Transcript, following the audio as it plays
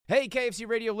Hey, KFC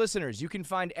Radio listeners, you can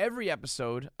find every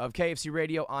episode of KFC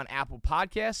Radio on Apple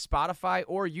Podcasts, Spotify,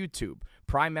 or YouTube.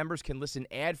 Prime members can listen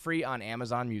ad-free on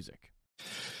Amazon Music.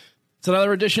 It's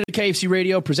another edition of KFC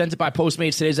Radio presented by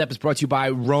Postmates. Today's episode is brought to you by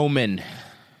Roman.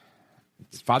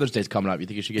 Father's Day's coming up. You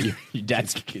think you should get your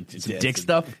dad's some dick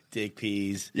stuff? Dick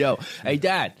peas. Yo, hey,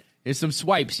 Dad, here's some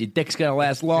swipes. Your dick's going to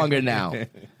last longer now.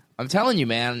 I'm telling you,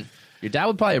 man. Your dad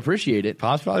would probably appreciate it.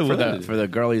 Pops probably would. For the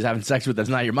girl he's having sex with that's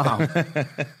not your mom.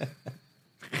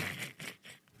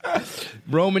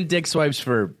 Roman dick swipes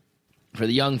for the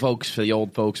young folks, for the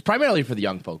old folks, primarily for the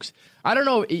young folks. I don't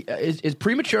know, is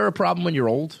premature a problem when you're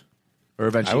old? Or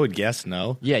eventually? I would guess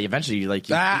no. Yeah, eventually, like,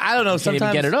 I don't know. You can't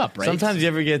even get it up, right? Sometimes you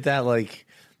ever get that, like,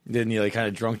 then you like kind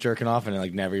of drunk jerking off and it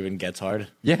like never even gets hard.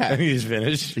 Yeah. You just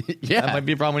finish. Yeah. That might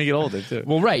be a problem when you get older, too.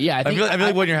 Well, right, yeah. I feel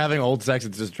like when you're having old sex,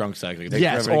 it's just drunk sex. Like,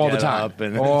 yes, all the time.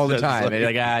 All the time. Like, and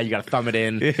you're like, you got to thumb it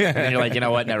in. And then you're like, you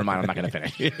know what? Never mind. I'm not going to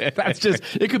finish. That's just,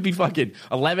 it could be fucking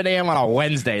 11 a.m. on a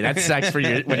Wednesday. That's sex for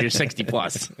when you're 60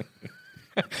 plus.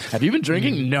 Have you been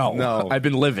drinking? No. I've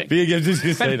been living. I've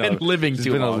been living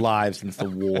too long. Been alive since the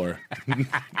war.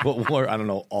 What war? I don't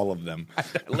know. All of them. I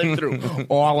lived through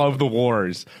all of the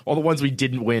wars. All the ones we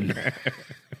didn't win.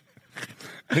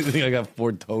 I think I got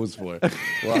 4 toes for.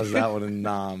 Lost that one in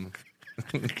Nam.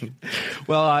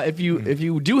 Well, if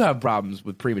you do have problems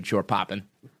with premature popping,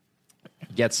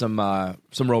 get some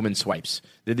Roman swipes.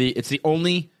 It's the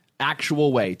only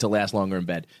actual way to last longer in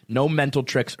bed. No mental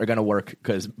tricks are going to work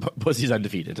because pussy's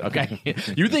undefeated, okay?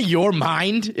 You think your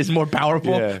mind is more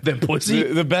powerful than pussy?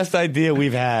 The best idea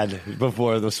we've had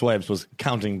before the swipes was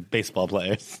counting baseball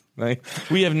players. Right?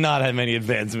 We have not had many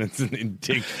advancements in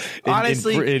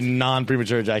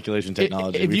non-premature ejaculation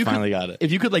technology. We finally got it.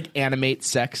 If you could, like, animate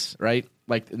sex, right?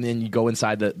 Like, and then you go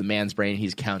inside the man's brain,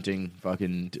 he's counting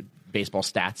fucking baseball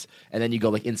stats, and then you go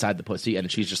like inside the pussy,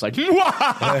 and she's just like, you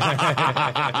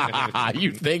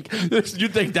think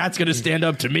that's gonna stand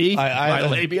up to me? My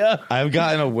labia. I've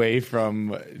gotten away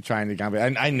from trying to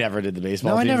count. I never did the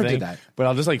baseball. No, I never thing, did that. But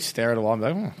I'll just like stare at a wall and be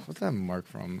like, what's that mark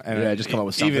from? And just come up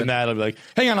with something. Even that, I'll be like,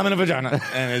 hang on, I'm in a vagina,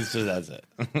 and it's just that's it.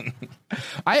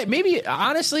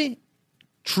 Honestly,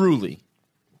 truly,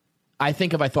 I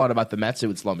think if I thought about the Mets, it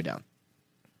would slow me down.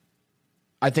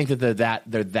 I think that they're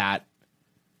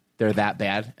that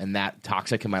bad and that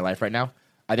toxic in my life right now.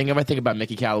 I think if I think about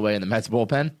Mickey Callaway and the Mets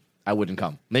bullpen, I wouldn't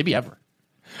come. Maybe ever.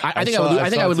 I think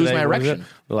I would lose my erection.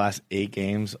 The last 8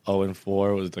 games,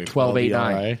 0-4 was like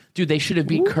 12-8-9. Dude, they should have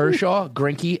beat Kershaw,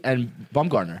 Greinke, and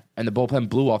Bumgarner, and the bullpen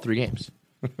blew all 3 games.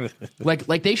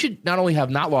 like they should not only have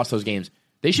not lost those games,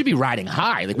 they should be riding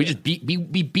high. Like we just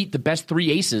beat the best 3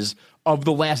 aces of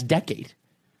the last decade.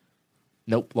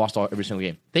 Nope, lost every single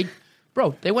game. They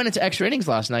went into extra innings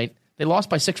last night. They lost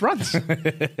by 6 runs. What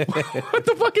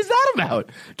the fuck is that about?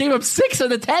 Gave up 6 in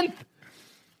the 10th.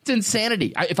 It's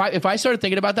insanity. If I started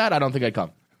thinking about that, I don't think I'd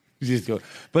come. You just go,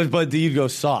 but you'd go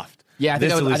soft. Yeah, I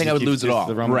think I would lose it all.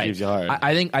 The rum keeps you hard.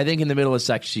 I think in the middle of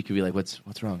sex, she could be like, "What's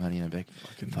wrong, honey?" And I'm like,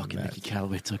 "Fucking Mickey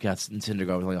Callaway took out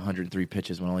Syndergaard with only 103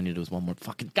 pitches when all I needed was one more.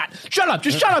 Fucking God, shut up!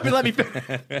 Just shut up and let me."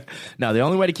 No, the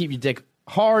only way to keep your dick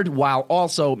hard while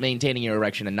also maintaining your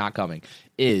erection and not coming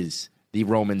is the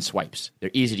Roman swipes.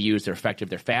 They're easy to use. They're effective.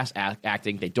 They're fast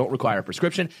acting. They don't require a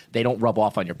prescription. They don't rub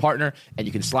off on your partner, and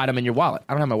you can slide them in your wallet.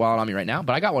 I don't have my wallet on me right now,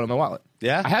 but I got one in my wallet.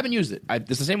 Yeah, I haven't used it.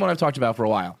 It's the same one I've talked about for a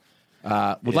while.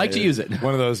 Would like to use it.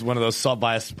 One of those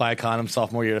buy a condom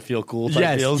sophomore year to feel cool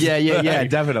type deals. Yeah,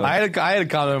 definitely. I had a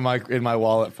condom in my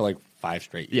wallet for like 5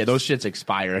 straight years. Yeah, those shits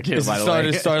expire too. It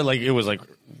started like it was like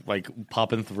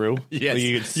popping through. Yes, like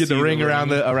you had the ring around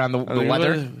the leather. What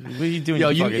are you doing?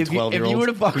 Yo, if you were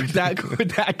to fuck with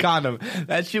that condom,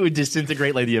 that shit would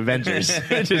disintegrate like the Avengers.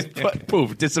 Just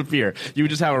poof, disappear. You would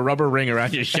just have a rubber ring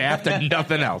around your shaft and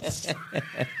nothing else. What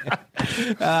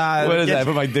is that? I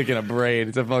put my dick in a braid.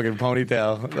 It's a fucking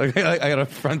ponytail. I got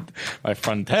my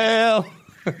front tail.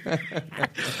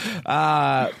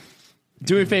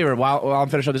 Do me a favor while I'm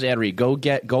finished up this ad read. Go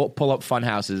pull up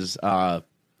Funhouse's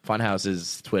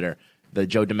Twitter, the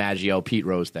Joe DiMaggio Pete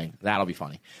Rose thing. That'll be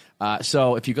funny.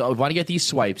 So if you want to get these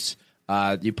swipes,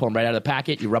 you pull them right out of the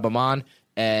packet, you rub them on,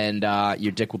 and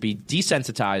your dick will be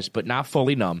desensitized but not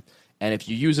fully numb. And if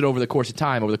you use it over the course of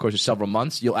time, over the course of several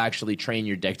months, you'll actually train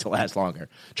your dick to last longer.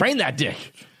 Train that dick.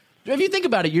 If you think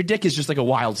about it, your dick is just like a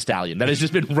wild stallion that has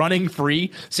just been running free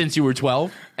since you were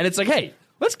 12. And it's like, hey,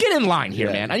 let's get in line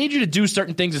here, man. I need you to do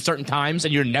certain things at certain times,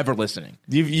 and you're never listening.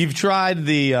 You've tried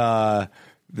the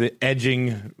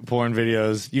edging porn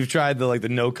videos. You've tried the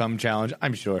no cum challenge.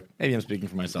 I'm sure. Maybe I'm speaking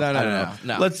for myself.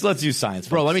 No. Let's use science,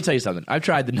 bro. Let me tell you something. I've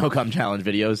tried the no cum challenge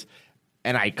videos.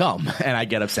 and I come and I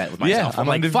get upset with myself. I'm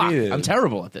like, fuck, undefeated. I'm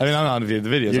terrible at this. I mean, I'm not undefeated. The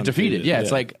video's You're defeated. Yeah,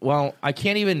 it's like, well, I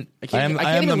can't even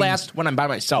last when I'm by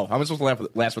myself. I'm supposed to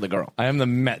last with a girl. I am the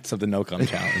Mets of the no come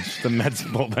challenge. The Mets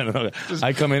bullpen.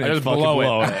 I come in and fucking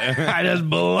blow it. I just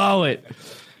blow it.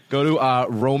 Go to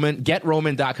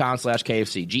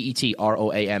GetRoman.com/KFC.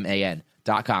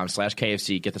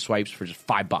 GetRoman.com/KFC. Get the swipes for just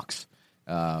 $5.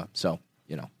 So,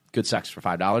 good sex for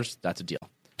 $5. That's a deal.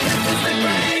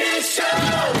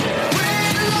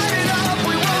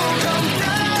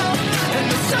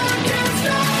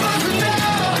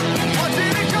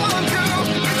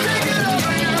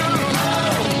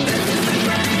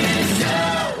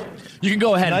 You can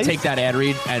go ahead and take that ad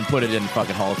read and put it in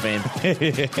fucking Hall of Fame.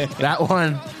 That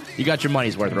one, you got your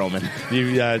money's worth, Roman. I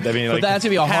mean, but that's gonna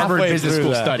be a Harvard Business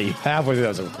School study. Halfway through, I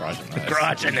was like,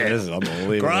 crushing it. This is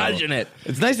unbelievable. Crushing it.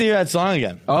 It's nice to hear that song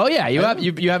again. Oh yeah, you've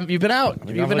been out.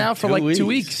 You've been out for like 2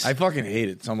 weeks. I fucking hate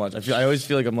it so much. I always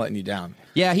feel like I'm letting you down.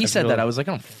 Yeah, he said that. I was like,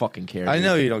 I don't fucking care. I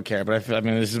know you don't care, but I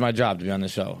mean, this is my job to be on the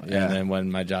show. Yeah. And then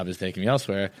when my job is taking me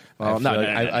elsewhere, well,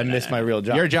 I miss my real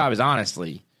job. Your job is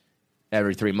honestly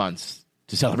every 3 months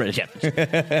to celebrate a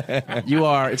championship. You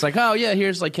are. It's like, oh yeah,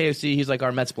 here's like KFC. He's like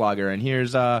our Mets blogger, and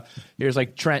here's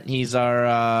like Trent. He's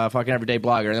our fucking everyday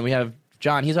blogger, and then we have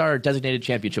John. He's our designated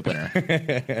championship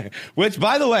winner. Which,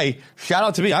 by the way, shout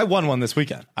out to me. I won one this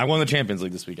weekend. I won the Champions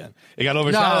League this weekend. It got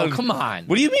overshadowed. No, come on.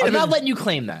 What do you mean? I'm not letting you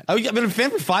claim that. I've been a fan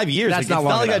for 5 years. That's it's not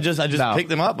long like enough. I just picked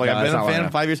them up. Like I've been a fan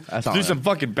for 5 years through some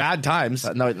fucking bad times.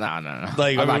 No.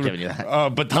 Like, I'm not giving you that.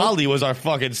 Batali was our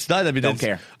fucking stud. I mean, don't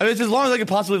care. I mean, it's as long as I could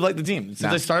possibly like the team.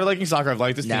 Since I started liking soccer, I've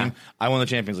liked this team. I won the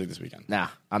Champions League this weekend. Nah,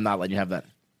 I'm not letting you have that.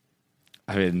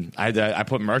 I mean, I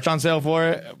put merch on sale for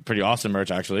it. Pretty awesome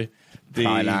merch, actually.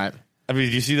 Probably not. I mean,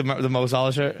 did you see the Mo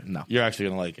Salah shirt? No. You're actually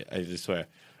going to like it. I just swear.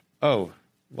 Oh,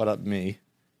 what up, me?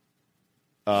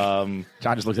 John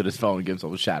just looked at his phone and gives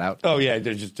himself a shout out. Oh, yeah.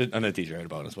 Just another t-shirt, a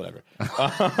bonus, whatever.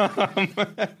 I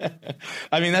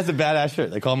mean, that's a badass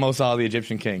shirt. They call Mo Salah the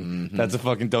Egyptian King. Mm-hmm. That's a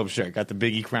fucking dope shirt. Got the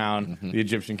Biggie crown, the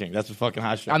Egyptian King. That's a fucking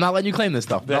hot shirt. I'm not letting you claim this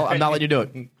stuff. No, I'm not letting you do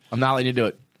it. I'm not letting you do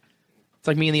it. It's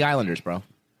like me and the Islanders, bro.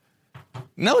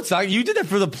 No, it's not. You did that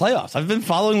for the playoffs. I've been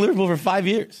following Liverpool for 5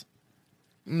 years.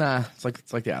 Nah, it's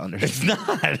like the Islanders. It's not.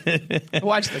 I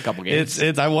watched a couple games.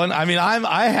 I won. I mean,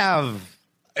 I have.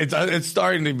 It's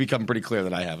starting to become pretty clear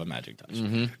that I have a magic touch.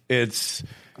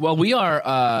 Mm-hmm. Well, we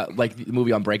are like the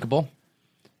movie Unbreakable,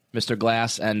 Mr.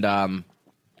 Glass, and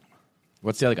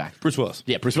what's the other guy? Bruce Willis.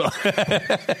 Yeah, Bruce Willis. He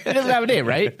doesn't have a name,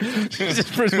 right? It's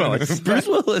just Bruce Willis. Bruce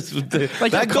Willis.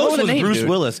 Like that ghost was name, Bruce dude.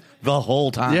 Willis the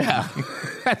whole time. Yeah,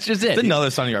 that's just it. It's another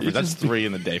Sunny reference. That's 3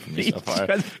 in the day for me so far.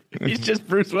 He's just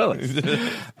Bruce Willis.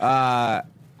 Yeah,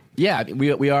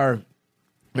 we are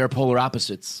polar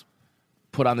opposites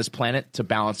put on this planet to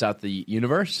balance out the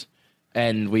universe,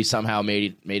 and we somehow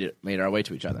made our way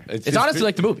to each other. It's honestly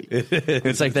like the movie.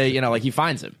 It's like like he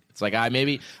finds him. It's like I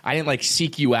didn't like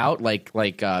seek you out like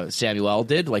Samuel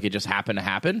did. Like it just happened to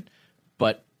happen,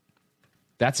 but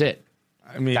that's it.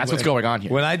 I mean, that's what's going on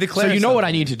here. When I declare, so you know what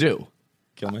I need to do.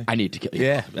 Kill me. I need to kill you.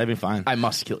 Yeah, that'd be fine. I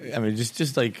must kill you. I mean,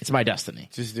 just like it's my destiny.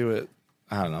 Just do it.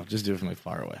 I don't know. Just do it from like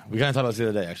far away. We kind of talked about this the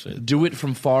other day, actually. Do it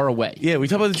from far away. Yeah, we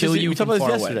talked about this. Kill you. We talked about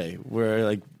this away. yesterday, where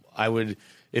like I would,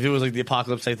 if it was like the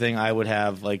apocalypse type thing, I would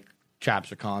have like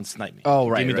Chaps or Cons snipe me. Oh,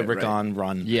 right. Give me the right. Rickon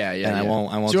run. Yeah. And I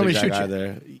won't so take that guy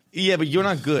there. Yeah, but you're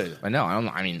not good. I know.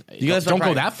 I mean, you guys don't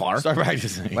go that far. Start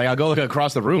practicing. Like I'll go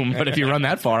across the room, but if you run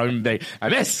that far, I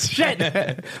missed. Shit.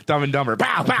 Dumb and Dumber.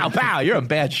 Pow, pow, pow. You're a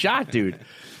bad shot, dude.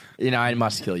 I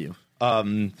must kill you.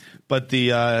 But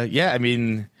I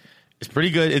mean, it's pretty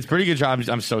good. It's pretty good job.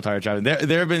 I'm so tired of traveling.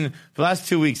 There have been for the last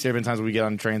 2 weeks. There have been times when we get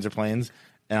on trains or planes,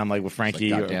 and I'm like with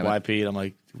Frankie or YP, and I'm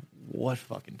like, what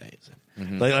fucking day is it?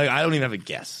 Mm-hmm. Like I don't even have a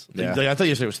guess. Yeah. Like, I thought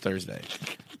yesterday was Thursday.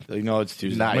 No, it's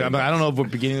Tuesday. I don't know if we're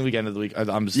beginning of the weekend of the week.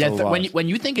 I'm so lost. When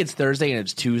you think it's Thursday and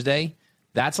it's Tuesday,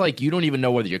 that's like you don't even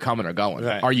know whether you're coming or going.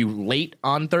 Right. Are you late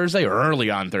on Thursday or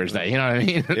early on Thursday? You know what I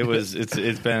mean?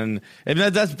 It's been. I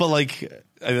mean, but like.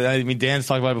 I mean, Dan's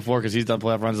talked about it before because he's done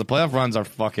playoff runs. The playoff runs are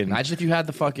fucking. Imagine if you had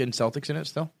the fucking Celtics in it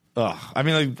still. Ugh. I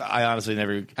mean, like, I honestly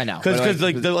never. I know because I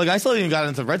still haven't even got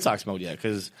into Red Sox mode yet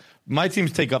because my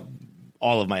teams take up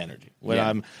all of my energy when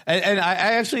I'm and I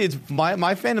actually it's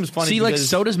my fandom's funny. See, like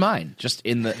so does mine, just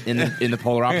in the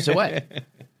polar opposite way.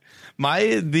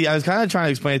 I was kind of trying to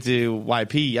explain it to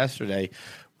YP yesterday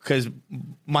because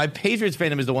my Patriots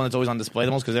fandom is the one that's always on display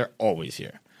the most because they're always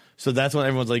here. So that's when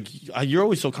everyone's like, "You're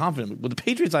always so confident." With the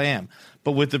Patriots, I am,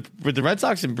 but with the Red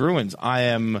Sox and Bruins,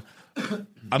 I'm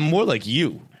more like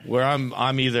you, where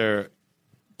I'm either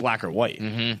black or white.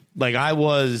 Mm-hmm. Like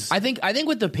I think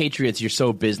with the Patriots, you're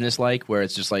so businesslike, where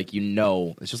it's just like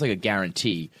it's just like a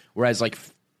guarantee. Whereas like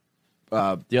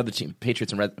the other team,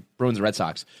 Patriots and Bruins and Red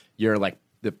Sox, you're like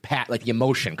the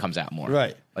emotion comes out more,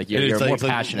 right? Like you're more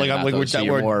passionate. About those, so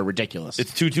you're more ridiculous.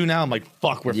 It's 2-2 now. I'm like,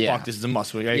 fuck, we're fucked. This is a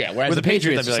must win. Right? Yeah. Whereas with the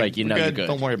Patriots, it's like you're good.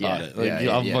 Don't worry about it.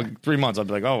 Like, like 3 months, I'll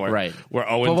be like, oh, right. We're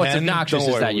 0-10. But what's obnoxious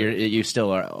is that you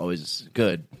still are always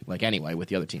good. Like anyway, with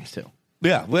the other teams too.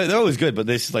 Yeah, well, they're always good, but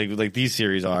this like these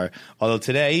series are. Although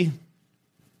today,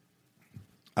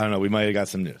 I don't know. We might have got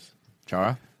some news.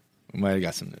 Chara, we might have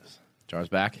got some news. Chara's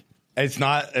back. It's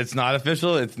not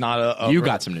official. It's not you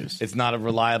got some news. It's not a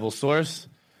reliable source.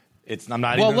 I'm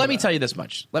not. Well, let me tell you this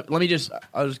much.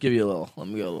 I'll just give you a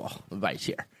little advice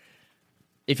here.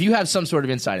 If you have some sort of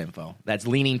inside info that's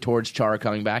leaning towards Chara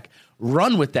coming back,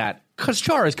 run with that because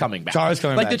Chara is coming back. Chara's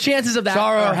coming back. Like the chances of that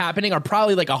are happening are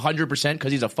probably like 100%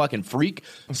 because he's a fucking freak.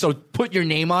 So put your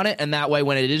name on it, and that way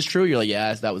when it is true, you're like,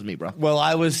 yes, that was me, bro. Well,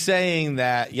 I was saying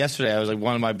that yesterday. I was like,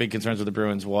 one of my big concerns with the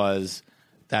Bruins was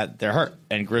that they're hurt,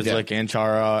 and Grzelcyk and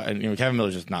Chara, and Kevin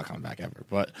Miller's just not coming back ever,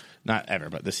 but not ever,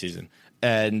 but this season.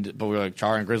 But we were like,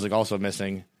 Chara and Grzelcyk also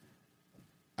missing.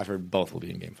 I've heard both will be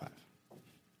in Game 5.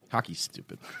 Hockey's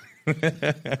stupid.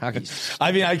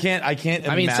 I mean, I can't.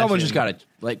 I mean, someone just got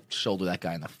to shoulder that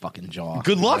guy in the fucking jaw.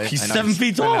 Good luck. Right? He's 7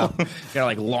 feet tall. You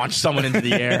gotta launch someone into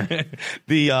the air.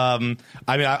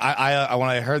 I when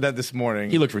I heard that this morning,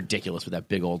 he looked ridiculous with that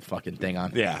big old fucking thing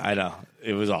on. Yeah, I know.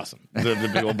 It was awesome.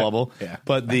 The big old bubble. Yeah.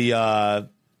 But when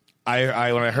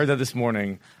I heard that this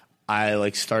morning, I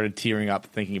started tearing up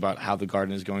thinking about how the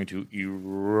Garden is going to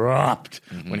erupt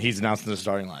when he's announced in the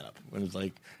starting lineup. When it's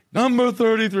like, number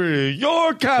 33,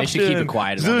 your captain. They should keep it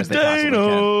quiet as long as they possibly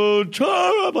can.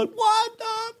 Chara. I'm like, what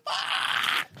the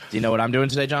fuck? Do you know what I'm doing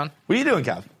today, John? What are you doing,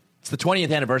 Kev? It's the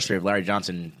 20th anniversary of Larry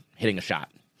Johnson hitting a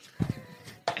shot.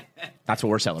 That's what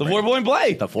we're celebrating. The 4-point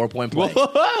play. The 4-point play.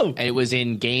 Whoa! And it was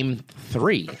in Game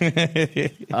 3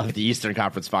 of the Eastern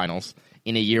Conference Finals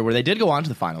in a year where they did go on to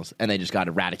the finals, and they just got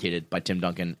eradicated by Tim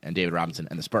Duncan and David Robinson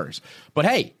and the Spurs. But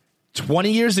hey,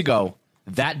 20 years ago,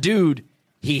 that dude,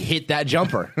 he hit that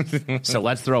jumper. So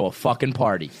let's throw a fucking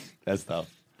party. That's tough.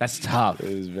 That's tough.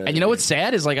 And you know what's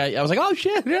sad is I was like, oh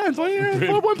shit, yeah, it's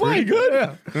 4-point play. Pretty good.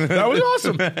 Yeah. That was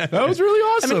awesome. That was really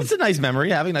awesome. I mean, it's a nice memory.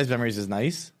 Having nice memories is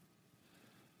nice.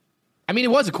 I mean,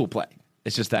 it was a cool play.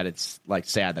 It's just that it's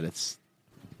sad that it's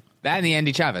that and the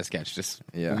Andy Chavez catch just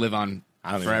live on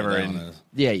forever.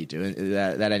 Yeah, you do.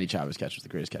 That Andy Chavez catch was the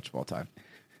greatest catch of all time.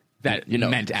 That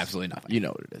meant absolutely nothing. You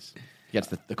know what it is. He gets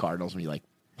the Cardinals when he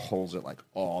pulls it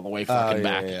all the way fucking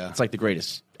back. Yeah. It's like the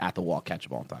greatest at the wall catch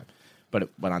of all time. But it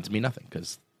went on to mean nothing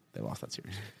because they lost that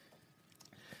series.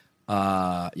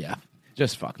 Yeah,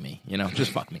 just fuck me.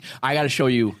 Just fuck me. I got to show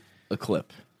you a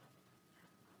clip.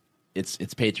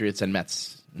 It's Patriots and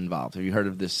Mets involved. Have you heard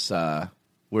of this?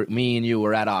 Me and you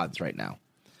are at odds right now.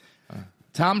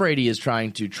 Tom Brady is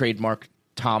trying to trademark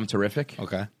Tom Terrific.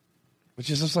 Okay. Which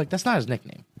is just that's not his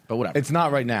nickname, but whatever. It's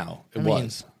not right now. It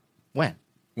was. When?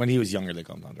 When he was younger, they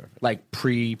called him Tom Terrific. Like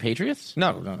pre-Patriots?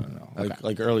 No. Okay.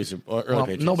 Like early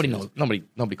Patriots. Nobody knows.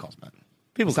 Nobody calls him that.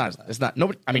 People. It's not.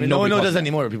 Nobody. I mean, no one knows knows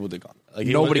anymore. People did call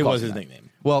him. Nobody it calls was his that. nickname.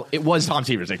 Well, it was Tom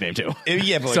Seaver's nickname too.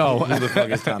 Yeah, but who the fuck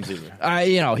is Tom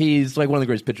Seaver? He's one of the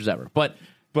greatest pitchers ever. But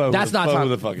that's not Tom. Who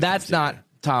the fuck is That's Tom not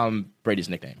Tom Brady's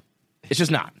nickname. It's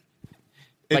just not.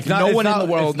 It's no one in the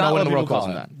world calls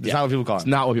him that. It's not what people call him. It's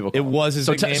not what people call him. It was his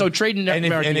nickname. So trading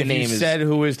American name name is. Said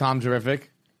who is Tom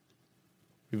Terrific?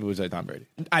 People would say Tom Brady.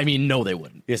 I mean, no, they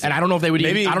wouldn't. Yes, and I don't know if they would.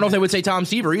 I don't know if they would say Tom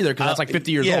Seaver either because that's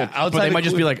 50 years old. But they might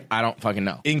just be like, I don't fucking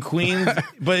know. In Queens,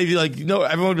 but if you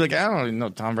everyone would be like, I don't know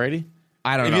Tom Brady.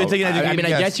 I don't know. I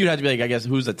guess you'd have to be like, I guess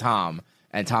who's a Tom?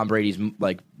 And Tom Brady's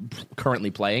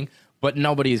currently playing, but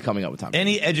nobody is coming up with Tom Brady.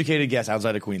 Any educated guess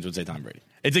outside of Queens would say Tom Brady.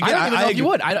 I don't even know if you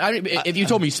would. If you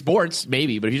told me sports,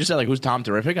 maybe, but if you just said who's Tom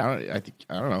Terrific, I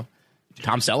don't know.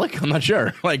 Tom Selleck? I'm not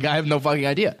sure. I have no fucking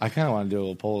idea. I kind of want to do a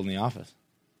little poll in the office.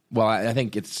 Well, I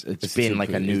think it's been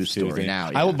a news story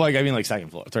now. Yeah. I would second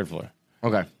floor, third floor.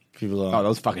 Okay. People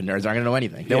those fucking nerds aren't going to know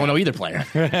anything. They won't know either player.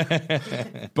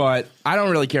 But I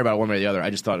don't really care about it one way or the other. I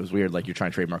just thought it was weird, you're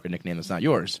trying to trademark a nickname that's not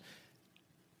yours.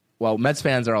 Well, Mets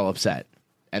fans are all upset,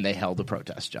 and they held a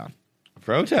protest, John.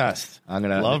 Protest.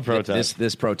 Love protest.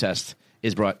 This protest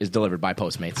is delivered by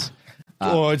Postmates.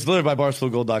 It's delivered by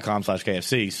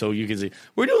barstoolgold.com/KFC, so you can see.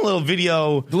 We're doing a little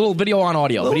video. The little video on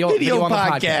audio. Video on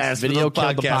podcast. The video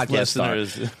killed the podcast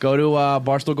listeners. Go to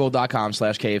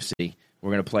barstoolgold.com/KFC.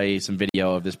 We're going to play some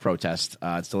video of this protest.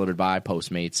 It's delivered by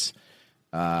Postmates.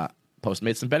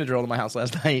 Postmates some Benadryl to my house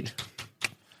last night.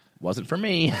 Wasn't for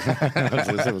me.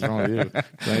 What's wrong with you?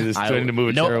 Just trying to move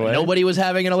a chair away. Nobody was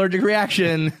having an allergic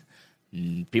reaction.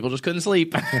 People just couldn't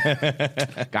sleep.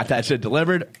 Got that shit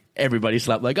delivered. Everybody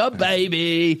slept like a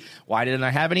baby. Why didn't I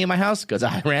have any in my house? Because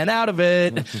I ran out of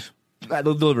it.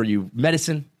 They'll deliver you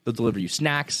medicine. They'll deliver you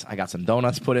snacks. I got some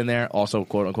donuts put in there, also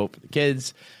quote unquote for the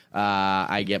kids.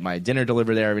 I get my dinner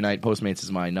delivered there every night. Postmates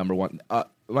is my number one.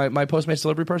 My Postmates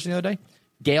delivery person the other day,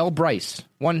 Gail Bryce.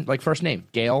 One like first name,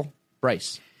 Gail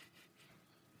Bryce.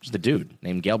 Just a dude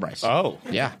named Gail Bryce. Oh.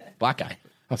 Yeah, black guy.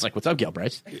 I was like, what's up, Gail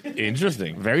Bryce?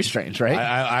 Interesting. Very strange, right?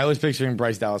 I was picturing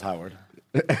Bryce Dallas Howard.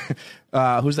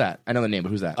 Who's that? I know the name, but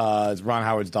who's that? It's Ron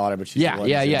Howard's daughter, but she's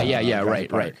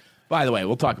right. By the way,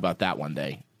 we'll talk about that one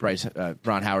day.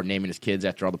 Ron Howard naming his kids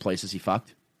after all the places he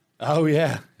fucked. Oh,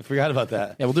 yeah. I forgot about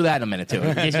that. Yeah, we'll do that in a minute, too,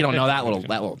 in case you don't know that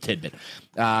little tidbit.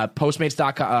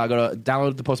 Postmates.com, go to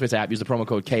download the Postmates app, use the promo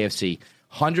code KFC.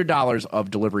 $100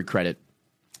 of delivery credit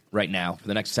right now for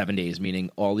the next 7 days, meaning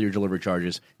all your delivery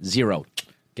charges, zero,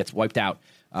 gets wiped out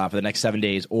for the next 7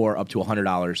 days or up to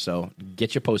 $100. So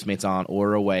get your Postmates on,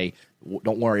 order away.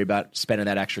 Don't worry about spending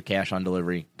that extra cash on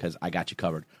delivery because I got you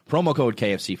covered. Promo code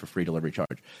KFC for free delivery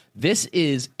charge. This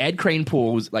is Ed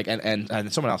Kranepool, who's like,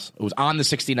 and someone else who was on the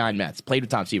 69 Mets, played with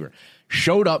Tom Seaver,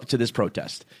 showed up to this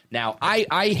protest. Now,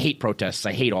 I hate protests.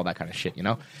 I hate all that kind of shit, you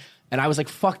know? And I was like,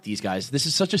 fuck these guys. This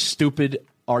is such a stupid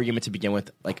argument to begin with.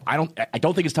 Like, I don't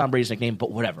think it's Tom Brady's nickname,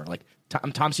 but whatever. Like,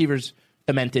 Tom Seaver's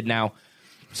demented now.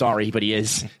 Sorry, but he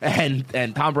is.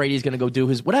 And Tom Brady's going to go do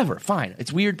his whatever. Fine.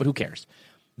 It's weird, but who cares?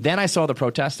 Then I saw the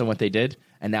protest and what they did,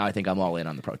 and now I think I'm all in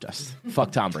on the protest.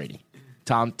 Fuck Tom Brady.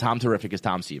 Tom Terrific is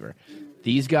Tom Seaver.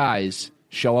 These guys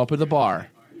show up at the bar.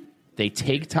 They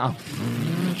take Tom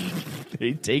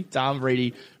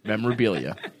Brady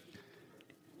memorabilia.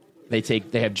 They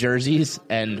have jerseys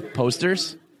and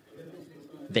posters.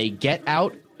 They get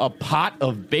out a pot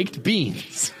of baked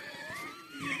beans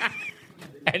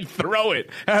and throw it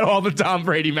at all the Tom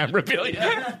Brady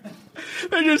memorabilia.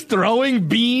 They're just throwing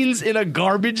beans in a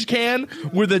garbage can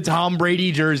with a Tom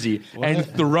Brady jersey and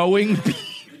throwing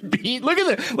beans. Look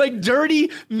at that. Like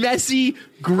dirty, messy,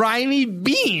 grimy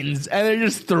beans. And they're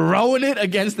just throwing it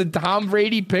against the Tom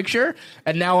Brady picture.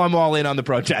 And now I'm all in on the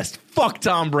protest. Fuck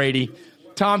Tom Brady.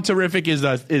 Tom Terrific is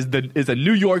a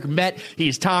New York Met.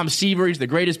 He's Tom Seaver. He's the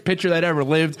greatest pitcher that ever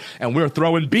lived. And we're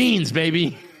throwing beans,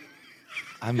 baby.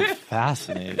 I'm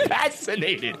fascinated.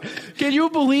 Fascinated. Can you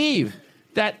believe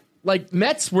that, like,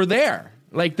 Mets were there?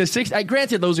 Like, the six...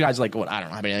 granted, those guys, like, what, I don't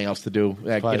know, have anything else to do.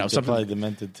 Like, they're probably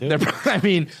demented, too. I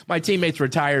mean, my teammates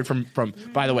retired from...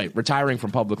 By the way, retiring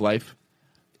from public life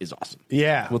is awesome.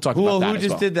 Yeah. We'll talk about that Who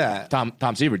just did that?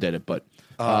 Tom Seaver did it, but...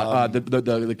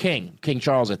 the King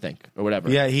Charles, I think, or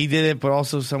whatever. Yeah, he did it, but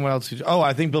also someone else.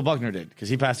 I think Bill Buckner did because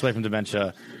he passed away from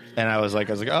dementia, and I was like,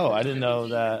 oh, I didn't know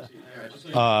that.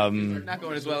 Not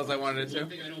going as well as I wanted it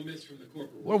to.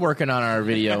 We're working on our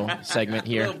video segment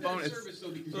here. Little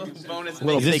bonus.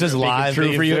 Is this just live for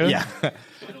you? Yeah.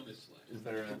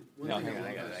 No, hang on,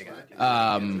 I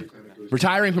got it.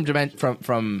 Retiring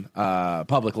from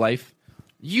public life.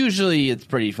 Usually, it's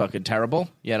pretty fucking terrible,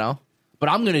 you know. But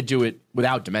I'm going to do it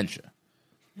without dementia.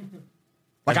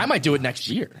 Like, I might do it next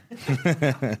year.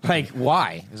 Like,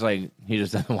 why? It's like, he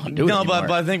just doesn't want to do it anymore.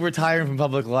 But I think retiring from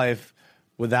public life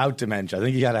without dementia, I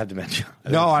think you got to have dementia.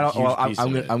 No, I don't. Well,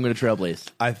 I'm going to trailblaze.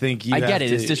 I think I get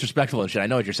it. It's disrespectful and shit. I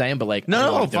know what you're saying, but like,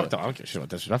 no, fuck no. I don't care shit about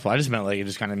disrespectful. I just meant like it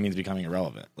just kind of means becoming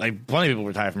irrelevant. Like, plenty of people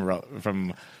retire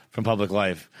from public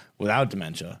life without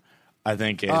dementia. I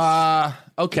think it's...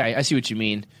 okay, I see what you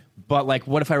mean. But, like,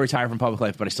 what if I retire from public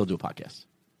life, but I still do a podcast?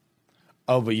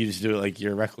 Oh, but you just do it like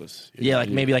you're reckless.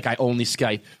 Maybe like I only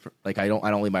Skype. Like, I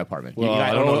don't leave my apartment.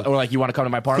 Well, or like, you want to come to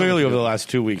my apartment? Clearly, over the last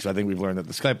 2 weeks, I think we've learned that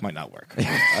the Skype might not work.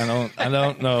 I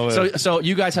don't know. So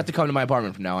you guys have to come to my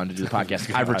apartment from now on to do the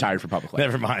podcast. I've retired from public life.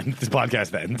 Never mind. This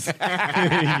podcast ends.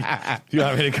 Do you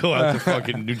want me to go out to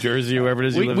fucking New Jersey or wherever it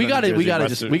is? We got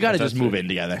to just move in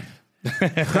together.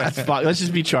 That's fine. Let's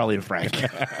just be Charlie and Frank.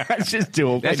 Let's just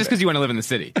do it. That's just because you want to live in the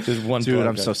city. Just one dude,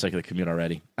 I'm so sick of the commute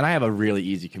already. And I have a really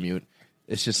easy commute.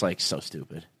 It's just like so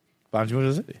stupid. Why don't you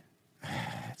move to the city?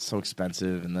 It's so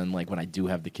expensive. And then like when I do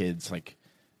have the kids, like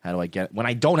how do I get it? When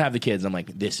I don't have the kids, I'm like,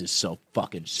 this is so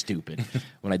fucking stupid.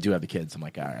 When I do have the kids, I'm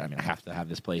like, all right, I mean, I have to have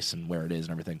this place and where it is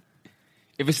and everything.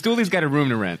 If a stoolie's got a room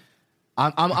to rent,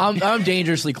 I'm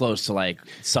dangerously close to like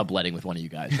subletting with one of you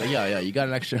guys. Like, yeah, you got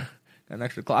an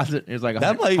extra closet. It's like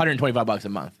 $125 a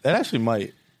month. That actually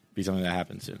might be something that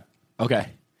happens soon. Okay.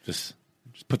 Just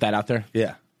put that out there.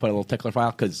 Yeah. Put a little tickler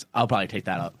file because I'll probably take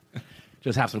that up.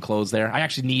 Just have some clothes there. I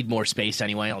actually need more space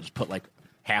anyway. I'll just put like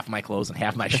half my clothes and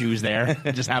half my shoes there.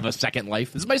 Just have a second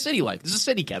life. This is my city life. This is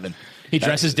city Kevin. He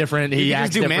dresses different. He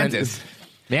acts different.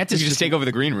 Mantis just take over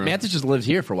the green room. Mantis just lives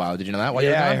here for a while. Did you know that?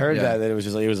 I heard that it was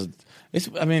just like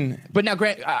but now,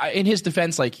 Grant, in his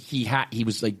defense, like he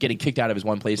was like getting kicked out of his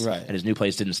one place, and his new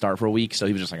place didn't start for a week, so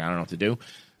he was just like, I don't know what to do.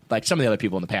 Like some of the other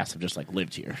people in the past have just like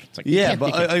lived here. It's like,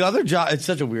 but like other jobs, it's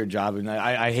such a weird job, and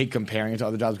I hate comparing it to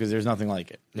other jobs because there's nothing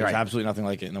like it. There's absolutely nothing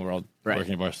like it in the world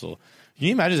working at Barstool. Can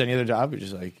you imagine any other job? You're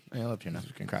just like, I lived here now.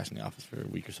 You can crash in the office for a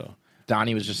week or so.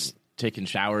 Donnie was just taking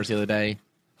showers the other day.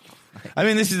 I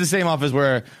mean, this is the same office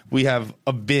where we have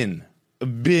a bin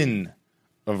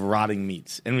of rotting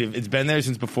meats, and it's been there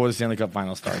since before the Stanley Cup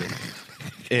Final started.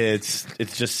 It's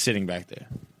just sitting back there.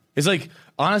 It's like,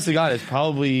 honest to God, it's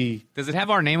probably. Does it have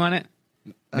our name on it?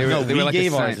 We like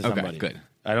gave ours to somebody. Okay, good.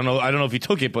 I don't know if he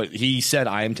took it, but he said,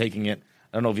 "I am taking it."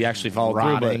 I don't know if he actually followed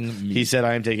through, but he said,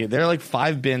 "I am taking it." There are like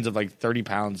 5 bins of like 30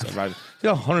 pounds of rotting.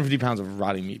 150 pounds of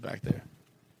rotting meat back there.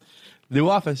 New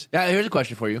office. Yeah, here's a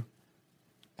question for you: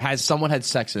 has someone had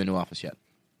sex in the new office yet?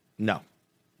 No.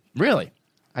 Really?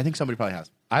 I think somebody probably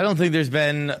has. I don't think there's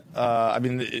been. I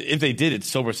mean, if they did, it's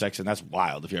sober sex, and that's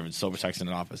wild. If you're having sober sex in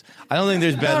an office, I don't think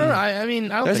there's been. I mean,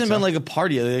 there hasn't been like a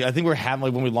party. I think we're having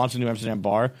like when we launch the New Amsterdam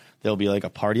bar, there'll be like a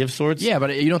party of sorts. Yeah,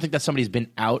 but you don't think that somebody's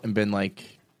been out and been like,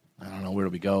 I don't know, where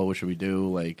do we go? What should we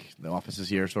do? Like the office is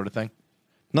here, sort of thing.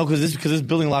 No, because this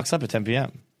building locks up at 10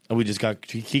 p.m. and we just got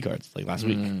key cards like last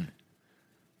week.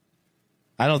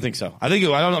 I don't think so. I don't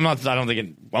think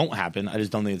it won't happen. I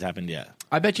just don't think it's happened yet.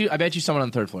 I bet you someone on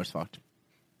the third floor is fucked.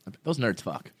 Those nerds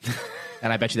fuck.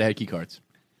 And I bet you they had key cards.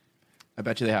 I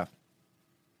bet you they have.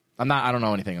 I don't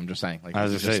know anything. I'm just saying. Like, I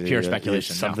was just saying, pure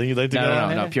speculation. Something you'd like to go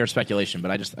on? No, pure speculation.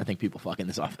 But I think people fuck in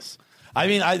this office. I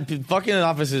mean, fucking in an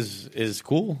office is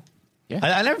cool. Yeah.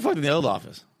 I never fucked in the old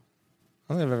office.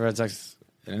 I don't think I've ever had sex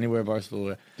in anywhere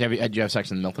Barstool. Did you have sex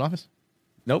in the Milton office?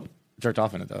 Nope. Jerked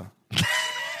off in it, though.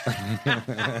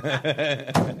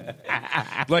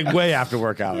 Like way after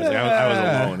work hours. Like, I was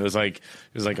alone. It was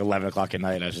like 11 o'clock at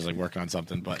night. I was just like working on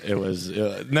something, but it was.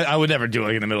 I would never do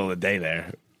it in the middle of the day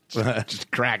there. Just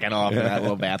cracking off in that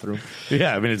little bathroom.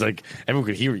 Yeah, I mean it's like everyone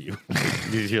could hear you.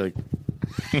 You hear like.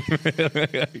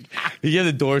 You hear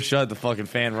the door shut, the fucking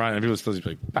fan running, and people still just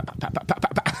like. Bah, bah, bah, bah, bah,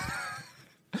 bah.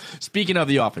 Speaking of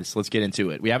The Office, let's get into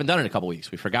it. We haven't done it in a couple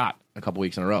weeks. We forgot a couple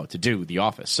weeks in a row to do The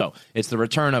Office. So it's the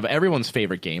return of everyone's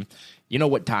favorite game. You know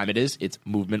what time it is. It's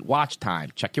movement watch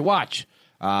time. Check your watch.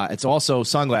 It's also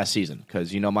sunglass season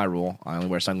because you know my rule. I only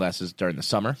wear sunglasses during the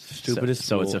summer. Stupidest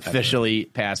So it's officially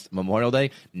past Memorial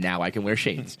Day. Now I can wear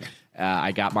shades.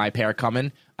 I got my pair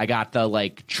coming. I got the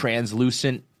like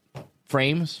translucent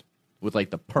frames with like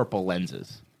the purple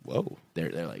lenses. Whoa.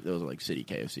 They're like those are like City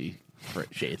KFC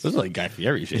shades. Those are like Guy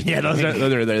Fieri shades. Yeah,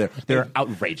 they're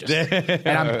outrageous.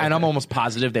 and I'm almost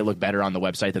positive they look better on the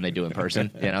website than they do in person.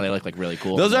 You know, they look like really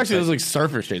cool. Those like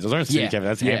surfer shades. Those aren't City Kevin.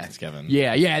 That's Hamptons Kevin.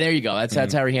 Yeah, there you go.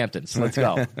 That's Harry Hamptons. Let's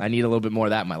go. I need a little bit more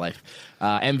of that in my life.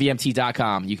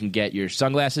 MVMT.com. You can get your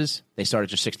sunglasses. They start at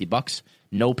just $60.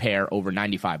 No pair over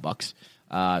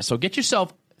 $95. So get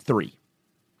yourself 3.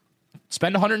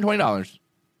 Spend $120.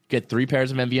 Get 3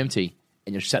 pairs of MVMT.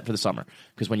 And you're set for the summer.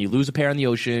 Because when you lose a pair in the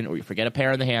ocean, or you forget a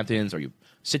pair in the Hamptons, or you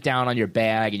sit down on your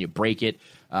bag and you break it,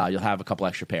 you'll have a couple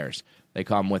extra pairs. They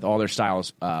come with all their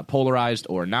styles, polarized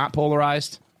or not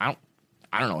polarized. I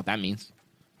don't know what that means.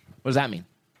 What does that mean?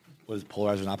 What does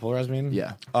polarized or not polarized mean?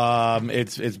 Yeah.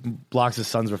 It's blocks the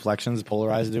sun's reflections.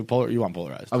 Polarized. You want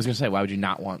polarized. I was gonna say, why would you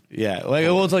not want? Yeah,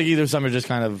 it's like either some are just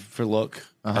kind of for look,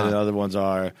 and the other ones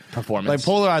are performance. Like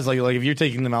polarized, like if you're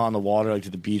taking them out on the water, like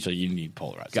to the beach, like you need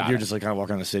polarized. If you're just like kind of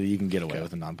walking around the city, you can get away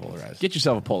with a non-polarized. Get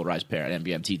yourself a polarized pair at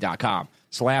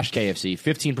MVMT.com/KFC.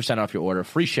 15% off your order,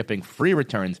 free shipping, free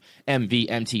returns.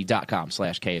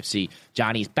 MVMT.com/KFC.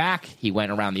 Johnny's back. He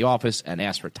went around the office and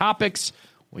asked for topics.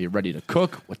 Well, you're ready to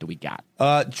cook. What do we got?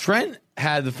 Trent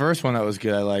had the first one that was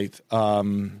good. I liked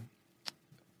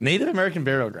Native American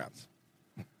burial grounds.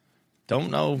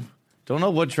 Don't know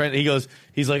what Trent.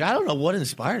 He's like, I don't know what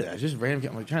inspired it. I just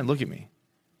random. I'm like, trying to look at me.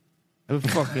 I have a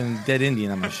fucking dead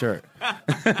Indian on my shirt.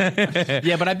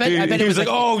 Yeah, but I bet he was like,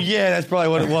 oh yeah, that's probably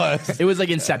what it was. It was like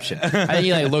Inception. I think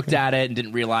he like looked at it and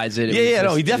didn't realize it. He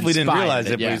definitely didn't realize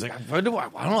it. But he's like, I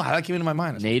don't know how that came into my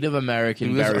mind. Native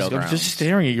American burial grounds. I'm just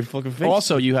staring at your fucking face.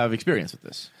 Also, you have experience with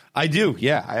this. I do.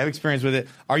 Yeah, I have experience with it.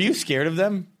 Are you scared of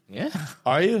them? Yeah.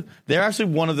 Are you? They're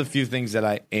actually one of the few things that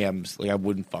I am I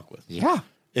wouldn't fuck with. Yeah.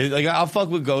 I'll fuck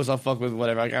with ghosts. I'll fuck with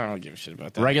whatever. I don't give a shit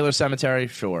about that. Regular cemetery,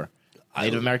 sure.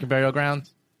 Native American burial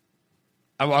grounds.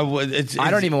 I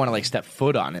don't even want to like step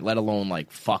foot on it, let alone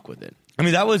like fuck with it. I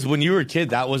mean, that was when you were a kid.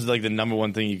 That was like the number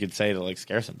one thing you could say to like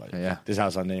scare somebody. Yeah. This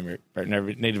house on Native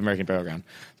American burial ground.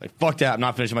 It's like, fuck that. I'm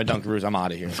not finishing my Dunkaroos. I'm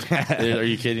out of here. Are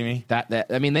you kidding me?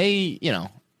 I mean,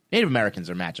 Native Americans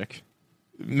are magic.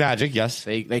 Magic, yes.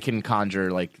 They can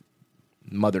conjure like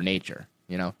Mother Nature.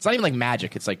 It's not even like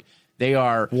magic. It's like they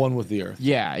are one with the earth.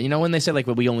 Yeah, when they say like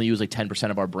we only use like 10%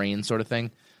 of our brain, sort of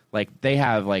thing. Like they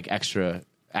have like extra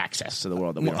access to the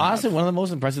world that we don't honestly have. One of the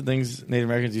most impressive things Native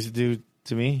Americans used to do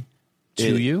to me.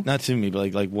 You? Not to me,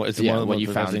 but like what? It's one of the most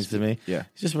impressive things to me. Yeah,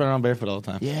 he's just running around barefoot all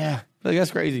the time. Yeah, like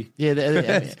that's crazy. Yeah,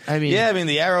 I mean,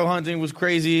 the arrow hunting was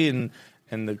crazy, and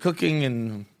the cooking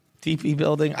and teepee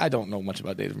building. I don't know much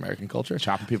about Native American culture.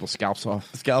 Chopping people's scalps off.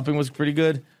 Scalping was pretty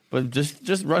good, but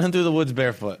just running through the woods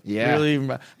barefoot. Yeah, really. I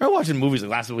remember watching movies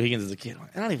like Last of the Mohicans as a kid.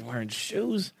 I'm not even wearing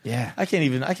shoes. Yeah, I can't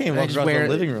even walk across the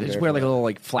living room. They just wear like a little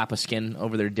like flap of skin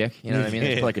over their dick. You know what I mean?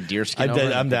 They put like a deer skin.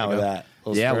 I'm down with that.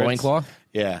 Yeah, loincloth.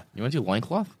 Yeah, you want to do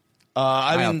loincloth?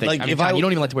 If you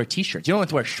don't even like to wear t-shirts. You don't like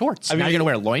to wear shorts. Now you're gonna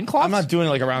wear loincloths? I'm not doing it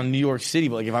like around New York City,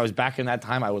 but like if I was back in that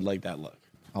time, I would like that look.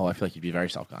 Oh, I feel like you'd be very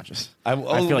self-conscious. I feel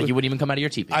like you wouldn't even come out of your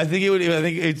teepee. I think it would. I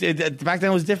think back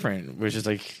then it was different. It was just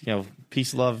like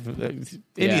peace, love.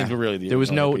 Indians were really there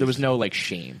was no like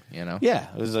shame. Yeah,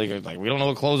 it was like we don't know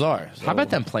what clothes are. So. How about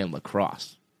them playing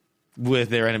lacrosse with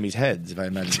their enemies' heads? If I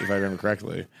remember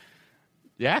correctly.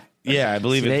 Yeah, I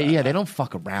believe it. They don't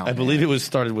fuck around. I believe it was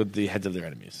started with the heads of their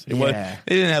enemies. They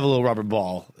didn't have a little rubber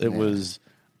ball. It was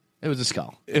a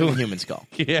skull. It was a human skull.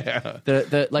 Yeah.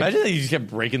 Imagine that you just kept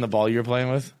breaking the ball you were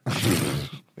playing with.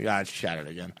 God, it's shattered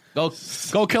again. Go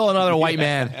kill another white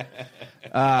man.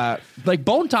 Like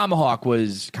Bone Tomahawk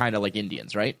was kind of like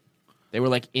Indians, right? They were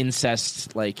like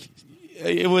incest, like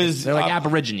it was. They're like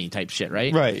Aborigine type shit,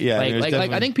 right? Right. Yeah. Like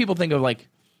I think people think of like.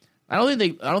 I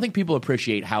don't think people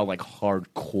appreciate how like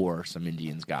hardcore some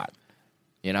Indians got.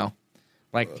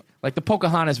 Like the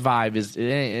Pocahontas vibe it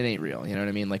ain't real. You know what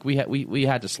I mean? Like we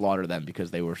had to slaughter them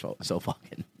because they were so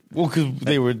fucking. Well, because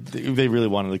they really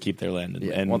wanted to keep their land.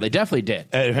 Well, they definitely did.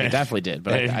 They definitely did.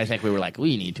 But I think we were like,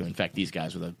 we need to infect these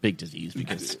guys with a big disease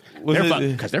because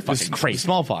they're fucking crazy.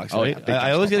 Smallpox, right? Oh, yeah,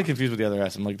 I always get confused with the other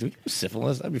S. I'm like, do we have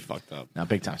syphilis? That'd be fucked up. No,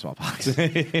 big time smallpox.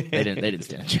 They didn't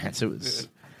stand a chance. It was.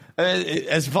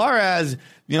 As far as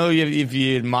if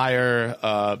you admire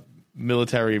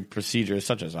military procedures,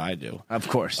 such as I do, of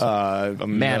course, a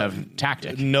man of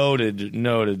tactic, noted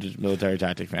military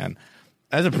tactic fan.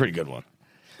 That's a pretty good one.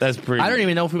 That's pretty. I don't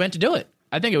even know if we meant to do it.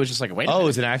 I think it was just like, wait a minute. It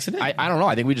was an accident? I don't know.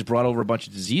 I think we just brought over a bunch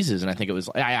of diseases, and I think it was.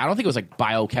 I don't think it was like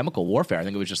biochemical warfare. I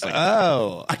think it was just like,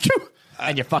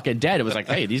 and you're fucking dead. It was like,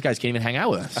 hey, these guys can't even hang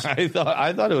out with us. I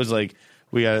thought it was like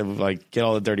we gotta like get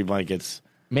all the dirty blankets.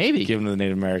 Maybe give them to the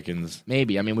Native Americans.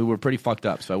 Maybe. I mean, we were pretty fucked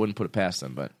up, so I wouldn't put it past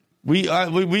them. But we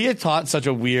get taught such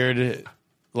a weird,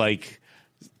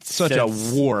 such a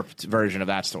warped version of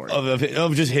that story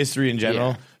of just history in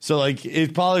general. Yeah. So like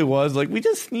it probably was like we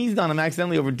just sneezed on them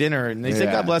accidentally over dinner, and they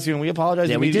said God bless you, and we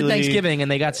apologized. Yeah, we did Thanksgiving, and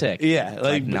they got sick.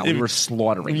 Yeah, we were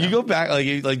slaughtering. You go back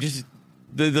like just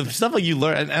the stuff like you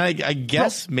learn, and I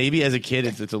guess maybe as a kid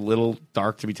it's a little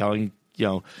dark to be telling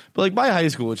but like by high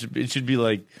school it should be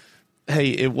like.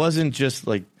 Hey, it wasn't just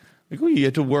like you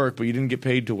had to work, but you didn't get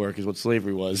paid to work is what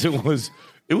slavery was. It was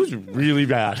really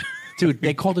bad. Dude,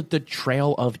 they called it the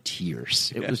Trail of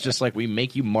Tears. It was just like we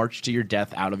make you march to your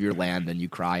death out of your land and you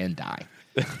cry and die.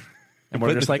 And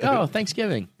we're just like, oh,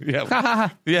 Thanksgiving. Yeah.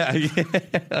 Yeah.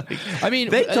 I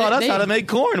mean, they taught us how to make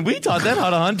corn. We taught them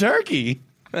how to hunt turkey.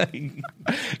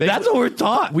 That's what we're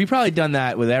taught. We probably done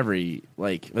that with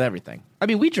with everything. I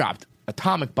mean, we dropped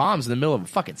atomic bombs in the middle of a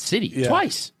fucking city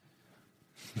twice.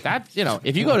 That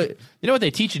if you go to what they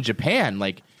teach in Japan,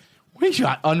 like we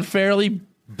got unfairly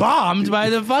bombed by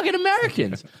the fucking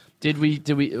Americans.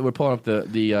 We're pulling up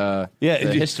the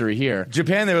history here.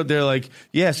 Japan, they're like,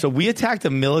 so we attacked a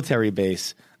military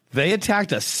base. They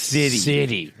attacked a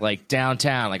city, like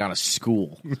downtown, like on a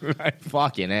school. Right.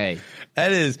 Fucking A.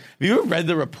 That is. Have you ever read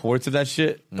the reports of that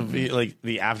shit? Mm-hmm. Like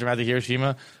the aftermath of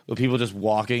Hiroshima, with people just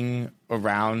walking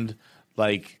around,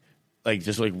 like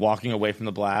just like walking away from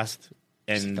the blast.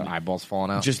 And their eyeballs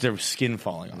falling out. Just their skin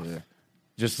falling off. Yeah.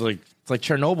 Just like it's like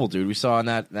Chernobyl, dude. We saw in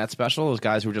that special those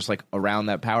guys who were just like around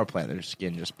that power plant, their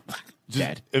skin just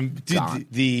dead. I'm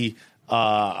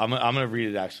gonna read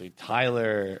it actually.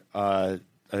 Tyler, I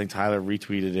think Tyler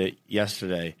retweeted it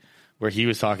yesterday, where he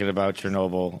was talking about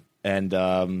Chernobyl,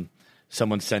 and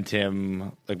someone sent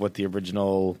him like what the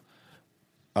original,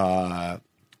 the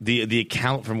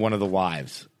account from one of the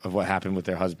wives of what happened with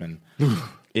their husband.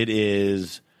 It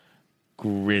is.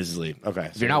 Grisly.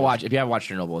 Okay. If you haven't watched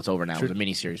Chernobyl, it's over now. It was a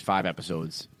miniseries, 5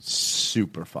 episodes.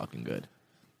 Super fucking good.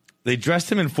 They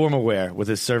dressed him in formal wear with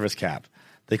his service cap.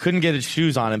 They couldn't get his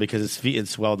shoes on him because his feet had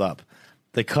swelled up.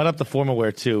 They cut up the formal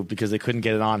wear, too, because they couldn't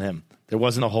get it on him. There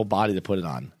wasn't a whole body to put it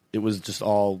on. It was just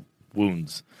all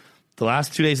wounds. The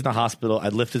last 2 days in the hospital,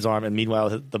 I'd lift his arm, and meanwhile,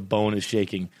 the bone is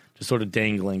shaking, just sort of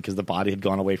dangling because the body had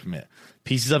gone away from it.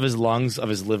 Pieces of his lungs, of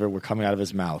his liver, were coming out of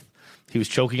his mouth. He was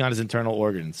choking on his internal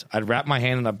organs. I'd wrap my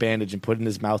hand in a bandage and put it in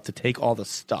his mouth to take all the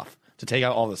stuff, to take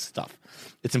out all the stuff.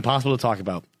 It's impossible to talk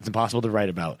about. It's impossible to write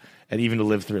about, and even to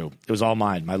live through. It was all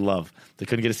mine, my love. They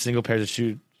couldn't get a single pair of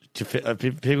shoes to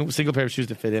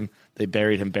fit him. They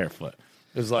buried him barefoot.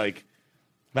 It was like,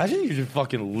 imagine your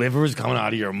fucking livers coming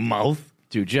out of your mouth.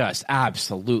 Dude, just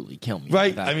absolutely kill me.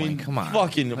 Right? I mean, come on.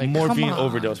 Fucking morphine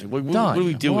overdose. What are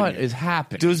we doing? What is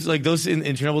happening? Those in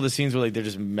Chernobyl, the scenes where like they're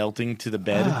just melting to the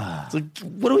bed. It's like,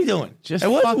 what are we doing? Just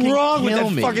and what's wrong with kill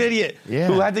that me. fucking idiot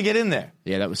who had to get in there?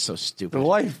 Yeah, that was so stupid. The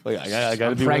wife. Like, I gotta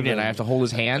I'm be pregnant. I have to hold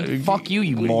his hand. Fuck you,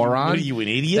 you moron. What are you, an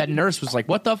idiot? That nurse was like,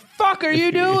 what the fuck are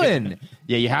you doing?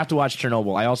 Yeah, you have to watch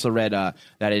Chernobyl. I also read that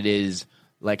it is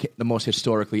like the most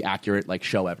historically accurate like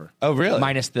show ever. Oh, really?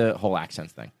 Minus the whole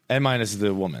accents thing. And minus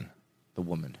the woman. The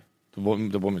woman. The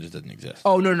woman just doesn't exist.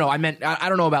 Oh, no. I meant, I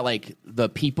don't know about like the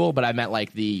people, but I meant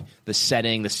like the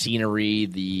setting, the scenery,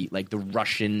 the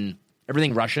Russian,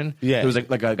 everything Russian. Yeah. There was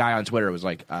like a guy on Twitter was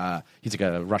like, he's like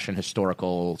a Russian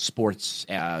historical sports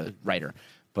writer,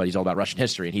 but he's all about Russian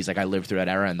history. And he's like, I lived through that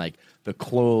era, and like the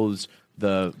clothes,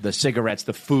 the cigarettes,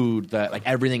 the food, like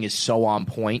everything is so on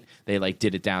point. They like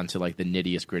did it down to like the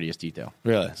nittiest, grittiest detail.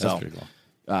 Really? That's pretty cool.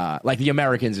 Like the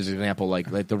Americans, as an example,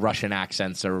 like the Russian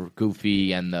accents are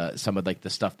goofy, and some of like the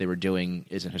stuff they were doing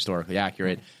isn't historically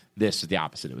accurate. This is the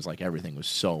opposite. It was like everything was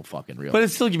so fucking real. But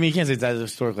it's still, you can't say that is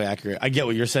historically accurate. I get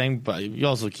what you're saying, but you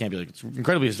also can't be like it's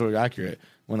incredibly historically accurate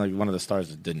when like one of the stars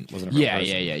wasn't a real person.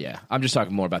 Yeah. I'm just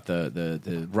talking more about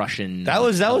the Russian. That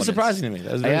was surprising to me.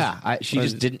 That was she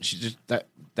just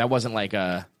that wasn't like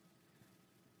a.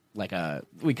 We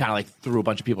kind of like threw a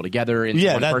bunch of people together into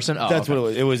one person. Oh, that's what it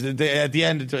was. It was at the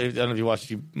end. I don't know if you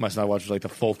watched. You must not watch like the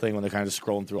full thing when they're kind of just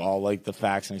scrolling through all like the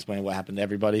facts and explaining what happened to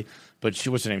everybody. But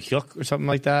what's her name? Hyuk or something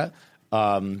like that.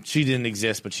 She didn't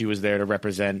exist, but she was there to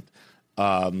represent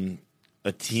a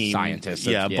team, scientists.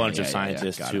 Yeah, a bunch of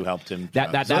scientists who helped him.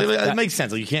 That makes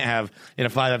sense. Like you can't have in a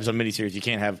 5-episode miniseries. You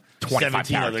can't have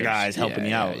 17 other guys helping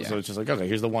you out. So it's just like, okay,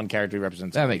 here's the one character who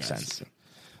represents. That makes sense.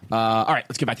 All right,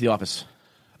 let's get back to The Office.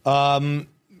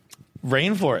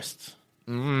 Rainforests.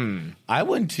 I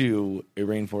went to a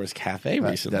rainforest cafe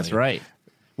recently. That's right.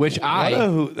 Which I don't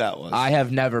know who that was. I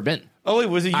have never been. Oh wait,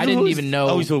 was it you? I didn't even know.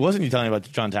 Oh, so it wasn't you telling me about the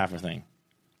John Taffer thing?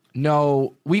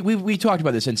 No, we talked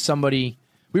about this, and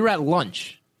we were at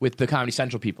lunch with the Comedy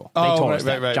Central people. They told us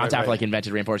that John Taffer like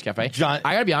invented Rainforest Cafe. I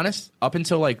gotta be honest. Up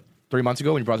until like 3 months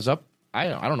ago when you brought this up, I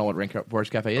don't know what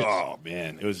Rainforest Cafe is. Oh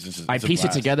man, it was just. I pieced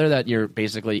it together that you're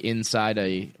basically inside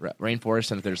a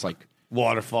rainforest, and that there's like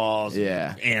waterfalls,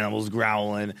 animals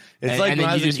growling. It's like and when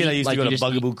I was a kid, I used to go to just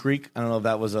Bugaboo Creek. I don't know if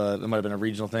that was it might have been a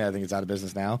regional thing. I think it's out of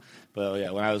business now. But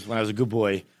yeah, when I was a good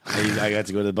boy, I got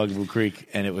to go to Bugaboo Creek,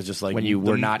 and it was just like when you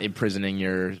were not imprisoning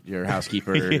your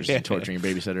housekeepers and torturing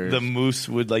your babysitters. The moose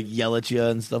would like yell at you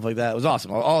and stuff like that. It was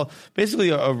awesome. All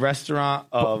basically a restaurant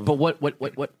of. But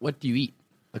what do you eat?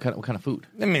 What kind of food?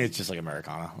 I mean, it's just like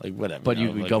Americana, like whatever. But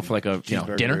you would go for like a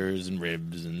dinner and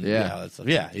ribs and that stuff.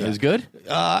 Yeah, it was good.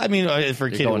 I mean, for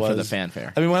a kid, it was for the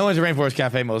fanfare. I mean, when I went to Rainforest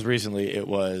Cafe most recently, it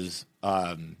was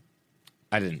I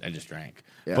just drank.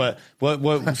 Yeah. But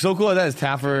what's so cool about that is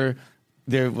Taffer.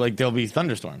 There'll be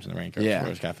thunderstorms in the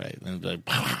Rainforest Cafe, and like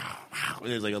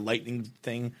there's like a lightning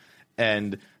thing,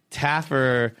 and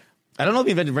Taffer. I don't know if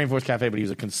he invented Rainforest Cafe, but he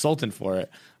was a consultant for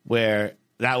it, where.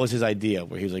 That was his idea,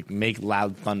 where he was like, make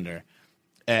loud thunder.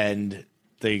 And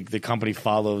the company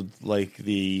followed like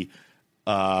the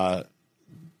how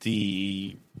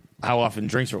often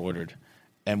drinks are ordered.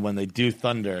 And when they do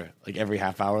thunder, like every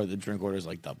half hour, the drink order is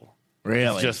like double.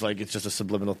 Really? It's just a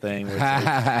subliminal thing. Where it's like,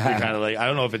 you're kind of like, I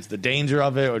don't know if it's the danger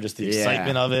of it or just the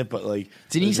excitement of it, but like.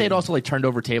 Didn't he say it also like turned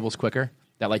over tables quicker?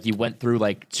 That like you went through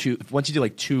like once you do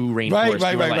like 2 rainforests,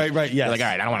 right. Yes. You're like, all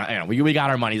right, I don't want to. We got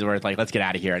our money's worth. Like, let's get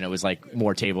out of here. And it was like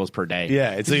more tables per day.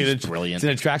 Yeah, it's like brilliant. It's an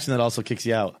attraction that also kicks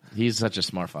you out. He's such a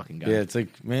smart fucking guy. Yeah, it's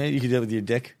like, man, you can do it with your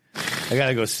dick. I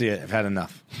gotta go see it. I've had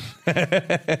enough.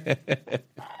 Shout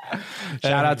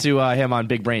out to him on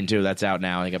Big Brain too. That's out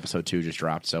now. I think episode 2 just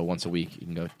dropped. So once a week you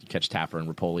can go catch Taffer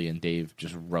and Rapoli and Dave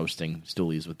just roasting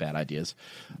stoolies with bad ideas.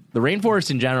 The rainforest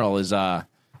in general is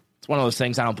it's one of those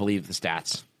things I don't believe the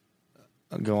stats.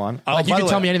 Go on. Like you can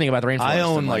tell me anything about the rainforest. I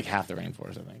own like half the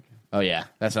rainforest, I think. Oh yeah,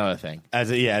 that's another thing.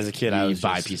 As a kid, I would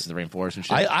buy pieces of the rainforest and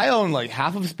shit. I own like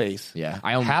half of space. Yeah,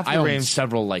 I own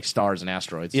several like stars and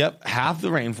asteroids. Yep, half the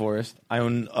rainforest. I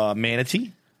own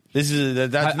manatee.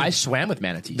 I swam with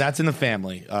manatees. That's in the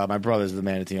family. My brother's the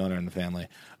manatee owner in the family.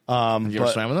 Have you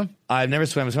ever swam with them? I've never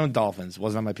swam. I swam with dolphins.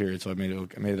 Wasn't on my period, so I made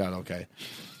it out okay.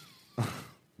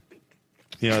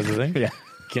 You know the thing? Yeah.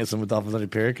 Can't swim with dolphins on your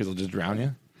period because they'll just drown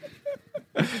you.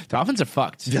 Dolphins are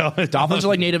fucked. Dolphins are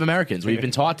like Native Americans. We've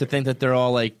been taught to think that they're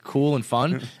all like cool and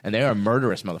fun, and they are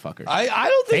murderous motherfuckers. I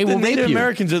don't think the Native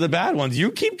Americans are the bad ones. You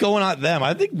keep going at them.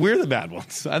 I think we're the bad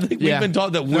ones. I think we've been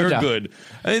taught that we're good.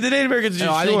 I mean, the Native Americans.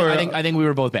 I think we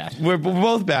were both bad. We're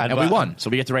both bad, and we won, so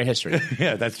we get to write history.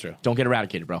 Yeah, that's true. Don't get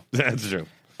eradicated, bro. That's true.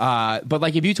 But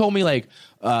like, if you told me like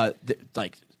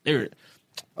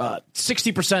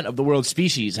 60% of the world's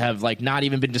species have like not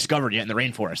even been discovered yet in the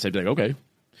rainforest, I'd be like, okay.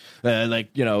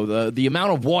 The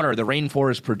amount of water the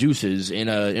rainforest produces in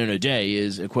a day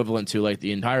is equivalent to like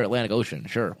the entire Atlantic Ocean.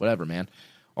 Sure, whatever, man.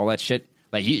 All that shit.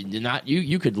 Like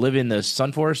you could live in the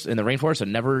rainforest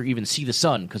and never even see the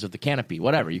sun because of the canopy.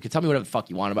 Whatever. You could tell me whatever the fuck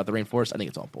you want about the rainforest. I think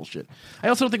it's all bullshit. I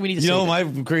also don't think we need to. You know, my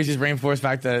craziest rainforest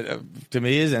fact that to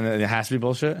me is, and it has to be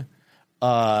bullshit.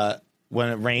 When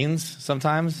it rains,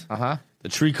 sometimes. The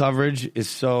tree coverage is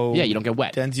so you don't get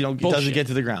wet. Dense, it doesn't get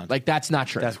to the ground. Like that's not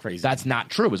true. That's crazy. That's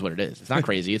not true, is what it is. It's not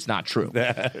crazy. It's not true.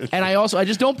 And I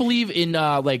just don't believe in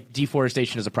like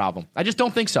deforestation as a problem. I just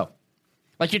don't think so.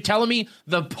 Like you're telling me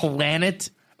the planet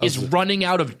is running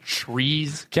out of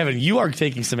trees. Kevin, you are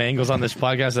taking some angles on this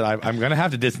podcast that I'm going to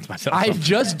have to distance myself from. I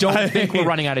just don't think we're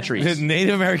running out of trees.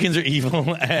 Native Americans are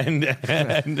evil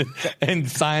and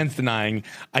science denying.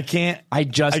 I can't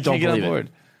don't get on believe board.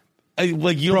 It.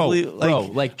 No.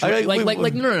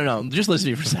 Just listen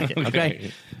to me for a second,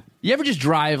 okay? You ever just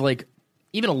drive like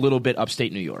even a little bit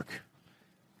upstate New York?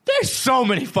 There's so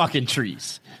many fucking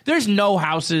trees. There's no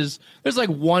houses. There's like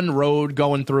one road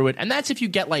going through it, and that's if you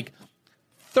get like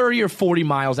 30 or 40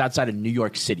 miles outside of New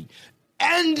York City.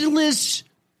 Endless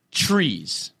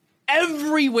trees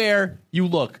everywhere you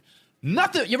look.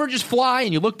 Nothing. You ever just fly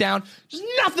and you look down? Just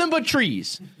nothing but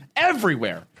trees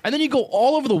everywhere. And then you go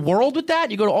all over the world with that.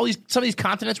 You go to some of these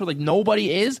continents where like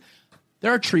nobody is.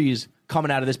 There are trees coming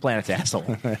out of this planet's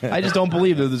asshole. I just don't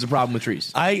believe that there's a problem with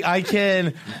trees.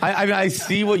 I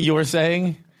see what you're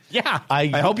saying. Yeah,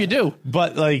 I hope you do.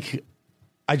 But like,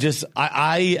 you just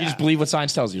believe what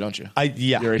science tells you, don't you?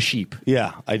 You're a sheep.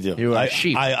 Yeah, I do. You're a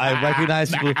sheep. I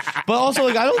recognize, but also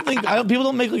like people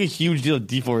don't make like a huge deal of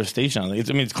deforestation.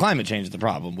 It's climate change is the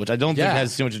problem, which I don't think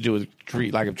has too much to do with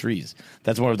lack of trees.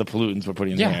 That's more of the pollutants we're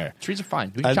putting in the air. Trees are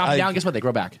fine. We can chop them down. Guess what? They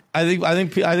grow back. I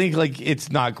think like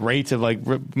it's not great to like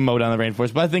mow down the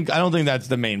rainforest, but I don't think that's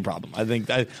the main problem. I think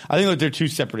like they're two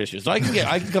separate issues. So I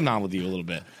can come down with you a little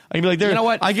bit. I can be like, you know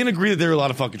what? I can agree that there are a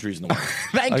lot of fucking trees in the world.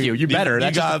 Thank you. You better.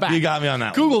 You got me on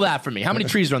that. Google that for me. How many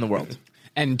trees are in the world?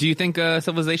 And do you think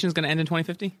civilization is going to end in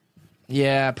 2050?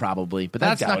 Yeah, probably. But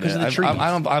that's not because of the trees.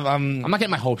 I'm not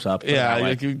getting my hopes up. Yeah,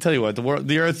 I can tell you what,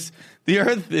 the Earth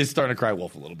is starting to cry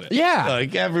wolf a little bit. Yeah,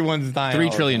 like everyone's dying. 3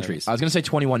 trillion trees. I was going to say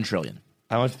 21 trillion.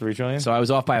 How much? 3 trillion. So I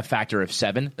was off by a factor of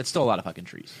 7. That's still a lot of fucking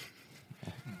trees.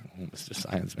 Mr.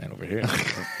 Science Man over here. A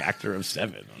factor of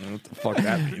 7. I don't know what the fuck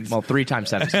that means. Well, 3 times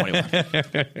 7 is 21.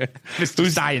 Mr.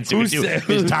 Science,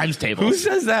 his times table. Who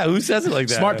says that? Who says it like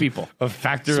that? Smart people. A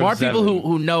factor Smart of 7. people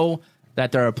who know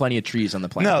that there are plenty of trees on the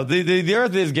planet. No, the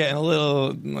Earth is getting a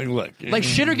little like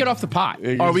shit or get off the pot.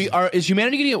 Is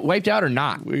humanity going to get wiped out or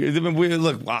not?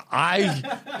 Look,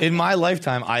 in my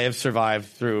lifetime, I have survived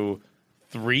through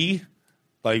 3.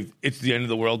 Like it's the end of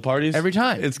the world parties every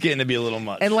time. It's getting to be a little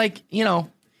much. And like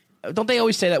don't they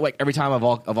always say that like every time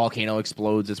a volcano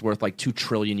explodes, it's worth like 2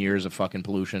 trillion years of fucking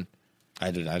pollution?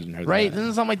 I didn't hear that. Right?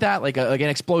 Isn't something like that? Like an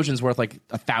explosion's worth like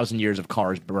 1,000 years of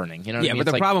cars burning. You know? What I mean?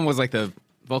 But the problem was like the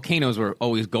volcanoes were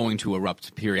always going to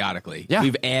erupt periodically. Yeah.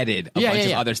 We've added a bunch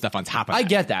of other stuff on top of that. I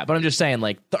get that, but I'm just saying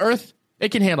like the Earth, it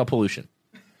can handle pollution.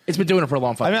 It's been doing it for a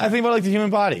long time. I think about like the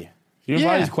human body. The human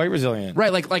body is quite resilient.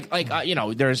 Right?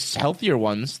 Like there's healthier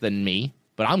ones than me,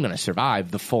 but I'm going to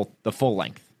survive the full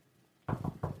length.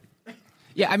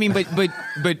 Yeah, I mean,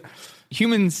 but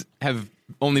humans have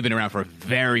only been around for a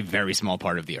very, very small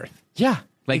part of the Earth. Yeah,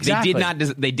 like exactly.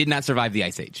 They did not survive the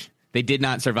Ice Age. They did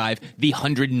not survive the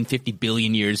 150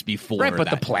 billion years before. Right, but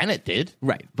the planet did.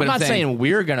 Right, but I'm not saying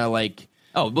we're gonna like.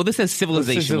 Oh well, this says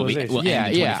civilization. Will end in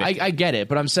 2050. I get it,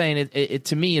 but I'm saying it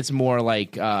to me, it's more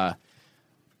like the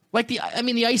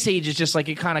Ice Age is just like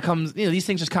it kind of comes. These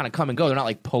things just kind of come and go. They're not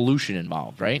like pollution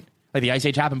involved, right? Like the Ice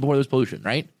Age happened before there was pollution,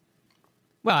 right?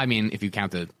 Well, I mean, if you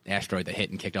count the asteroid that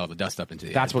hit and kicked all the dust up into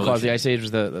the that's what caused the Ice Age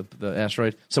was the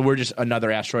asteroid. So we're just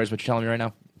another asteroid is what you're telling me right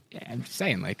now? Yeah, I'm just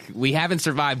saying, like, we haven't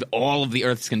survived all of the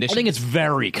Earth's conditions. I think it's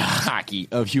very cocky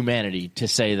of humanity to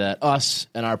say that us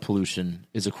and our pollution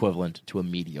is equivalent to a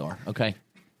meteor. Okay,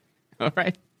 all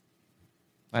right.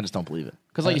 I just don't believe it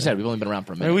because, like you said, we've only been around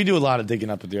for a I minute. mean, we do a lot of digging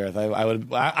up at the Earth.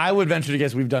 I would venture to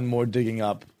guess we've done more digging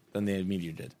up than the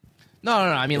meteor did. No.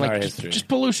 I mean, like just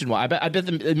pollution. I bet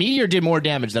the meteor did more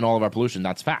damage than all of our pollution.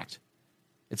 That's fact.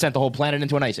 It sent the whole planet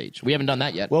into an ice age. We haven't done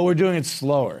that yet. Well, we're doing it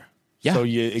slower. Yeah, so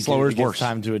it slower is gives worse.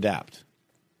 Time to adapt.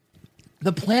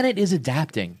 The planet is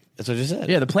adapting. That's what you said.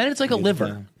 Yeah, the planet's like a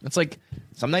liver. It's like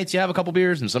some nights you have a couple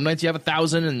beers and some nights you have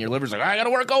 1,000 and your liver's like, I got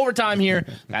to work overtime here.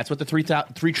 That's what the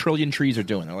 3 trillion trees are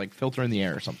doing. They're like filtering the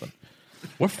air or something.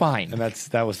 We're fine. And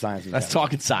that was science. That's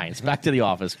talking science. Back to the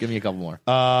office. Give me a couple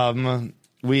more.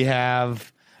 We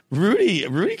have Rudy.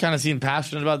 Rudy kind of seemed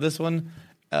passionate about this one.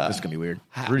 This is going to be weird.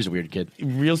 Rudy's a weird kid.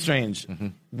 Real strange. Mm-hmm.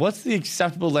 What's the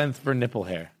acceptable length for nipple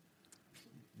hair?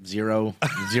 0 I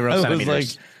centimeters. was like,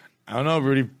 I don't know,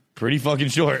 Rudy. Pretty fucking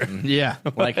short. Yeah,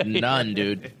 like none,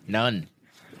 dude. None.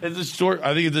 It's a short.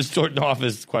 I think it's a short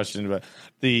office question, but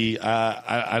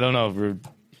I don't know. Rudy.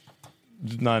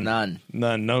 None.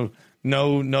 No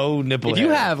nipple if hair.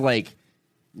 You have like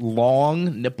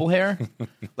long nipple hair,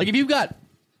 like if you've got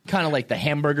kind of like the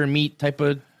hamburger meat type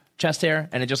of chest hair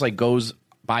and it just like goes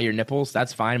by your nipples,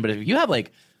 that's fine. But if you have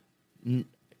like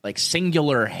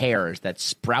singular hairs that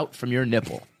sprout from your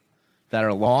nipple that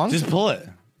are long, just pull it.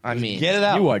 I mean, get it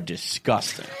out. You are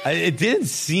disgusting. It didn't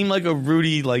seem like a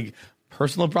Rudy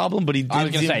personal problem, but he did. I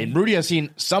was gonna say Rudy has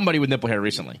seen somebody with nipple hair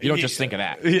recently. You don't just think of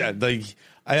that. Yeah,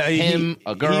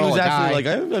 a girl, He was a actually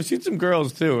guy. like, I've seen some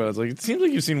girls too. And I was like, it seems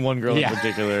like you've seen one girl in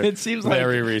particular. It seems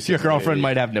very like recently. your girlfriend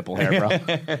might have nipple hair, bro.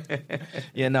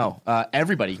 Yeah, no.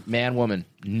 Everybody, man, woman,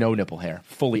 no nipple hair.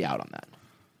 Fully out on that.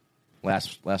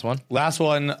 Last one. Last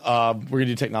one. We're gonna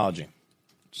do technology.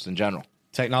 Just in general.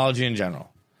 Technology in general.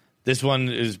 This one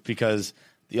is because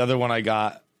the other one I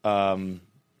got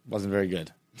wasn't very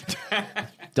good.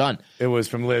 Done. It was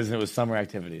from Liz, and it was summer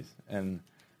activities. And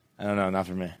I don't know, not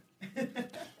for me.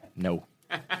 No.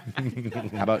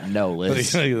 How about no,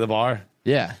 Liz? The bar?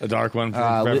 Yeah. A dark one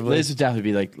for Liz would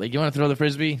definitely be like, you want to throw the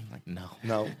Frisbee? Like, no.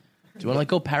 No. Do you want to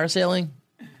go parasailing?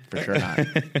 For sure not.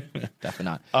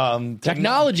 Definitely not.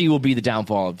 Technology will be the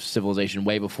downfall of civilization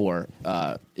way before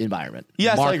environment.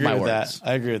 Yes, Mark I agree my with words. that.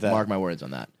 I agree with that. Mark my words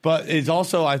on that. But it's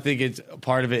also, I think it's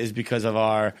part of it is because of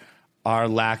our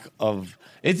lack of.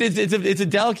 It's a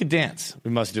delicate dance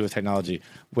we must do with technology,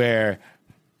 where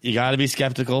you got to be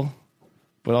skeptical,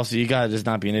 but also you got to just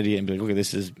not be an idiot and be like,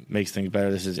 okay, makes things better.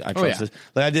 I trust this.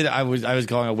 Like I was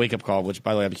calling a wake up call, which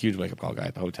by the way, I'm a huge wake up call guy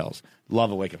at the hotels.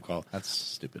 Love a wake up call. That's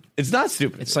stupid. It's not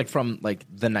stupid. It's like from like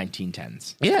the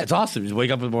 1910s. Yeah, it's awesome. Just wake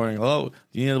up in the morning. Hello,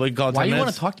 you need a wake up call. In Why 10 do you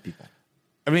minutes? want to talk to people?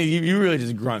 I mean, you really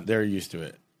just grunt. They're used to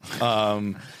it.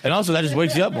 And also that just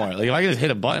wakes you up more. Like if I can just hit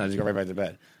a button, I just go right back to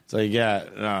bed. It's like, yeah,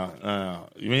 no.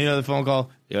 You need another phone call?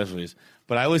 Yes, please.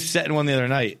 But I was setting one the other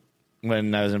night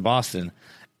when I was in Boston,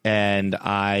 and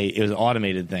it was an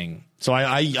automated thing. So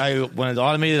I when it's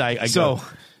automated, I So go.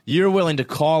 you're willing to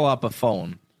call up a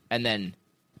phone and then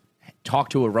talk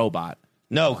to a robot?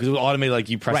 No, because it was automated. Like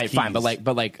you press Right, keys. fine,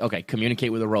 but like, okay,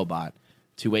 communicate with a robot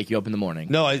to wake you up in the morning.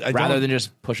 No, I rather don't- than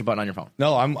just push a button on your phone.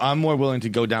 No, I'm more willing to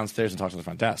go downstairs and talk to the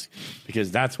front desk because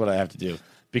that's what I have to do.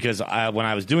 Because when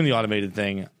I was doing the automated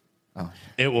thing,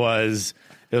 it was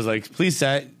like, please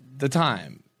set the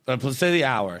time. Let's say the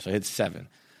hour. So I hit 7.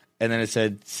 And then it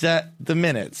said, set the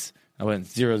minutes. I went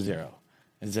 00.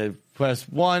 It said, press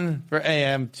 1 for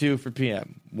AM, 2 for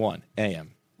PM, 1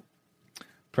 AM.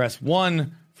 Press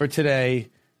 1 for today,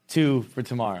 2 for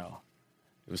tomorrow.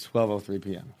 It was 12:03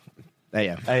 PM.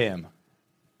 AM.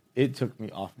 It took me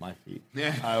off my feet.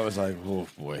 Yeah. I was like, oh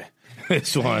boy,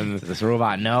 this one. Does this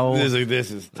robot know?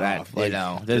 This is that, tough. you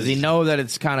know, does he know that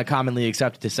it's kind of commonly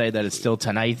accepted to say that it's still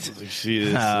tonight?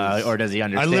 Or does he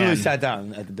understand? I literally sat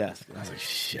down at the desk and I was like,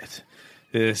 shit,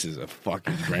 this is a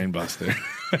fucking brain buster.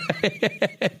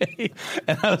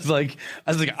 And I was like,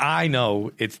 I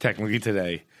know it's technically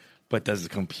today, but does the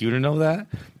computer know that?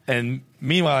 And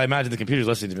meanwhile, I imagine the computer's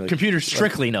listening to me. Like, computer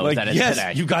strictly knows that it's yes,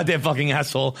 today. you goddamn fucking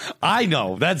asshole. I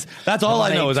know. That's all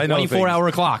I know is I know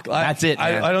 24-hour clock. That's it,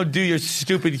 man. I don't do your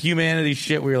stupid humanity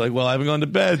shit where you're like, well, I haven't gone to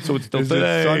bed, so it's still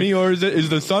today. Is it sunny or is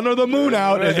the sun or the moon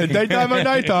out? Is it daytime or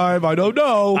nighttime? I don't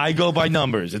know. I go by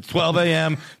numbers. It's 12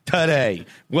 a.m. today.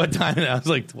 What time? I was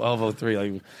like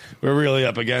 12:03. Like we're really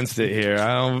up against it here.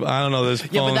 I don't know this.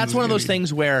 Yeah, but that's one of those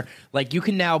things where like you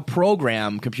can now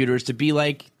program computers to be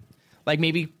like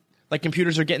maybe like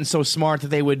computers are getting so smart that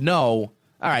they would know.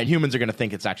 All right, humans are going to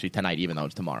think it's actually tonight, even though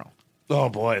it's tomorrow. Oh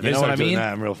boy, You know what I mean?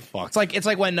 That, I'm real fucked. It's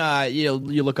like when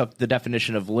you look up the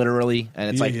definition of literally, and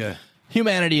it's like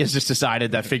humanity has just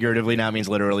decided that figuratively now means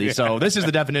literally. So this is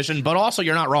the definition, but also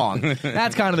you're not wrong.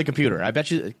 That's kind of the computer. I bet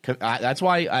you. That's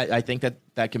why I think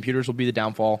that computers will be the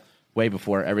downfall way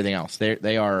before everything else. They're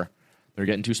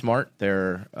getting too smart.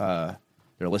 They're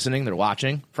listening. They're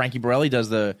watching. Frankie Borelli does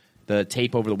the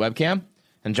tape over the webcam,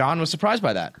 and John was surprised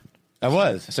by that. I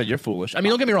was. I said, you're foolish. I mean,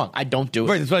 don't get me wrong. I don't do it.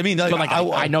 Right, that's what I mean. But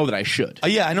I know that I should.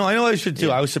 Yeah, I know I should too.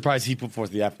 I was surprised he put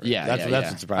forth the effort. That's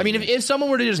what surprised I mean, me. if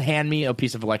someone were to just hand me a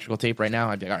piece of electrical tape right now,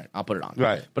 I'd be like, all right, I'll put it on.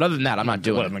 Right. But other than that, I'm not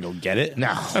doing it. I'm going to go get it?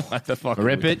 No. What the fuck?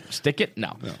 Rip it, stick it?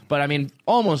 No. But I mean,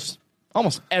 almost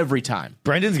every time.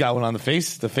 Brendan's got one on the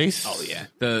face. The face? Oh, yeah.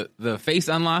 The face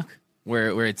unlock,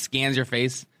 where it scans your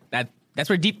face, that's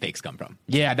where deepfakes come from.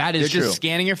 Yeah, that is They're true. just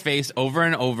scanning your face over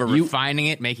and over, refining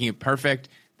it, making it perfect.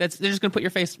 They're just going to put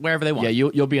your face wherever they want. Yeah,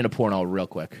 you'll be in a porno real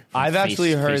quick. I've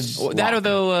actually heard that, or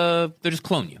they'll just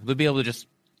clone you. They'll be able to just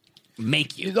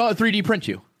make you. They'll 3D print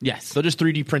you. Yes. They'll just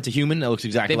 3D print a human that looks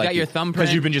exactly like They've got your thumbprint.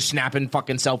 Because you've been just snapping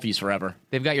fucking selfies forever.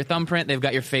 They've got your thumbprint. They've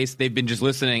got your face. They've been just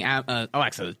listening.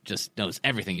 Alexa just knows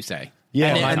everything you say.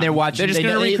 Yeah, and they're watching. They're just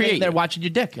going to recreate. They're watching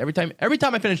your dick every time. Every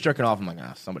time I finish jerking off, I'm like,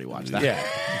 somebody watched that. Yeah,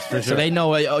 for sure. So they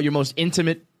know your most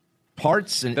intimate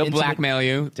parts, and They'll blackmail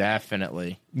you.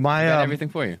 Definitely. Got everything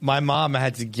for you. My mom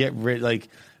had to get rid. Like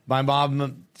my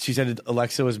mom, she said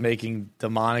Alexa was making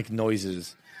demonic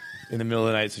noises in the middle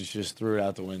of the night, so she just threw it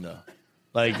out the window.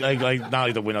 Like not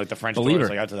like the window, like the French door,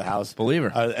 like out to the house. Believe her.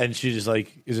 And she just like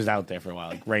it was just out there for a while,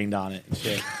 like rained on it and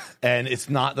shit. And it's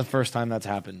not the first time that's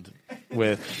happened.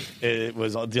 It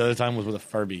was the other time was with a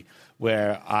Furby,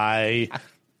 where I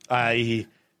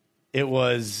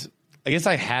guess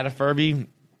I had a Furby,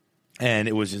 and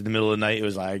it was just in the middle of the night. It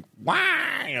was like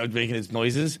wah, making its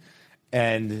noises,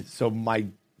 and so my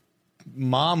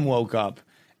mom woke up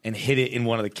and hid it in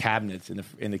one of the cabinets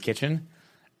in the kitchen,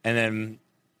 and then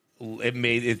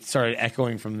it started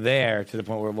echoing from there to the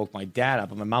point where it woke my dad up,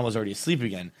 and my mom was already asleep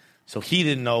again, so he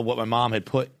didn't know what my mom had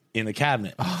put in the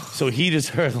cabinet. So he just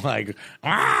heard like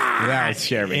That's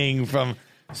scary.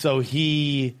 So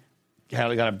he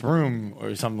got a broom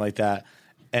or something like that,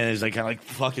 and is like kind of like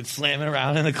fucking slamming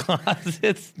around in the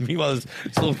closets. Meanwhile, this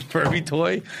little Furby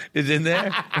toy is in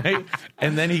there, right?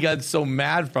 And then he got so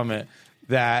mad from it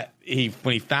that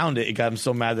when he found it, it got him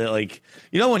so mad that, like,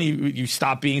 when you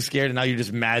stop being scared and now you're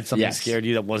just mad something scared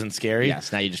you that wasn't scary?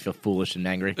 Yes, now you just feel foolish and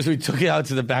angry. So he took it out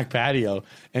to the back patio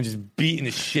and just beating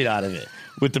the shit out of it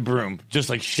with the broom. Just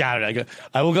like shattered it.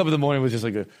 I woke up in the morning with just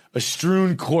like a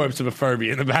strewn corpse of a Furby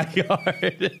in the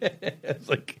backyard. It's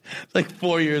like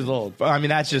 4 years old. I mean,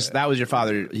 that was your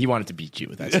father. He wanted to beat you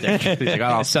with that stick. He's like,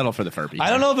 I'll settle for the Furby. I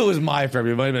don't know if it was my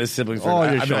Furby. It might have been a sibling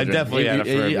Furby. I definitely had a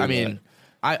Furby.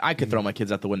 I could throw my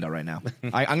kids out the window right now.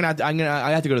 I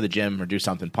have to go to the gym or do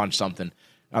something, punch something.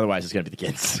 Otherwise, it's gonna be the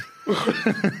kids.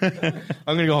 I'm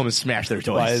gonna go home and smash their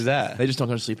toys. Why is that? They just don't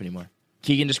go to sleep anymore.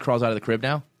 Keegan just crawls out of the crib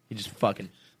now. He just fucking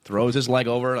throws his leg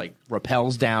over, like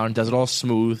rappels down, does it all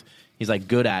smooth. He's like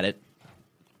good at it.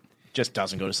 Just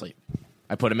doesn't go to sleep.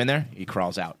 I put him in there. He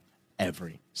crawls out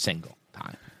every single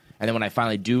time. And then when I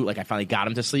finally got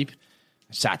him to sleep,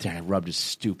 I sat there and I rubbed his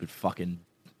stupid fucking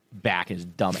back his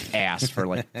dumb ass for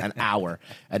like an hour,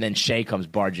 and then Shay comes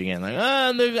barging in like,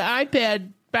 the iPad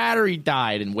battery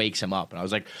died, and wakes him up, and I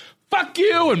was like, fuck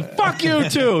you and fuck you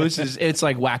too. It's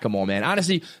like whack-a-mole, man.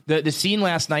 Honestly, the scene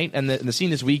last night and the scene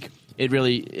this week, it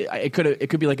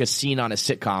could be like a scene on a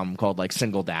sitcom called like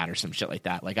Single Dad or some shit like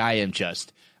that. Like, I am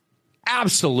just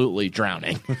absolutely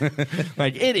drowning.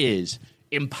 Like, it is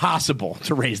impossible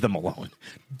to raise them alone.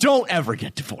 Don't ever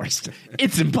get divorced.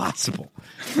 It's impossible.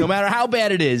 No matter how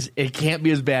bad it is, it can't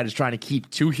be as bad as trying to keep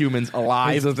two humans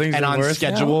alive and on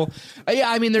schedule. Yeah,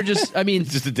 I mean,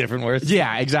 just a different word.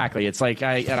 Yeah, exactly. It's like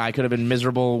I could have been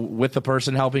miserable with the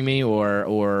person helping me,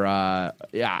 I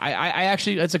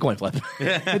actually, it's a coin flip.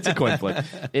 It's a coin flip.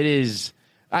 It is.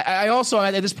 I also,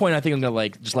 at this point, I think I'm gonna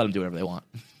like just let them do whatever they want.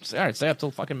 All right, stay up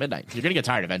till fucking midnight. You're gonna get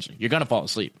tired eventually. You're gonna fall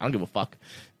asleep. I don't give a fuck.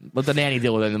 Let the nanny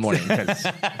deal with it in the morning.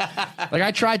 Like,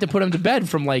 I tried to put him to bed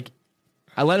from like,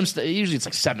 I let him. Usually it's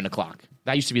like 7 o'clock.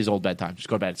 That used to be his old bedtime. Just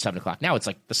go to bed at 7 o'clock. Now it's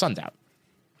like the sun's out,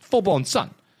 full blown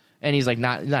sun, and he's like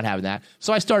not having that.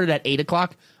 So I started at 8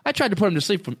 o'clock. I tried to put him to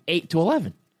sleep from 8 to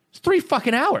 11. It's 3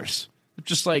 fucking hours.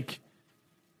 Just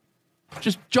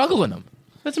juggling him.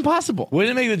 That's impossible.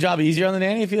 Wouldn't it make the job easier on the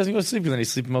nanny if he doesn't go to sleep, and then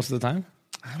he's sleeping most of the time?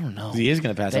 I don't know. He is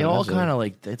going to pass out. They all kind of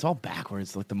like, it's all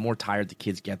backwards. Like, the more tired the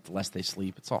kids get, the less they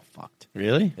sleep. It's all fucked.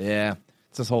 Really? Yeah.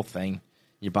 It's this whole thing.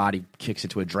 Your body kicks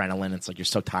into adrenaline. It's like you're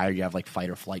so tired, you have like fight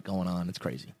or flight going on. It's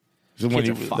crazy. So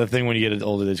the thing when you get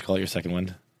older, they just call it your second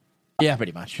wind. Yeah,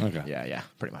 pretty much. Okay. Yeah,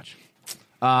 pretty much.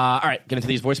 All right, get into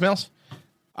these voicemails.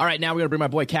 All right, now we're going to bring my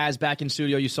boy Kaz back in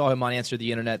studio. You saw him on Answer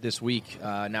the Internet this week.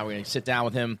 Now we're going to sit down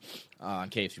with him on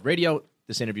KFC Radio.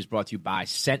 This interview is brought to you by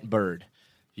Scentbird.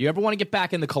 You ever want to get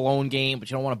back in the cologne game, but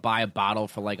you don't want to buy a bottle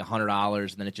for like $100 and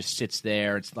then it just sits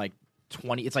there? It's like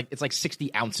 20. It's like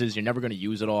 60 ounces. You're never going to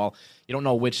use it all. You don't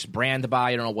know which brand to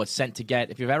buy. You don't know what scent to get.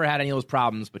 If you've ever had any of those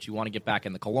problems, but you want to get back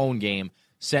in the cologne game,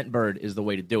 Scentbird is the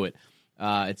way to do it.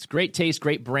 It's great taste,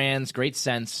 great brands, great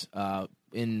scents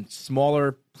in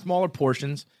smaller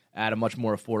portions at a much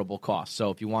more affordable cost.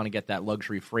 So if you want to get that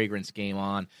luxury fragrance game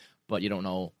on, but you don't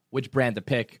know which brand to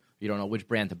pick, you don't know which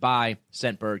brand to buy,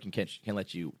 Scentbird can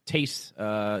let you taste,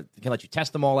 can let you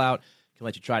test them all out, can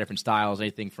let you try different styles,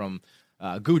 anything from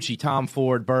Gucci, Tom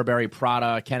Ford, Burberry,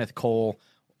 Prada, Kenneth Cole.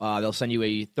 They'll send you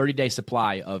a 30-day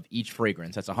supply of each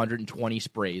fragrance. That's 120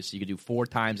 sprays. So you can do 4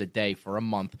 times a day for a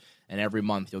month, and every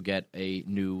month you'll get a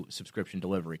new subscription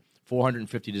delivery.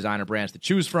 450 designer brands to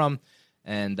choose from,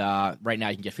 and right now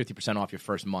you can get 50% off your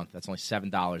first month. That's only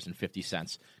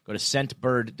 $7.50. Go to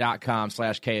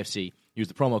scentbird.com/KFC. Use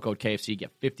the promo code KFC.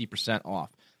 Get 50% off.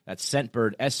 That's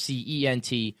Scentbird,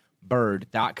 SCENT,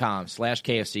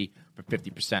 bird.com/KFC for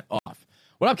 50% off.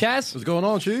 What up, Kaz? What's going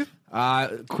on, Chief?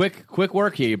 Quick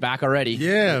work here. You're back already.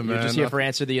 Yeah, You're man. just here for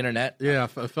Answer the Internet. Yeah, I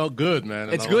felt good, man.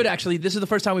 It's good, actually. This is the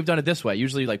first time we've done it this way.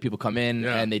 Usually, like, people come in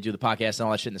and they do the podcast and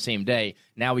all that shit in the same day.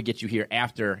 Now we get you here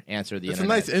after Answer the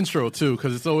Internet. It's a nice intro, too,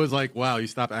 because it's always like, wow, you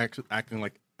stop acting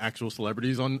like actual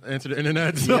celebrities on Answer the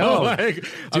Internet. So, like,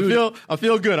 I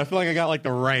feel good. I feel like I got, like,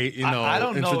 the right, I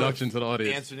don't introduction know to the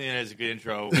audience. Answer the Internet is a good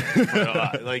intro.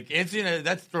 But, like, Answer the Internet,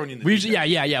 that's throwing you in the We usually,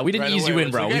 yeah. We didn't right ease away. you in,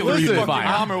 It's bro. like, We hey, threw you in the listen, fire.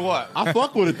 Mom or what? I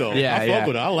fuck with it, though. Yeah, I fuck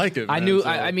with it. I like it, man.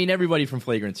 I mean, everybody from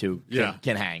Flagrant 2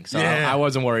 can hang, so Yeah. I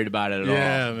wasn't worried about it at all.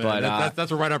 Yeah, man. But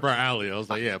that's right up our alley. I was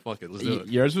like, yeah, fuck it. Let's do it.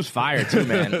 yours was fire too,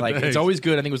 man. Like, it's always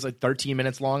good. I think it was like 13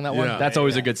 minutes long, that one. Yeah. That's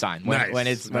always a good sign. Nice, When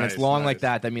it's nice, long nice.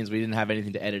 like that means we didn't have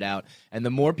anything to edit out. And the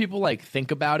more people like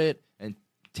think about it and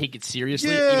take it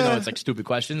seriously, Yeah. even though it's like stupid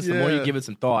questions, the more you Yeah. give it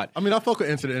some thought. I mean, I fuck with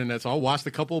Answer the Internet, so I watched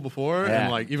a couple before, Yeah.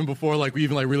 and like even before, like we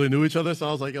even like really knew each other. So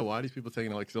I was like, yo, why are these people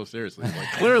taking it like so seriously?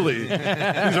 Like, clearly, these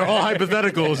are all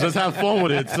hypotheticals. Just have fun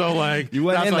with it. So like, You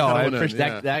went that's in why I though. kinda went in,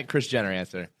 yeah. That Kris Jenner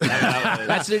answer.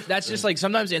 That's just like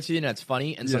sometimes Answer the Internet's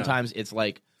funny, and sometimes it's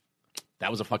like, that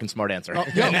was a fucking smart answer. Yo,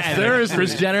 And seriously.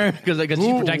 Kris Jenner, because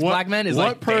she protects black men, is what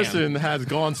like, damn. person has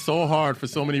gone so hard for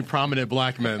so many prominent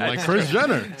black men like Kris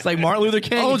Jenner? It's like Martin Luther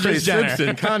King, O.J. Kris Jenner.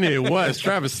 Simpson, Kanye West,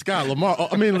 Travis Scott, Lamar.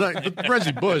 I mean, like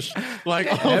Reggie Bush,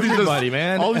 like all Everybody, these,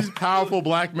 man. all these powerful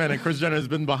black men, and Kris Jenner has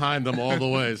been behind them all the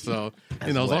way. So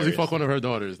as long as you fuck one of her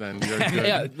daughters, then you're good.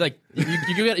 Yeah, like you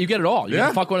get it all. You Yeah.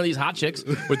 can fuck one of these hot chicks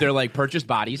with their like purchased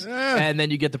bodies, and then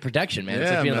you get the protection, man.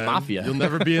 It's like being in the man. mafia. You'll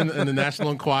never be in the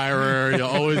National Enquirer. You'll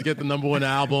always get the #1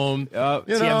 album.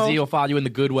 TMZ will follow you in the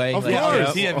good way. Of Like,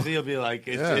 course. TMZ will be like,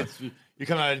 it's you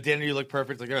come out of dinner, you look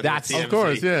perfect. Like, oh, That's- TMZ. Of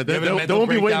course, yeah. They You have a won't mental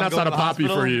be waiting breakdown, outside go of to the Poppy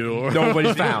hospital. for you. Or,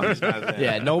 Nobody's found.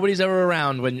 Yeah, nobody's ever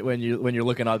around when you're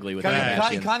looking ugly with that.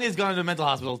 Kanye's gone to a mental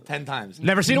hospital 10 times.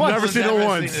 Never seen it once. Never seen it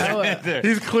once. it.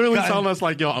 He's clearly telling us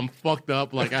like, yo, I'm fucked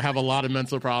up. Like, I have a lot of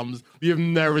mental problems. You've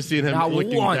never seen him Not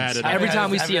looking once. bad at Every all.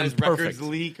 time we see him, his perfect. records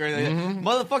leak or anything.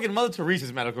 Mother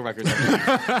Teresa's medical records.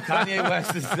 Kanye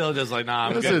West is still just like, nah,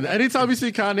 I'm Listen, good. anytime you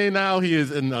see Kanye now, he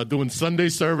is in doing Sunday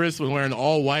service when wearing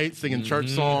all white, singing church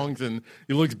songs, and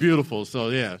he looks beautiful. So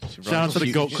yeah, shout out to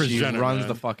the GOAT Kris She Jenner. runs man.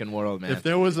 the fucking world, man.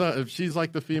 If she's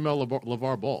like the female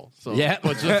LeVar Ball, so Yeah.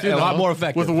 but just, A lot more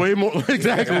effective. with way more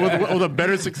exactly with a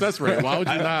better success rate. Why would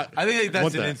you not? I think that's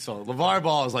want an that? insult. LeVar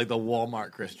Ball is like the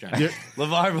Walmart Kris Jenner.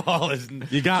 LeVar Ball is.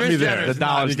 You got Kris me there. Jenner The is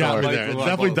dollar not You got me like there. It's LeVar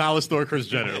definitely Ball. dollar store Kris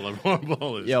Jenner. LeVar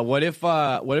Ball is. Yeah, what if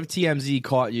TMZ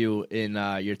caught you in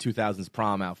your 2000s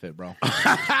prom outfit, bro?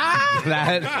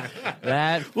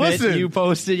 that fit Listen, you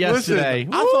posted yesterday.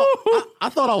 Listen, I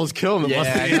thought I was killing them. Yeah,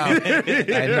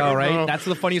 I know, right? bro. That's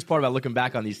the funniest part about looking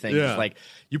back on these things. Yeah. It's like,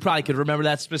 you probably could remember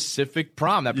that specific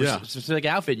prom, that Yeah. specific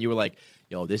outfit, and you were like,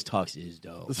 yo, this tux is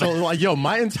dope. So like, yo,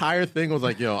 my entire thing was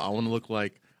like, yo, I want to look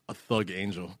like a thug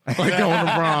angel, like going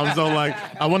to prom. So like,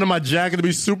 I wanted my jacket to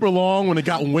be super long. When it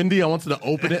got windy, I wanted to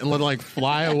open it and let it like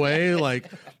fly away,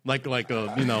 like a like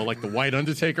the White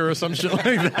Undertaker or some shit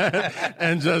like that.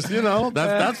 And just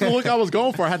that's the look I was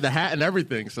going for. I had the hat and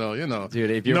everything. So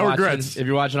Dude, if you're no watching, regrets. if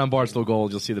you're watching on Barstool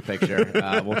Gold, you'll see the picture.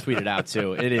 We'll tweet it out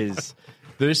too.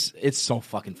 It's so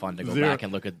fucking fun to go Zero. back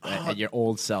and look at your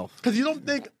old self. Because you don't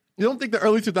think the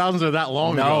early 2000s are that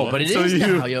long ago. No, but it is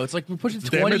now, yo. It's like we're pushing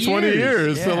 20 damn it, 20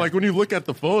 years. Yeah. So like when you look at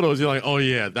the photos, you're like, oh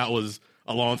yeah, that was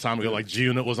a long time ago. Like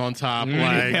G-Unit was on top.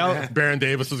 Like Baron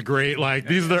Davis was great. Like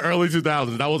these are the early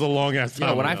 2000s. That was a long ass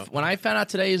time. When I found out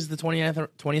today is the 20th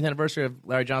anniversary of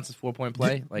Larry Johnson's 4-point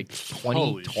play, like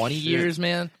 20 years,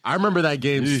 man. I remember that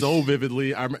game so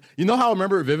vividly. You know how I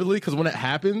remember it vividly? Because when it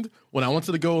happened, when I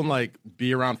wanted to go and like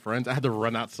be around friends, I had to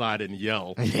run outside and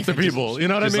yell to people. You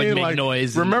know what I mean? Like make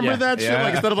noise. Remember that shit?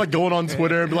 Like instead of like going on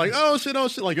Twitter and be like, oh shit,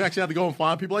 like you actually have to go and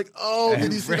find people. Like, oh,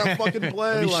 did you see that fucking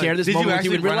play? Like, share this did moment you actually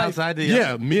with you in real run life? outside?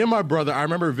 Yeah, me and my brother. I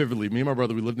remember vividly. Me and my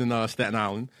brother. We lived in Staten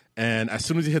Island. And as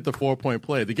soon as he hit the 4-point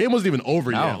play, the game wasn't even over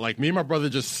yet. Like, me and my brother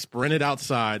just sprinted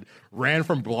outside, ran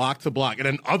from block to block, and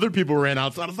then other people ran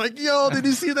outside. I was like, yo, did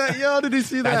you see that? Yo, did you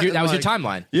see that? That was your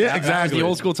timeline. Yeah, exactly. That was the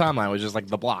old school timeline, was just like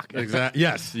the block. Exactly.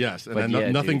 Yes. And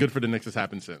then nothing good for the Knicks has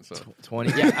happened since. So.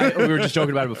 20. Yeah, we were just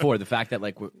joking about it before. The fact that,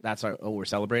 like, that's we're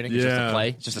celebrating. It's just a play.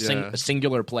 It's just a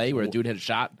singular play where a dude hit a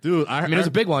shot. Dude, I mean, it was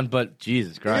a big one, but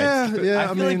Jesus Christ.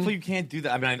 Yeah. I feel like you can't do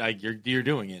that. I mean, you're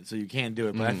doing it, so you can't do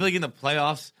it. But I feel like in the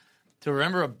playoffs, to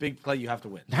remember a big play, you have to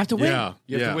win. You have to win.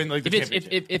 You have to win like the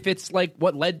championship. If it's like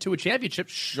what led to a championship,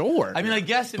 sure. I mean, I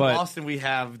guess in Boston we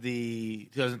have the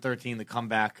 2013 the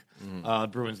comeback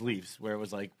Bruins Leafs, where it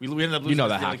was like we ended up losing. You know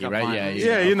the that Stanley hockey, Cup right? Finals.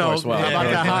 Yeah. You know well. how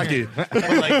about that hockey.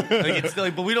 But it's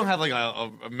still, but we don't have like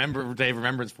a day of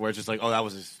remembrance for it. It's just like, oh, that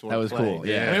was a historic. That was play. cool.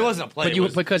 Yeah, I mean, it wasn't a play.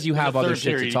 But because you have other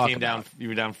shit to talk about. You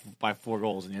were down by 4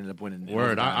 goals and you ended up winning.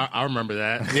 Word, I remember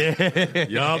that.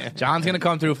 Yup. John's gonna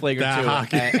come through flagrant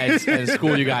hockey. and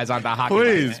school you guys on the hockey.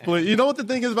 Please. You know what the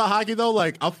thing is about hockey though?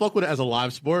 Like, I'll fuck with it as a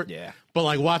live sport. Yeah. But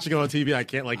like watching it on TV, I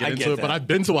can't like get into it. that. But I've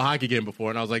been to a hockey game before,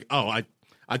 and I was like, oh, I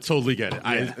totally get it.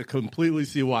 I completely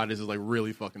see why this is like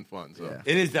really fucking fun. So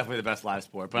it is definitely the best live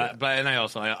sport. But and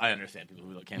I understand people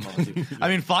who can't follow too. I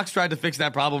mean, Fox tried to fix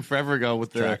that problem forever ago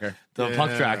with the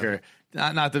puck tracker.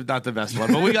 Not the best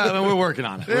one, but we're working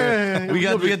on it. We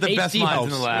got the best minds in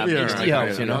the lab. HD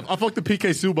helps, you know. I fucked the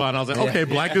PK Subban, and I was like, okay,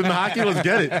 black dude in hockey, let's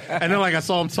get it. And then like I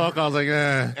saw him talk, I was like,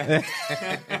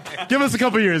 give us a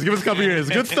couple years. Good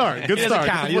start. Good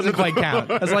start. He doesn't quite count.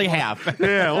 That's like half.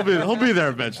 Yeah, he'll be there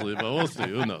eventually, but we'll see.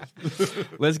 Who knows?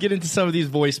 Let's get into some of these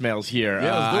voicemails here.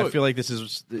 Yeah, let's do it. I feel like this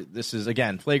is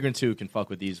again, Flagrant 2 can fuck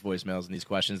with these voicemails and these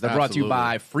questions. They're brought to you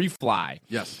by Free Fly.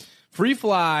 Yes. Free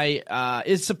Fly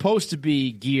is supposed to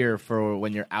be gear for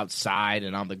when you're outside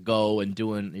and on the go and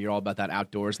you're all about that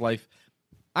outdoors life.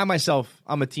 I'm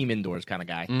a team indoors kind of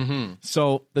guy. Mm-hmm.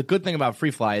 So the good thing about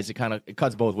Free Fly is it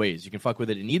cuts both ways. You can fuck with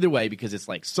it in either way because it's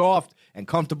like soft and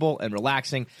comfortable and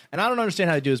relaxing. And I don't understand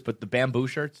how to do this, but the bamboo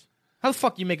shirts. How the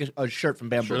fuck you make a shirt from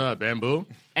bamboo? Sure not, bamboo.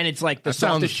 And it's like the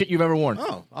softest shit you've ever worn.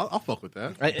 Oh, I'll fuck with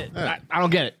that. I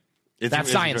don't get it.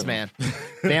 That's science, man.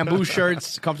 Bamboo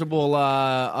shirts, comfortable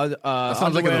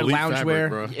sounds like an elite loungewear. Fabric,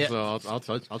 bro. Yeah. So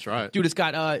I'll try it. Dude, it's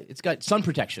got sun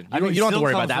protection. You don't have to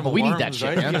worry about that, but we need that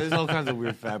shit, man. There's all kinds of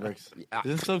weird fabrics.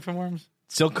 Is it silk from worms?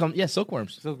 Silkworms.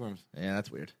 Silkworms. Yeah, that's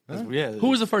weird. Yeah. Who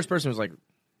was the first person who was like,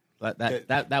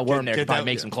 that worm there could probably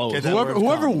make some clothes?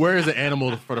 Whoever wears an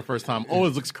animal for the first time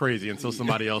always looks crazy until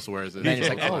somebody else wears it. And it's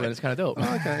like, then it's kind of dope.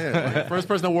 Okay, yeah. Like, first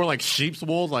person that wore like sheep's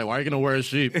wool, like, why are you going to wear a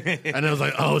sheep? And then it was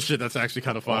like, oh shit, that's actually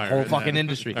kind of fire. Whole fucking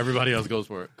industry. Everybody else goes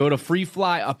for it. Go to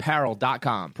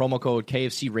freeflyapparel.com, promo code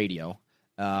KFC Radio.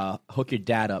 Hook your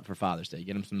dad up for Father's Day.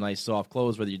 Get him some nice soft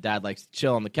clothes, whether your dad likes to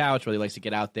chill on the couch, whether he likes to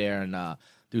get out there and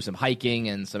do some hiking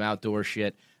and some outdoor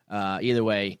shit. Either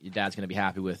way, your dad's going to be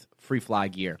happy with Free Fly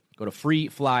gear. Go to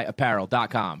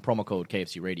freeflyapparel.com, promo code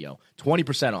KFC Radio.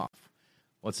 20% off.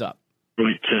 What's up? To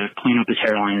clean up his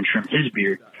hairline and trim his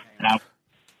beard. Now,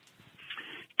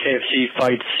 KFC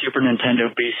fights Super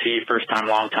Nintendo BC, first time,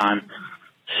 long time.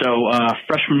 So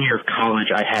freshman year of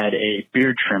college, I had a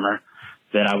beard trimmer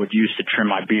that I would use to trim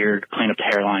my beard, clean up the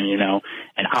hairline,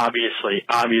 and obviously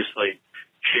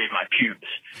shave my pubes.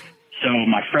 So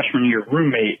my freshman year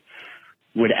roommate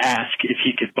would ask if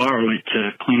he could borrow it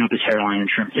to clean up his hairline and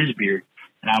trim his beard.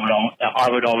 And I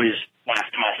would always laugh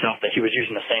to myself that he was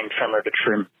using the same trimmer to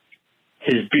trim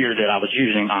his beard that I was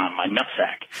using on my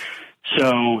nutsack.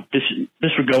 So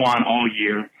this would go on all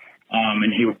year,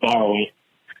 and he would borrow it.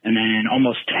 And then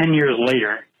almost 10 years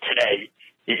later, today,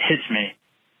 it hits me.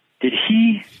 Did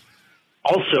he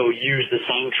also use the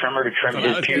same trimmer to trim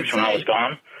his pubes when I was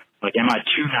gone? Like, am I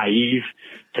too naive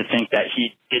to think that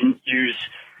he didn't use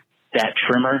that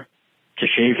trimmer to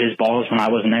shave his balls when I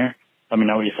wasn't there? Let me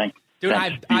know what you think. Dude,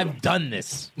 I've done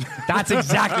this. That's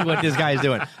exactly what this guy is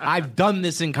doing. I've done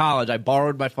this in college. I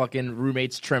borrowed my fucking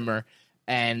roommate's trimmer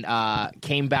and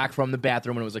came back from the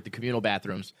bathroom, and it was like the communal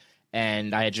bathrooms.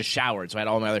 and I had just showered, so I had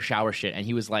all my other shower shit. And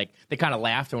he was like, they kind of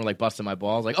laughed and were like busting my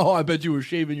balls, like, "Oh, I bet you were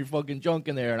shaving your fucking junk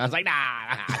in there." And I was like, "Nah,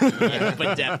 yeah,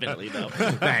 but definitely though.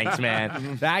 Thanks,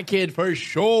 man. That kid for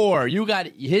sure. You got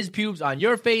his pubes on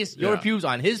your face, your pubes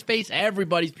on his face,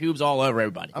 everybody's pubes all over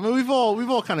everybody." I mean, we've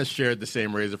all kind of shared the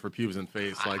same razor for pubes and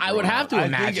face. Like, I would have to I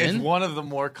imagine. think it's one of the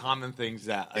more common things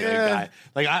that like, a guy,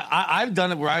 like I've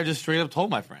done it where I just straight up told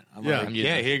my friend, I'm like,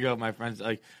 "Yeah, here you go, my friends."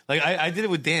 Like I did it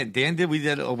with Dan. We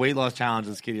did a weight loss challenge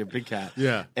with this kid, a big cat.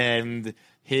 Yeah. And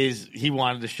he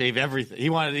wanted to shave everything. He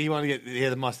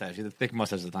had a mustache. He had a thick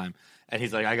mustache at the time. And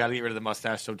he's like, "I got to get rid of the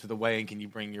mustache. So to the weigh-in, can you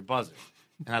bring your buzzer?"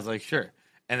 And I was like, "Sure."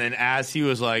 And then as he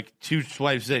was like 2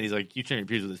 swipes in, he's like, "You trim your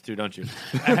pubes with this too, don't you?"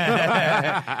 And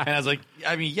I was like,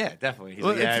 "I mean, yeah, definitely." He's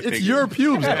Well, like, "Yeah, it's your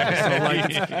pubes, though. So like,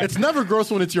 it's never gross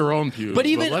when it's your own pubes. But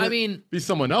even, let I it mean- be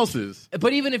someone else's.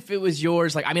 But even if it was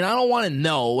yours, like, I mean, I don't want to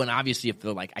know. And obviously, if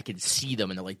they're like, I can see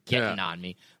them and they're like getting on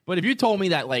me. But if you told me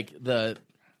that, like, the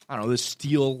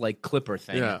steel, like, clipper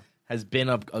thing has been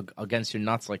up against your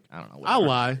nuts, like, I don't know. Whatever.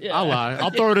 I'll lie. I'll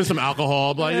throw it in some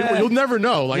alcohol. But you'll never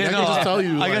know. Like, I can just tell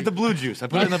you. I got the blue juice. I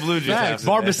put it in the blue juice. Facts.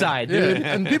 Barbicide, dude.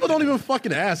 And people don't even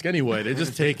fucking ask anyway. They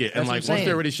just take it. And like, once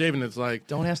they're already shaving, it's like,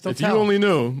 don't ask, don't if tell. you only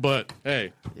knew. But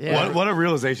hey, what a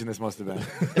realization this must have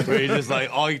been. Where you're just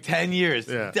like, 10 years,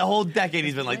 the whole decade,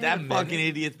 he's been like, that fucking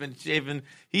idiot's been shaving.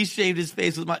 He shaved his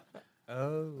face with my.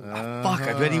 Fuck!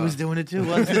 I bet he was doing it too,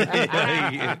 wasn't he?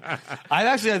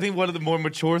 I think one of the more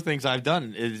mature things I've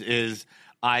done is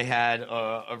I had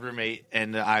a roommate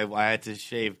and I had to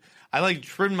shave. I like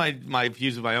trimmed my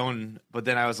pubes with my own, but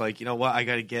then I was like, you know what? I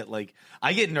got to get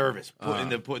I get nervous putting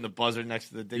the buzzer next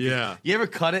to the dick. Yeah. You ever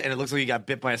cut it and it looks like you got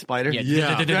bit by a spider?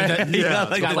 Yeah.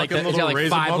 It's got like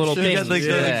 5 little things. Like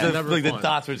the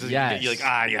dots, which is you're like,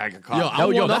 I got caught.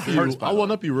 I'll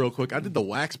one up you real quick. I did the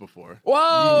wax before.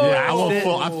 Whoa! Yeah,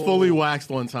 I fully waxed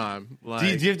one time.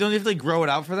 Don't you have to grow it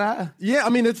out for that? Yeah, I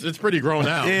mean it's pretty grown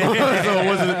out, so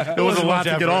it wasn't a lot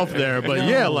to get off there. But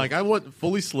yeah, like I went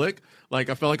fully slick. Like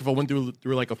I felt like if I went through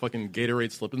like a fucking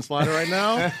Gatorade slip and slider right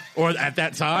now, or at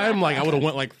that time, like I would have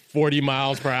went like 40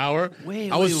 miles per hour.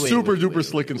 I was super duper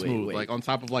slick and smooth, like on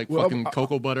top of like fucking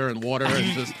cocoa butter and water and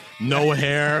just no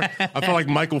hair. I felt like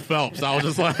Michael Phelps. I was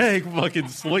just like fucking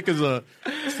slick as a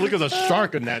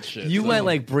shark in that shit. You went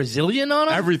like Brazilian on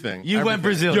it? Everything. You went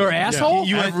Brazilian. Your asshole?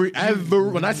 Yeah.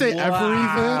 When I say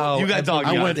everything, you got dog.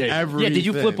 I went everything. Yeah, did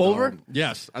you flip over?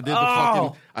 Yes, I did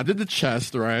I did the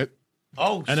chest, right?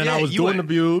 Oh, and then I was doing the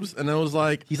pubes, and it was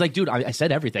like he's like, dude, I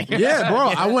said everything. Yeah, bro,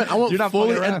 I went You're not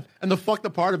fully, fucking and the fucked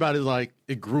up part about it is like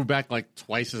it grew back like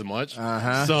twice as much. So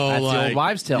that's the old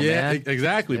wives' tale, man.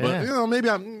 Exactly. Yeah. But maybe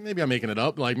I'm making it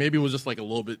up. Like maybe it was just like a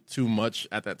little bit too much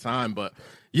at that time. But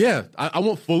yeah, I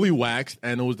went fully waxed,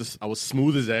 and I was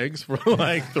smooth as eggs for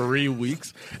like 3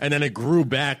 weeks, and then it grew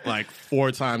back like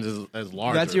 4 times as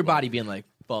large. That's your body being like,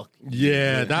 fuck.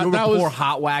 Yeah, that you was pour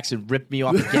hot wax and rip me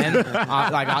off again.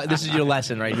 This is your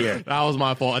lesson right here. That was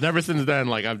my fault. And ever since then,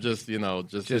 like I've just a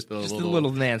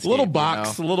little Nancy, little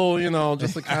box, a little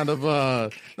just a kind of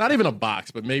not even a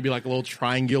box, but maybe like a little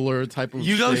triangular type of.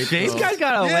 You go shape. shape. This guy's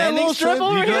got a landing strip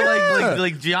over You here. go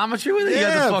like geometry with it.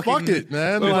 Yeah, fuck it,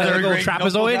 man. Like a little great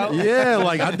trapezoid. Yeah,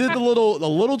 like I did the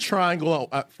little triangle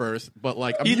at first, but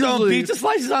like I'm You throwing usually pizza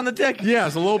slices on the dick? Yeah,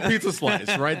 it's a little pizza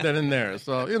slice right then and there.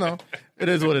 So it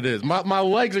is what it is. My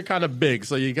legs are kind of big,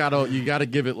 so you gotta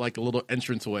give it like a little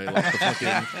entranceway, like the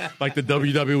fucking like the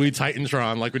WWE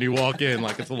Titantron, like when you walk in,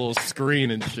 like it's a little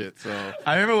screen and shit. So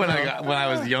I remember when I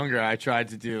was younger, I tried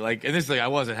to do like, and this is like I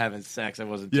wasn't having sex, I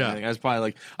wasn't doing anything.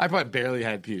 I probably barely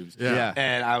had pubes. Yeah.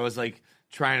 And I was like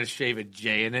trying to shave a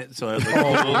J in it, so it was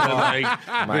like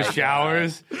the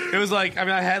showers. It was like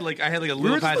I had like a we little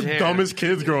were patch just of the hair. dumbest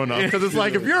kids growing up because it's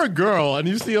like if you're a girl and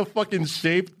you see a fucking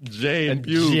shaped J and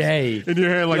pubes J. in your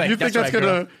hair, like you think that's right, gonna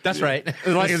girl. That's right.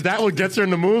 like is that what gets her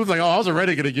in the mood? It's like, oh, I was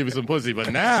already gonna give you some pussy, but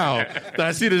now that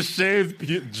I see this shaved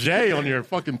J on your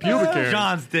fucking pubic hair,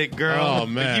 John's dick, girl. Oh,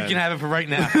 man. You can have it for right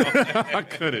now. I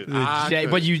couldn't.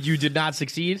 But you did not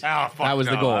succeed. Oh, fuck that was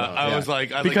the no. goal. I was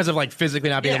like because of like physically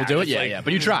not being able to do it. it's Yeah, like- yeah.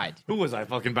 But you tried. Who was I?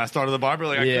 Fucking Bastard of the Barber?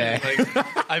 Like, Yeah.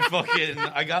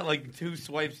 I got like 2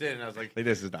 swipes in, and I was like,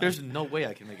 this is not. there's no way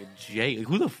I can make a J. Like,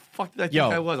 who the fuck did I think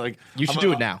Yo, I was? Like, You should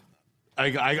do it now.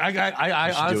 I do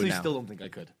honestly it now. still don't think I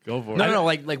could. Go for it. No,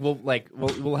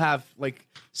 we'll have like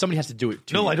somebody has to do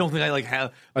it. No, I don't think I like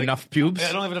have like, enough pubes.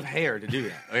 I don't have enough hair to do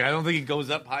that. Like, I don't think it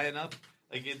goes up high enough.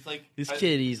 Like it's like This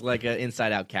kid, he's like an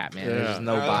inside out cat, man. Yeah. There's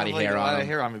no I don't body have, like, hair a lot on of him.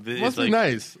 hair on me. But Must it's be like,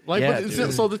 nice. Like, Yeah, but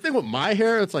dude. so the thing with my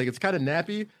hair, it's like it's kind of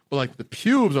nappy, but like the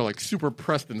pubes are like super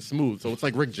pressed and smooth. So it's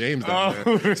like Rick James down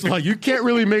there. So like you can't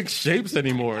really make shapes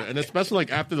anymore, and especially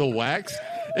like after the wax,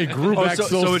 it grew back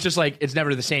so it's just like it's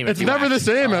never the same. It's never the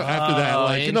same after that.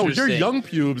 Like, you know, your young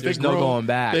pubes, There's no going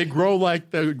back. They grow like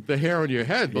the hair on your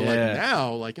head, but like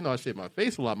now, like, you know, I shave my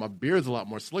face a lot. My beard's a lot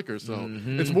more slicker, so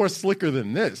it's more slicker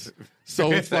than this.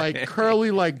 So it's like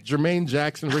curly, like Jermaine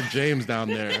Jackson, Rick James down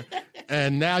there.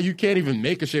 And now you can't even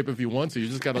make a shape if you want to. You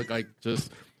just gotta like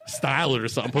just style it or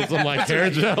something. Put some like hair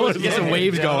gel. Or get some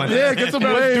waves going. Yeah, get some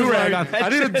waves. Like, I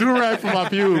need a do-rag for my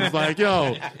pubes. Like,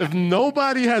 yo, if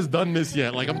nobody has done this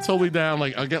yet, like, I'm totally down.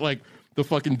 Like, I'll get like the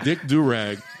fucking dick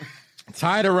do-rag,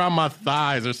 tie it around my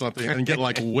thighs or something, and get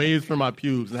like waves for my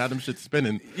pubes and have them shit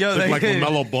spinning. Yo, look like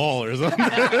LaMelo Ball or something.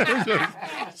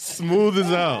 Just smooth as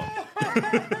hell.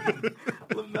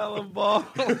 LaMelo Ball.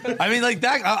 I mean, like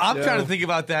that. I'm trying to think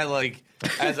about that, like,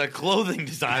 as a clothing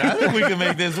designer. I think we can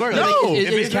make this work. No, like,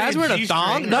 is Kaz wearing a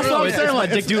thong? That's what I'm saying.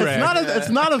 Like, dick it's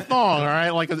not a thong, all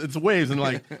right? Like, it's waves, and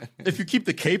like, if you keep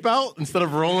the cape out instead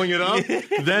of rolling it up,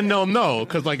 then they'll know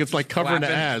because like it's like covering the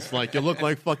ass. Like, you look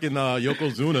like fucking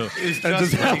Yokozuna, and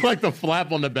just have like the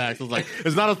flap on the back. So it's like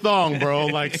it's not a thong, bro.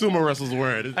 Like sumo wrestlers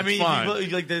wear it. It's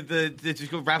fine. Like the it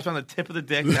just wraps on the tip of the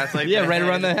dick. That's like right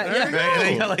around the head. Yeah, right? And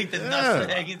they got like the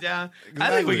nuts hanging down. Exactly. I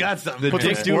think we got something. Put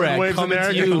dick some do-rag waves in coming there,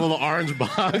 to get you. a little orange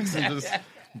box, and just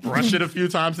brush it a few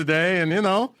times a day, and you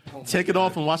know, take it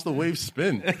off and watch the waves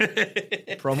spin.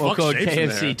 Promo Fuck code shapes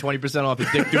in KFC, 20% off the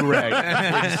dick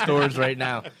do-rag. In stores right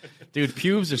now. Dude,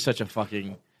 pubes are such a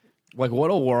fucking... Like,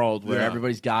 what a world where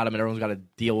everybody's got them and everyone's got to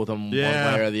deal with them one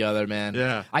way or the other, man.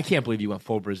 Yeah. I can't believe you went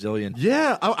full Brazilian.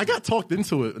 Yeah, I got talked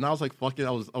into it, and I was like, "Fuck it."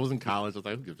 I was in college. I was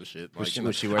like, "Who gives a shit?" Like,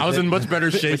 Was she worth I was it? in much better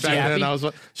shape she back happy? then. I was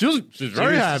she was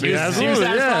very happy. she was Absolutely,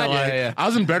 satisfied? Like, Yeah. I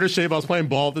was in better shape. I was playing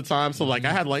ball at the time, so like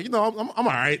I had like, you know, I'm all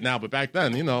right now, but back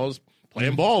then, you know, I was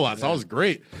playing ball a lot, so I was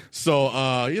great.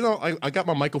 So you know, I got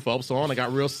my Michael Phelps on. I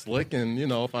got real slick, and you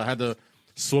know, if I had to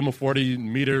swim a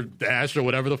 40-meter dash or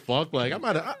whatever the fuck, like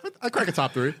I crack a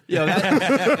top 3. Yeah,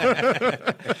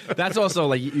 that's also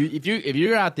like if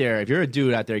you're out there, if you're a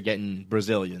dude out there getting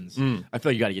Brazilians, I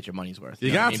feel like you got to get your money's worth.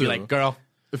 You know what I got mean? to. Be like, girl,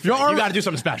 If you're you got to do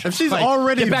something special. If she's Like,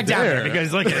 already get back down there, there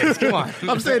because look at this. Come on.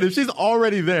 I'm saying if she's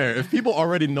already there, if people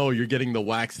already know you're getting the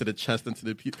wax to the chest and to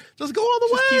the just go all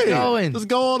the way. keep going. Just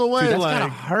go all the way. Dude, that's like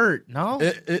gotta hurt. No,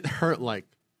 it hurt like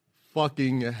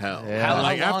fucking hell. Yeah.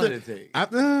 Like How long after, did it take?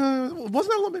 After, wasn't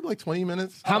that long? Maybe like 20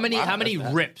 minutes. how many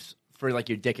rips for like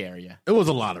your dick area? It was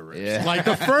a lot of rips. Yeah. Like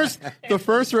the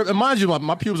first rip, and mind you,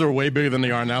 my pubes are way bigger than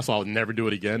they are now, so I would never do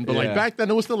it again. But like back then,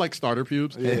 it was still like starter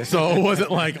pubes, so it wasn't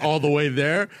like all the way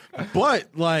there. But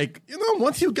like, you know,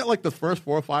 once you get like the first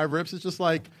 4 or 5 rips, it's just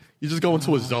like you just go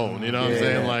into a zone. You know what I'm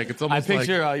saying? Like it's I almost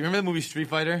picture. like you remember the movie Street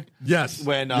Fighter? yes,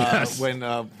 When yes.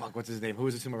 fuck, what's his name? Who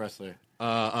was the sumo wrestler? E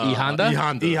Honda? E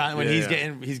Honda. When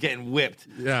Yeah. he's getting whipped,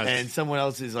 Yes. and someone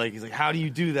else is like, he's like, how do you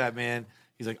do that, man?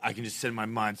 He's like, I can just send my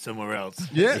mind somewhere else.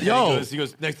 Yeah, And yo. He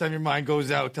goes, next time your mind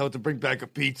goes out, tell it to bring back a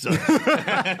pizza.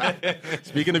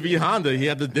 Speaking of E Honda, he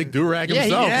had the dick do-rag Yeah,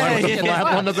 himself, yeah, like with the yeah.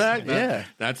 flap on the back. Yeah.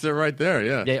 That's it right there.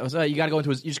 Yeah. Yeah, so you got to go into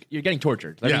his. You're getting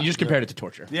tortured. I Yeah. mean, you just compared it to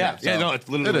torture. yeah, no, it's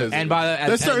It literally. is. And by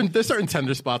the there's certain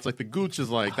tender spots like the gooch is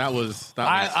like that was.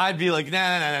 I'd be like,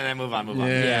 nah, move on.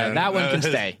 Yeah, that one can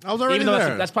stay. I was already Even though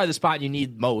there. that's probably the spot you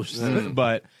need most.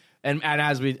 But and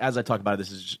as I talk about it,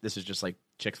 this is just like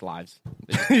chicks' lives.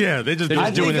 yeah, they just They're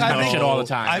just doing this I kind of think- shit all the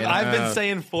time. you know? I've been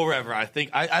saying forever. I think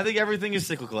everything is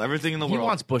cyclical. Everything in the he world.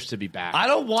 wants Bush to be back. I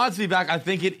don't want to be back. I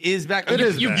think it is back. It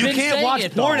is You back. you You've been can't saying watch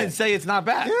it, porn though. and say it's not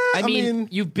back. I mean,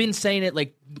 you've been saying it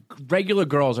like regular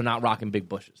girls are not rocking big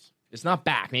bushes. It's not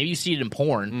back. Maybe you see it in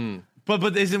porn.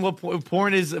 But isn't what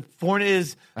porn is? Porn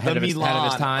is Ahead the of his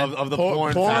Milan time. of the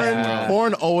porn.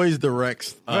 porn always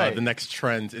directs Right. the next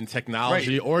trends in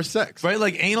technology or sex. Right,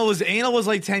 like anal was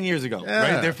like 10 years ago.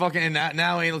 Yeah. Right, they're fucking and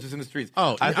now anal's just in the streets.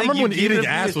 Oh, I think remember you when give it eating a-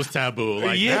 ass was taboo.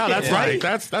 Like, Yeah, now that's right. like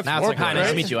that's Now it's like, foreplay, hi, nice to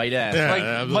right? meet you. How you doing? Yeah, Like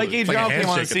absolutely. Mike It's like a Adriano came on the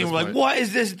handshake at scene. this We're like, point. what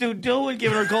is this dude doing?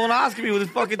 Giving her a colonoscopy with his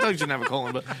fucking tongue. She didn't have a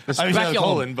colon, but I mean, she had a speculum.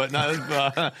 colon, but not.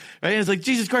 Right? And it's like,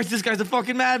 Jesus Christ, this guy's a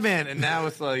fucking madman. And now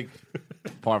it's like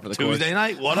Par for the course. Tuesday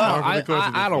night. What up? I course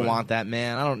at this don't point. want that,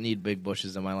 man. I don't need big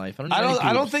bushes in my life. I don't. Need I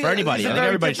any don't pubes think for anybody. I there's a think very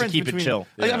everybody should difference keep it between- chill.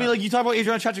 Like, I mean, like you talk about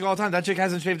Adriana Chechik all the time. That chick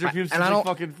hasn't shaved her pubes And I since don't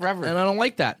fucking forever. And I don't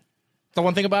like that. The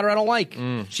one thing about her I don't like.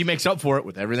 She makes up for it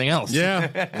with everything else. Yeah,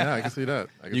 I can see that.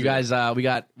 I can You see that. guys,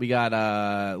 we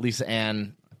got Lisa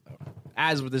Ann.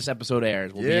 As this episode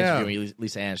airs, we'll be Yeah. interviewing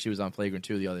Lisa Ann. She was on Flagrant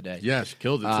 2 the other day. Yeah, she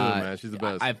killed it too, man. She's the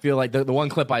best. I feel like the one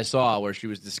clip I saw where she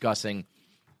was discussing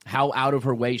how out of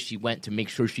her way she went to make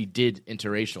sure she did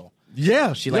interracial.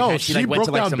 Yeah, She went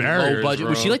to like some low budget. Bro.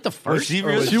 Was she like the first? she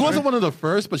really? She wasn't one of the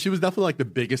first, but she was definitely like the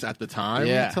biggest at the time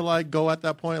to like go at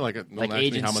that point. Like, don't ask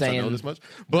me how much I know this much,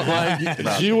 but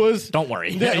like she was. Don't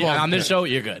worry. Yeah, well, on this show,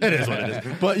 you're good. It is what it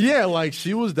is. But yeah, like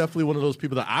she was definitely one of those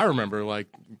people that I remember. Like,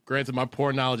 granted, my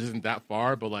porn knowledge isn't that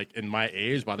far, but like in my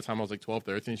age, by the time I was like 12,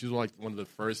 13, she was like one of the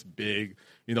first big,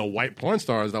 white porn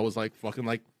stars that was like fucking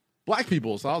like black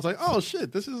people. So I was like, oh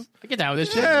shit, this is I get down with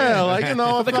this shit. yeah, like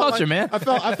the culture, man. I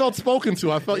felt spoken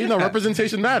to. I felt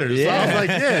representation matters. So I was like,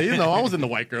 yeah, I was into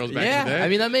white girls back in the day. I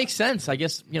mean that makes sense. I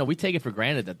guess we take it for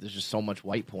granted that there's just so much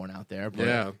white porn out there. But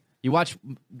yeah. You watch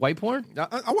white porn?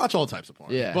 I watch all types of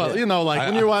porn. Yeah. But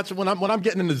when I'm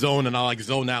getting in the zone and I like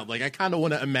zone out, like I kind of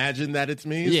want to imagine that it's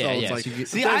me. Yeah, so yeah. it's like,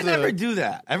 See, I never do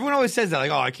that. Everyone always says that, like,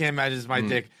 oh, I can't imagine it's my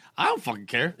dick. I don't fucking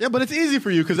care. Yeah, but it's easy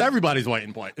for you because everybody's white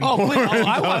and white. Oh,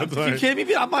 please. You kidding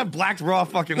me? I'm my black raw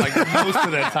fucking like most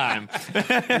of that time.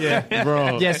 Yeah,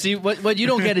 bro. Yeah, see, what you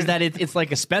don't get is that it's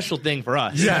like a special thing for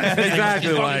us. Yeah,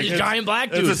 exactly. Like, this giant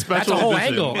black dude. It's a special That's a whole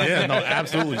edition. angle. Yeah, no,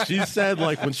 absolutely. She said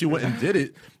like when she went and did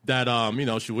it that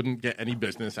she wouldn't get any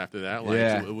business after that. Like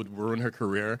it would ruin her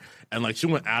career. And like she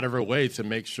went out of her way to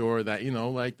make sure that,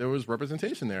 like there was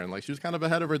representation there. And like she was kind of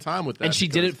ahead of her time with that. And she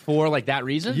did it for like that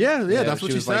reason? Yeah, that's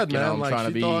what she said, like, man.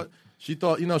 Like she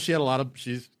thought,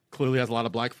 she's clearly has a lot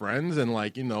of black friends and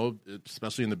like,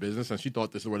 especially in the business, and she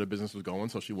thought this is where the business was going,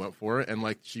 so she went for it, and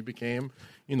like she became,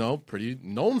 pretty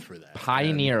known for that.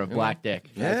 Pioneer of black dick.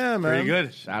 Yeah, man. Pretty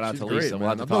good. Shout out She's to great, Lisa. We'll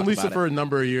have to I've talk known Lisa about for it. a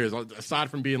number of years.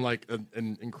 Aside from being like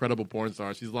an incredible porn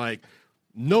star, she's like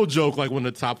no joke, like one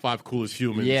of the top 5 coolest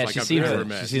humans. Yeah, like she I've seems ever it.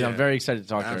 met. She seems, I'm very excited to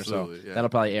talk to her. Absolutely, So yeah. that'll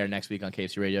probably air next week on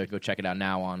KFC Radio. Go check it out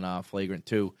now on Flagrant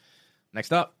 2.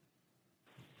 Next up.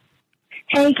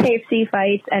 Hey, KFC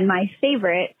Fights, and my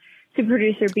favorite, super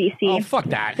producer BC. Oh, fuck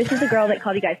that. This is a girl that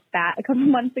called you guys fat a couple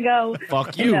months ago.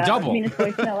 Fuck you, double. The meanest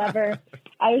voicemail ever.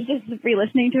 I was just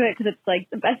re-listening to it because it's like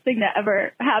the best thing that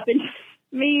ever happened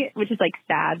to me, which is like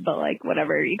sad, but like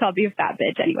whatever. You called me a fat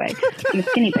bitch anyway. I'm a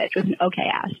skinny bitch with an okay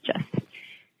ass. Just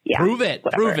yeah. Prove it.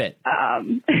 Whatever. Prove it.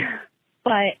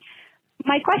 But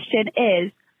my question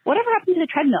is, whatever happened to the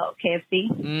treadmill at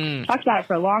KFC? Talked about it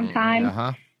for a long time.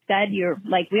 Uh-huh. Said you're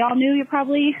like, we all knew you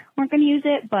probably weren't going to use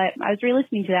it, but I was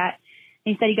re-listening to that,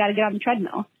 and you said you got to get on the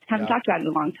treadmill. Haven't talked about it in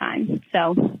a long time,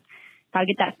 so gotta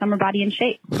get that summer body in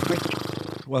shape.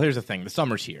 Well, here's the thing: the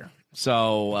summer's here,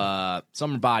 so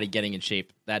summer body getting in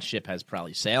shape. That ship has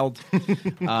probably sailed.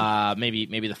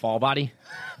 Maybe the fall body.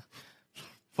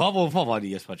 Fall body,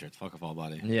 yes, sweatshirts. Fuck a fall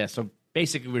body. Yeah, so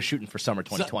basically we're shooting for summer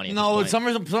 2020.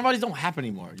 Summer bodies don't happen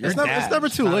anymore. It's never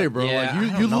too late, bro. Yeah,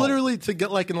 like you literally, to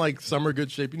get like in like summer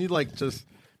good shape, you need like just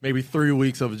maybe 3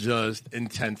 weeks of just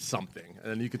intense something,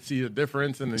 and then you could see the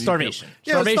difference. And then Starvation.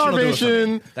 Starvation.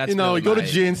 Starvation. That's you really go to my-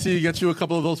 GNC, get you a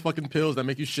couple of those fucking pills that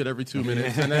make you shit every 2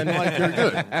 minutes, and then like you're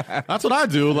good. That's what I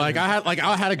do. Like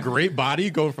I had a great body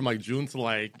going from like June to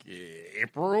like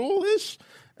April-ish.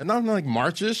 And then like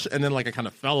March-ish, and then like I kind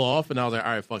of fell off, and I was like,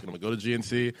 all right, fuck it, I'm gonna go to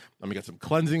GNC. I'm gonna get some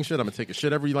cleansing shit. I'm gonna take a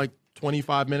shit every like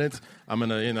 25 minutes. I'm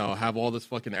gonna have all this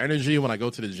fucking energy when I go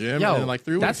to the gym. Yo, and in like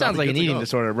 3 weeks, that sounds like an eating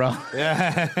disorder, bro.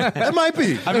 It might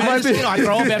be. I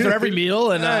throw up after every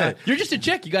meal, and you're just a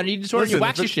chick. You got an eating disorder. Listen, you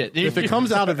wax your shit. If it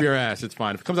comes out of your ass, it's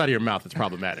fine. If it comes out of your mouth, it's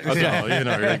problematic. So,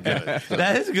 you're good. So.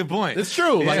 That is a good point. It's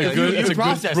true. Like it's a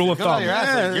good rule of thumb.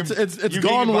 Yeah, it's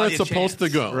gone where it's supposed to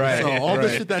go. Right. So all the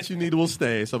shit that you need will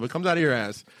stay. So if it comes out of your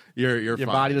ass, you're Your fine.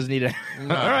 body doesn't need it. All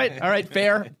right,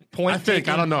 fair point. I think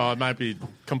taken. I don't know. It might be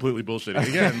completely bullshitting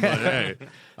again, but hey,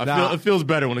 it feels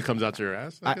better when it comes out to your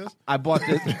ass. I guess. I bought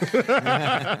this.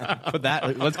 Put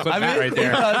that. Let's clip that right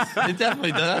there. It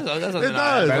definitely does. That's It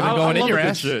does. Better than I going in love your a good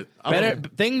ass.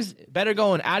 shit. Better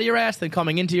going out of your ass than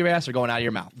coming into your ass or going out of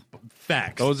your mouth.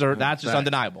 Facts. That's just Facts.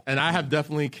 undeniable. And I have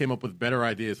definitely came up with better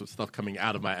ideas with stuff coming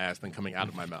out of my ass than coming out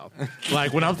of my mouth.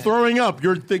 Like when I'm throwing up,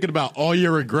 you're thinking about all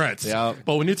your regrets. Yep.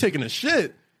 But when you're taking a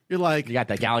shit, you're like, You got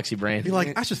that galaxy brain. you're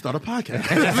like, I should start a podcast.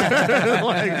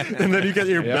 And then you get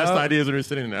your best ideas when you're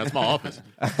sitting there. That's my office.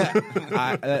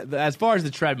 As far as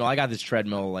the treadmill, I got this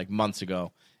treadmill like months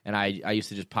ago, and I used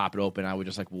to just pop it open. I would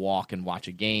just like walk and watch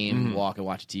a game, walk and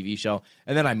watch a TV show,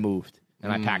 and then I moved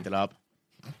and I packed it up.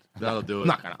 That'll do it. I'm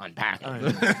not gonna unpack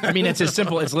it. I mean, it's as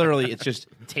simple. It's just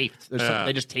taped.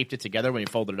 They just taped it together when you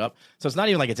folded it up. So it's not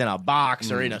even like it's in a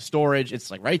box or in a storage. It's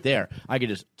like right there. I could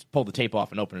just pull the tape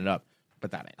off and open it up. But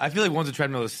that ain't. I feel like once the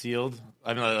treadmill is sealed,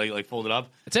 I mean, like folded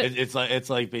up. That's it. It's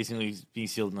like basically being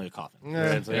sealed in like a coffin.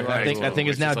 Yeah. It's like, That thing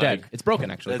is now dead. It's broken,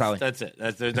 actually. Probably. That's it.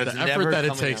 That's The effort that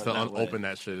it takes to open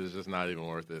that shit is just not even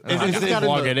worth it. I just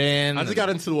plug it in. I just got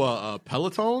into a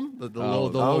Peloton, the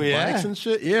little yeah? bikes and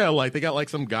shit. Yeah, like they got like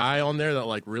some guy on there that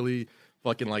like really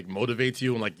fucking like motivates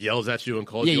you and like yells at you and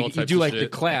calls you all types you do of like shit.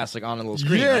 the class like on a little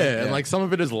screen. Yeah, right? and like some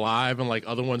of it is live and like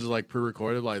other ones is like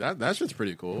pre-recorded. Like that shit's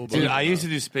pretty cool. Dude, But, I used to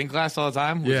do spin class all the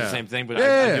time, which is the same thing, but I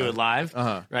Yeah. do it live,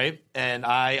 Uh-huh. right? And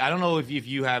I don't know if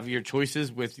you have your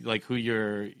choices with like who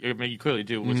I mean, you clearly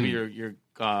do with who your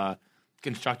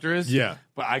constructor is. Yeah.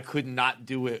 but I could not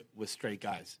do it with straight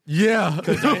guys. Yeah.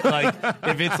 Because like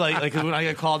if it's like cause when I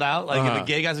get called out, like if the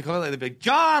gay guys are called out, they'd be like,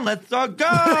 John, let's go.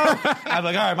 I'm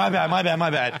like, all right, my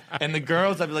bad. And the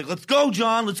girls, I'd be like, let's go,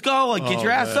 John, let's go. Like, get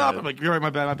your ass up. I'm like, you're right, my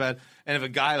bad. And if a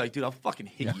guy like, dude, I'll fucking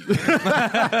hit you.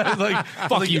 Like,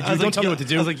 fuck you, dude. Don't tell me what to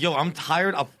do. I was like, yo, I'm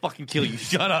tired. I'll fucking kill you.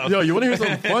 Shut up. Yo, you want to hear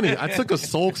something funny? I took a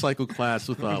Soul Cycle class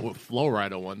with Flow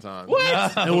Rider one time.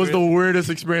 What? It was the weirdest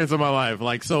experience of my life.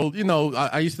 Like, so, you know,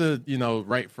 I used to, you know,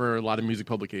 write for a lot of music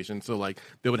publications. So, like,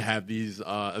 they would have these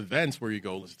events where you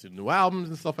go listen to new albums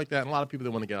and stuff like that. And a lot of people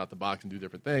that want to get out the box and do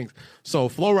different things. So,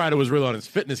 Flow Rider was really on his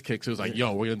fitness kick. So, it was like,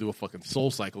 yo, we're going to do a fucking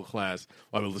Soul Cycle class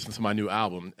while we listen to my new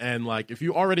album. And, like, if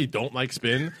you already don't like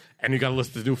spin and you got to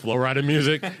listen to new Flow Rider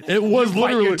music, it was Bite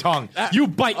literally. your tongue. You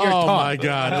bite your tongue. Oh, my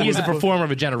God. He is a performer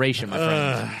of a generation, my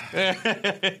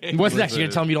friend. What's next? You're going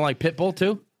to tell me you don't like Pitbull,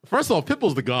 too? First of all,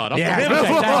 Pitbull's the god. Yeah,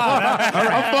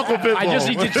 I'm fuck with Pitbull. I just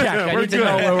need to check. I need to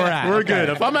know where we're at. We're Okay. good.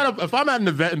 If I'm at an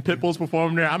event and Pitbull's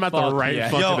performing there, I'm at the right yeah.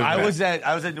 fucking Yo, event.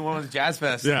 I was at New Orleans Jazz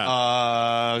Fest. Yeah.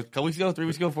 A couple weeks ago, 3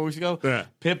 weeks ago, 4 weeks ago. Yeah.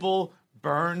 Pitbull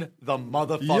burned the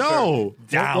motherfucker Yo.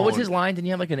 down. What was his line? Didn't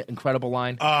he have like an incredible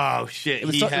line? Oh shit! It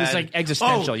was like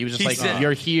existential. He was just like, said,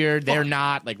 "You're here, they're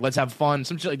not. Like, let's have fun."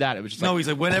 Some shit like that. It was just no, like, he's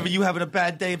like, whenever you having a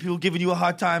bad day and people giving you a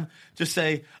hard time, just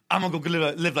say, "I'm gonna go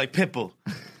live like Pitbull."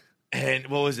 And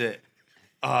what was it?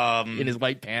 in his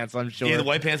white pants. I'm sure. Yeah, the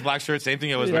white pants, black shirt, same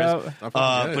thing I was Yeah. wearing.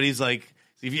 But he's like,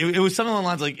 it was something along the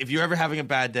lines like, if you're ever having a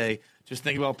bad day, just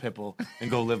think about Pitbull and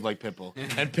go live like Pitbull.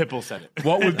 And Pitbull said it.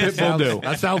 What would Pitbull do?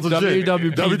 That sounds legit.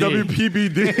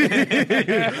 WWPBD.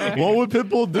 What would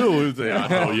Pitbull do? He'd say, I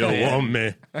know you want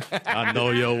me. I know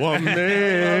you want me.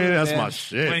 That's my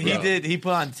shit. When he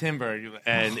put on Timber,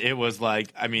 and it was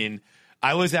like, I mean,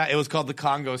 it was called the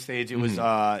Congo stage. It was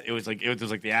like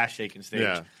the ass shaking stage.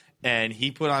 Yeah. And he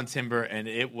put on Timber, and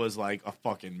it was like a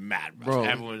fucking mad rush. Bro.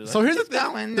 Everyone was like, So here's the "It's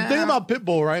going thing down." about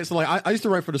Pitbull, right? So like I used to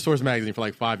write for the Source magazine for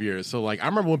like 5 years. So like I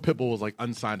remember when Pitbull was like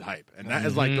unsigned hype, and that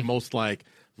is like the most like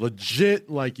legit,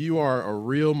 like you are a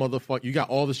real motherfucker. You got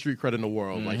all the street cred in the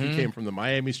world. Like he came from the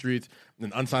Miami streets,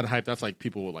 and then unsigned hype. That's like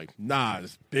people were like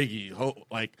Nas, Biggie,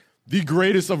 like the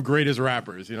greatest of greatest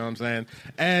rappers. You know what I'm saying?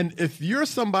 And if you're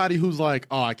somebody who's like,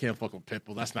 oh, I can't fuck with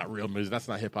Pitbull. That's not real music. That's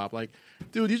not hip hop. Like,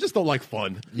 dude, you just don't like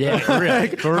fun. Yeah, for real.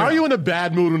 Like, how are you in a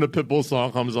bad mood when a Pitbull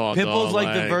song comes on? Pitbull's dog?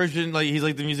 like the version, like he's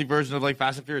like the music version of like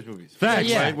Fast and Furious movies. Facts,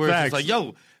 Yeah. Right? Where it's facts. just like,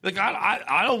 yo, like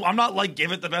I'm not like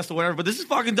give it the best or whatever, but this is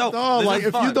fucking dope. No, This like is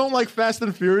if fun. you don't like Fast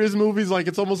and Furious movies, like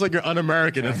it's almost like you're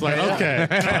un-American. It's like, okay,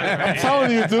 I'm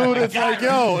telling you, dude. It's like,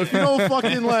 yo, if you don't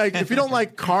fucking like, if you don't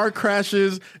like car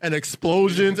crashes and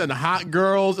explosions and hot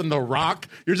girls and The Rock,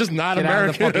 you're just not Get out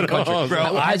of the American fucking at country. all.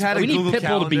 Bro, I've had a we need Google Pitbull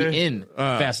calendar. to be in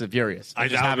Fast and Furious. I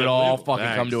Just doubt have it it. all fucking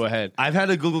Thanks. come to a head. I've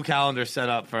had a Google Calendar set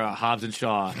up for Hobbs and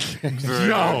Shaw for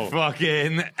Yo.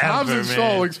 fucking Hobbs ever, and man.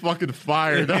 Shaw looks fucking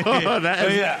fire. Dog.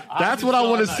 That's Hobbs what and I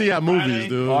want to Shaw see night. at movies, Friday,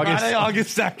 dude.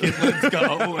 August 2nd. Let's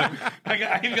go.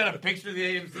 I even got a picture of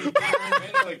the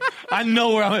AMC. Like, I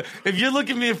know where I'm. If you're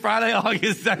looking at me Friday,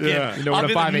 August 2nd, Yeah. You know where I'm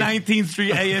to at find me. 19th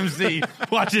Street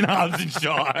AMC watching Hobbs and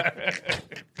Shaw.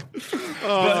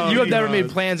 But you have never made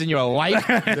plans in your life.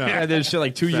 Yeah, there's shit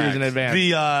like 2 years in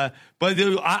advance. But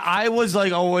dude, I was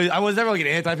like always, I was never like an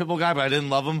anti-Pitbull guy, but I didn't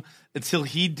love him until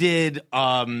he did. It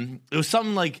was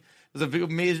something like it was a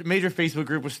major Facebook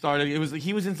group was started.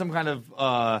 He was in some kind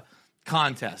of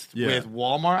contest with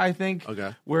Walmart, I think.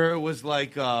 Okay. Where it was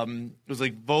like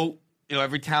vote,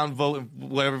 every town vote, and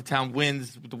whatever town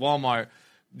wins with the Walmart,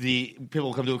 the people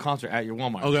will come to a concert at your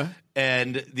Walmart. Okay.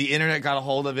 And the internet got a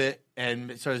hold of it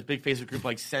and started this big Facebook group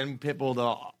like send Pitbull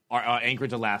to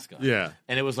Anchorage, Alaska. Yeah.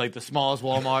 And it was like the smallest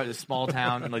Walmart, this small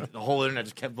town, and like the whole internet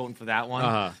just kept voting for that one.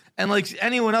 Uh-huh. And like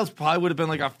anyone else probably would have been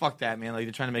like, oh, fuck that, man. Like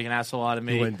they're trying to make an asshole out of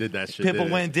me. He went and did that shit, Pitbull didn't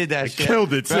he? went and did that And shit.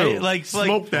 killed it, too. Right? Like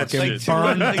Smoked that like shit.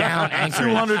 Burned 200 down Anchorage.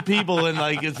 200 people in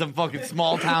like in some fucking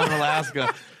small town in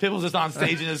Alaska. Pitbull's just on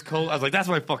stage in his coat. I was like, that's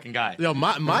my fucking guy. Yo,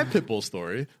 my Pitbull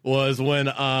story was when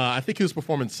I think he was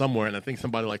performing somewhere, and I think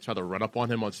somebody like tried to run up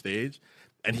on him on stage,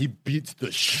 and he beats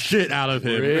the shit out of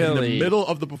him in Really? the middle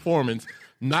of the performance.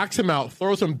 knocks him out,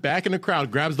 throws him back in the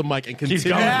crowd, grabs the mic, and continues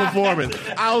performing.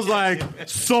 I was like,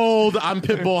 sold. I'm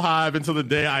Pitbull Hive until the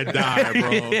day I die,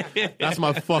 bro. That's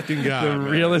my fucking guy. The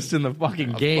realest in the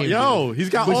fucking game. Yo, he's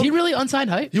got. Was he really unsigned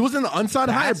hype? He was in the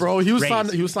unsigned hype, bro. He was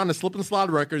crazy. signed to Slip and Slide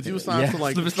Records. He was signed to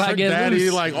like Slip and Slide Trick Get Daddy,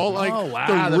 Loose. like all like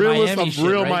the the realest Miami of shit,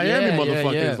 real right? Miami Yeah,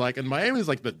 motherfuckers. yeah. Like, and Miami's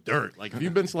like the dirt. Like, if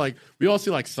you've been to like, we all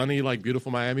see like sunny, like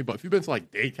beautiful Miami, but if you've been to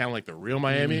like Dade-town, like the real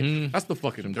Miami, that's the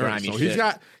fucking dirt. grimy So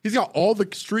shit. he's got all the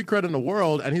street cred in the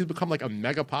world, and he's become like a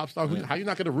mega pop star. How you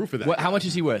not going to root for that? How much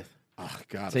is he worth? Oh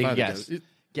God! Take if I a had to guess. guess.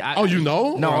 Yeah, Oh, you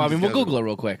know? No, Or I'm I mean, just we'll guessing? Google it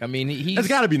real quick. I mean, It's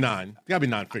got to be 9. It's got to be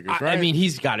 9 figures, right? I mean,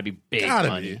 he's got to be big Gotta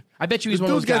money. be. I bet you he's The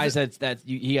one of those dude's got- guys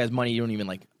he has money you don't even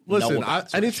like. Listen, know about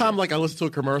sort of anytime shit. like I listen to a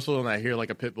commercial and I hear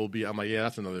like a Pitbull beat, I'm like, yeah,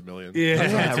 that's another million. Yeah.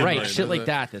 That's yeah, another 10 right, million, shit isn't like it?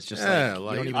 that. That's just Yeah, like,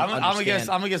 like- you don't even I'm gonna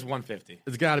understand. guess 150.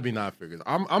 It's got to be 9 figures.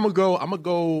 I'm gonna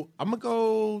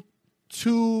go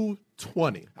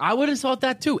 220. I would have thought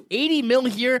that too. 80 mil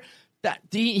here. That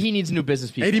he needs new business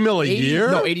people. 80 mil a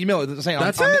year? No, 80 mil. I'm saying,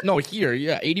 That's it? No, here,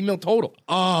 yeah, 80 mil total.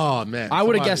 Oh man, I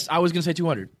would have Somebody- guessed. I was gonna say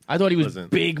 200. I thought he was Listen.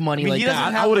 big money I mean, like he that.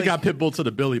 doesn't I have, would have like- got Pitbull to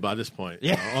the Billy by this point.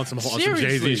 Yeah. On some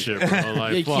Seriously. Jay-Z shit, bro.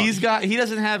 Like, Yeah, fuck. He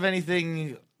doesn't have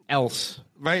anything else.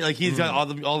 right. Like he's got all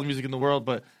the music in the world,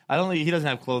 but I don't think he doesn't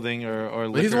have clothing or.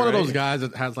 But he's liquor, one of right? those guys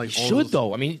that has like all Should those,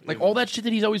 though. I mean, like all that shit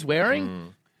that he's always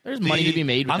wearing. There's money to be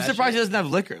made. With I'm that surprised he shit. doesn't have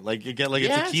liquor. Like you get like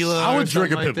Yes. a tequila. I or would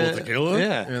drink a something Pitbull like that. tequila.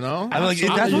 Yeah, You know, I like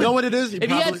that's you what- know what it is.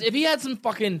 If he had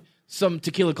some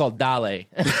tequila called Dale,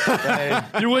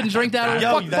 you wouldn't drink that.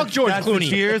 Yo, fuck George that's the Clooney.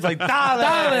 Cheers, like Dale.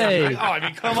 Dale. Oh, I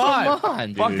mean, come Come on,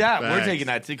 on, fuck dude. that. We're Facts. taking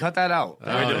that. See, cut that out.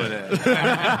 We're doing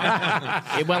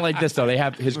it. It went like this though. They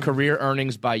have his career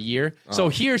earnings by year. So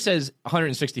here says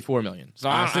 164 million.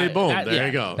 So see, boom. There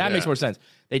you go. That makes Yeah. more sense.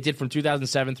 They did from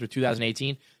 2007 through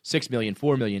 2018, 6 million,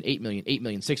 4 million, 8 million, 8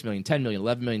 million, 6 million, 10 million,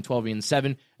 11 million, 12 million,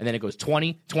 7, and then it goes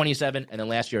 20, 27, and then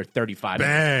last year 35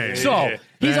 million. Bang. So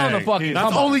he's on the Bang. fucking That's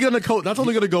come up. only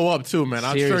gonna go up too, man.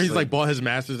 I'm sure Seriously. he's like bought his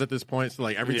masters at this point. So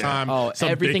like every time some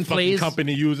everything big fucking plays.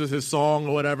 company uses his song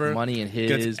or whatever, Money in his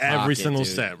gets every pocket, single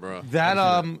dude. cent, bro.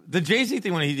 That the Jay-Z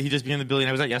thing when he just became the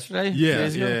billionaire, was that yesterday? 2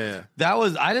 days ago? Yeah. That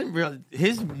was I didn't realize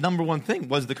his number one thing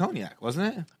was the cognac,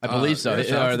 wasn't it? I believe so. Yeah,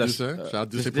 shout out to Or Duce. the- Shout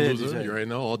out to Duce yeah, Palooza. Duce. You already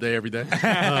know, all day, every day.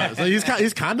 So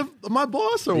he's kind of my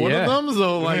boss or one Yeah. of them.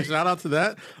 So like, shout out to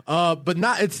that. But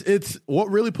not it's what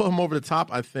really put him over the top.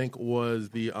 I think was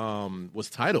the was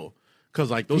Tidal, because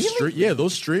like those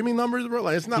those streaming numbers, bro.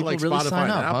 Like it's not People like really Spotify sign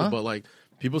and up, Apple, huh? but like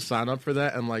people sign up for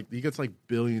that, and like he gets like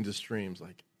billions of streams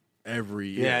like every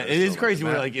year. Yeah, it is So, crazy. that-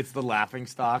 Where like it's the laughing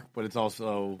stock, but it's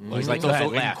also He's like, it's go also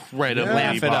ahead, laugh. incredibly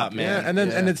Laugh it up, popular. man. Yeah, and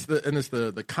then and it's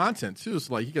the content too.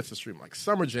 So like he gets to stream like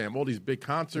Summer Jam, all these big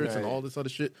concerts and all this other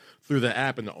shit through the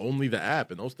app and only the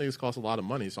app, and those things cost a lot of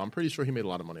money. So I'm pretty sure he made a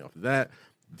lot of money off of that.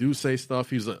 Do say stuff.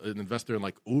 He's an investor in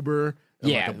like Uber.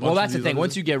 And Yeah, like a bunch well, of that's the these thing. other-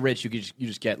 Once you get rich, you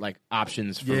just get like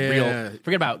options for Yeah. real.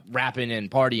 Forget about rapping and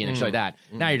partying and shit like that.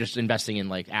 Now you're just investing in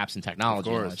like apps and technology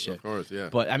and all that shit. Of course, yeah.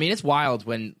 But I mean, it's wild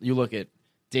when you look at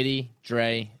Diddy,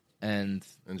 Dre, and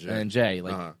Jay,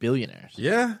 like billionaires.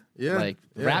 yeah, Like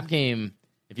yeah. rap game.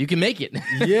 If you can make it,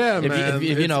 Yeah, if you- man.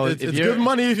 if you know, it's if good you're-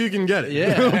 money if you can get it.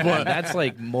 yeah, but that's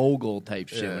like mogul type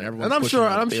shit. yeah. When everyone's And I'm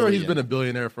pushing sure a he's been billion. a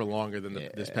billionaire for longer than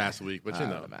this past week. But you I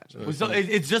know, would imagine. Well, so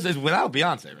it's without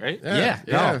Beyonce, right? Yeah.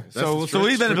 yeah. So That's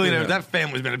he's been a billionaire. him. That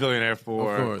family's been a billionaire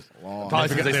for Of course. probably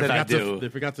since they said I do. They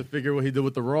forgot to figure what he did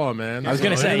with the Raw, man. I was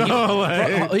gonna say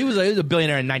he was a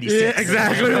billionaire in '96. Yeah,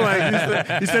 exactly.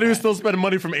 Like he said he was still spending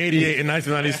money from '88 and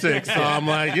 1996. So I'm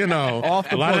like, Off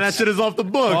the a lot of that books. shit is off the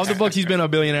books. Off the books, he's been a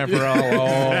billionaire for a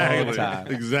long time.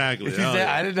 Exactly. He said-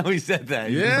 I didn't know he said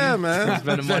that. Yeah, man.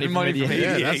 Spending money from money from 88.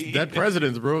 Yeah, 88. that's Dead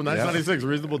Presidents, bro. 1996,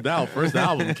 Reasonable Doubt, first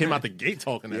album, came out the gate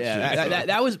talking that Yeah, shit.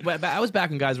 that was back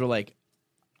when guys were like,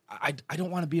 I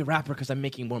don't want to be a rapper because I'm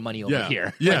making more money over Yeah.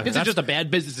 here. Yeah, Like, this is that's- just a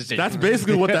bad business decision. That's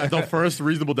basically what the first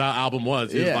Reasonable Doubt album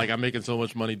was. He's Yeah. like, I'm making so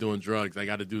much money doing drugs, I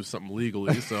got to do something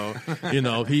legally. So,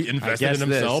 he invested guess in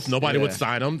himself. this. Nobody would Yeah.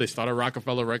 sign him. They started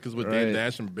Rockefeller Records with Right. Dame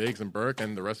Dash and Biggs and Burke,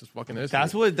 and the rest is fucking history.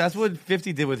 That's what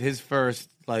 50 did with his first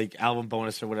like album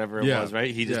bonus or whatever it Yeah. was,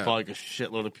 right? He just Yeah. bought like a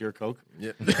shitload of pure coke.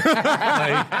 Yeah.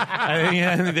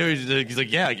 He's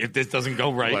like, yeah, if this doesn't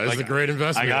go right, Well, it's like, a great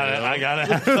investment. I gotta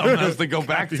have something else to go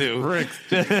back to.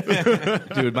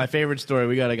 Dude, my favorite story.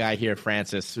 We got a guy here,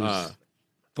 Francis, who's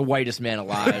the whitest man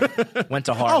alive. Went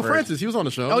to Oh, Harvard. Francis, he was on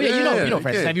the show. Oh yeah, you know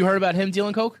Francis. yeah. Have you heard about him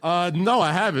dealing coke? No,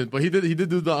 I haven't. But he did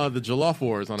do the Jollof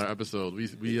Wars on our episode.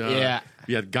 We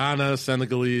had Ghana,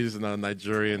 Senegalese, and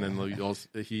Nigerian, and we also,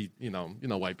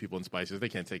 white people and spices. They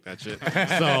can't take that shit.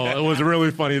 So it was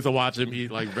really funny to watch him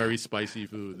eat like very spicy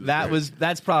food. It was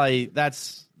great.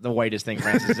 That's the whitest thing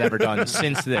Francis has ever done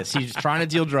since this. He's trying to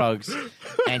deal drugs,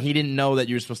 and he didn't know that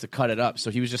you were supposed to cut it up, so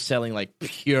he was just selling like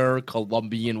pure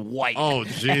Colombian white. Oh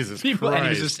Jesus People, and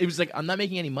Christ! he was like, I'm not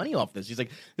making any money off this. He's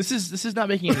like, this is not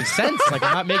making any sense. Like,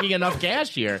 I'm not making enough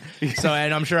cash here. So,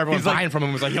 and I'm sure everyone buying from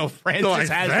him was like, yo, Francis Like,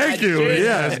 has thank that you. shit.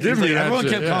 Yes, give me that Everyone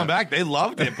shit, kept yeah. coming back. They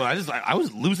loved it, but I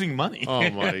was losing money. Oh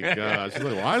my gosh! She's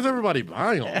like, why is everybody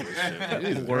buying all this shit?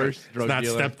 Jesus. Worst drug It's not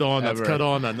dealer stepped on, ever. that's cut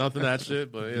on, not nothing of that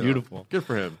shit. But you know, Beautiful. good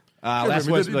for him. Last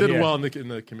He one's did here. well in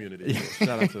the community. So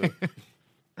shout out to.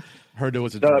 Heard there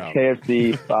was a What's up, drought.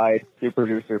 KFC, by Super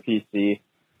Producer PC.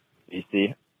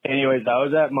 Anyways, I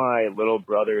was at my little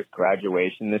brother's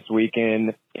graduation this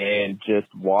weekend and just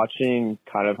watching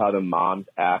kind of how the moms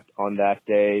act on that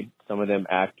day. Some of them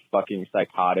act fucking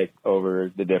psychotic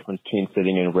over the difference between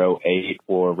sitting in row 8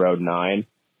 or row 9.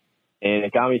 And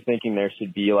it got me thinking there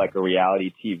should be like a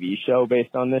reality TV show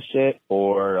based on this shit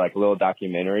or like a little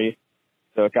documentary.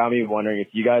 So it got me wondering if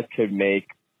you guys could make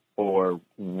or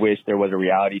wish there was a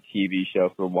reality TV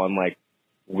show for one like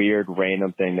weird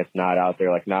random thing that's not out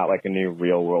there, like not like a new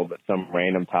Real World, but some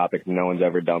random topic no one's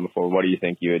ever done before. What do you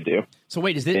think you would do? So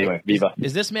wait, is this Anyway, Viva.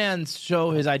 is this man's show?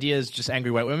 His idea is just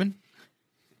angry white women.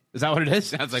 Is that what it is?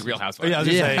 Sounds like Real Housewives. Yeah, I was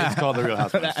gonna say Yeah. it's called The Real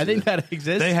Housewives. I think that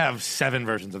exists. They have 7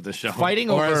 versions of this show. Fighting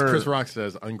Or as over Chris Rock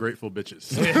says, ungrateful bitches.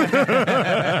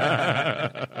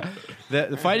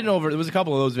 the fighting over. There was a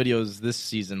couple of those videos this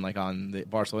season, like on the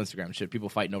Barstool Instagram shit. People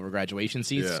fighting over graduation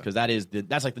seats Yeah. because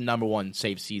that's like the number one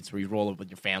safe seats where you roll up with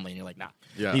your family and you're like, nah,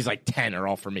 Yeah. these like 10 are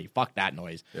all for me. Fuck that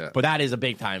noise. Yeah. But that is a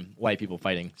big time white people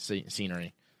fighting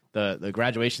scenery. The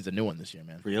graduation's a new one this year,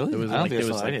 man. Really? There was I don't like think I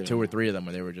there was saw any like of 2 them. or 3 of them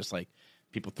where they were just like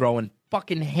people throwing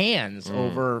fucking hands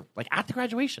over like at the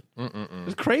graduation. It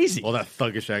was crazy. All that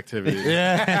thuggish activity.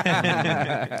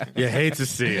 You hate to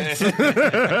see it.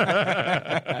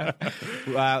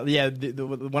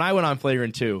 When I went on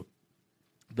Flagrant 2,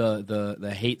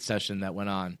 the hate session that went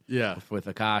on Yeah. with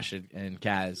Akash and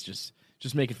Kaz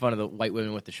just making fun of the white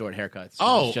women with the short haircuts.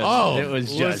 It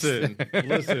was just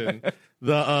listen.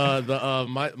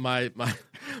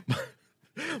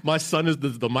 My son is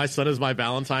my son is my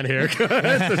Valentine haircut.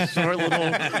 The short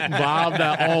little bob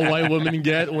that all white women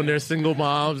get when they're single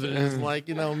moms, and it's like,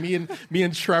 you know, me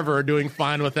and Trevor are doing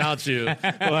fine without you.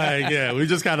 Like, yeah, we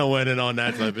just kind of went in on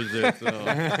that type of shit. So,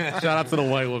 shout out to the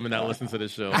white women that listen to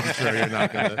this show. I'm sure you're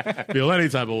not gonna feel any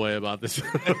type of way about this.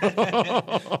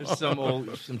 There's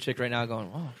some chick right now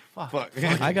going, oh fuck,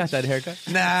 I got that haircut.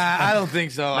 Nah, I don't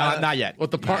think so. Not yet.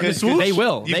 What, the part and the swoosh? They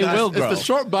will grow. It's the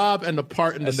short bob and the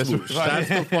part and the swoosh. That's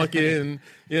the fucking,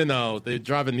 you know, they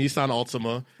drive a Nissan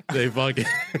Altima. They fucking,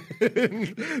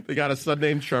 they got a son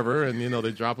named Trevor, and, you know,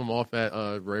 they drop him off at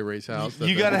Ray Ray's house.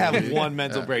 You got to have one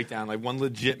mental breakdown, like one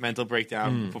legit mental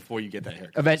breakdown before you get that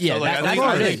haircut. Yeah, that's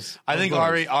what it is. I think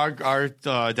our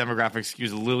demographic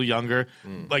skews a little younger.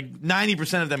 Like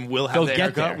 90% of them will have They'll the get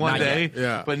haircut there, one not day, yet.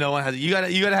 Yeah. but no one has it. You got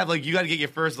to get your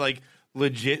first like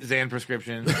legit Xan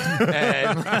prescription.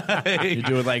 And, like, You're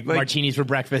doing like martinis for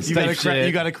breakfast. You type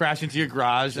shit. got to crash into your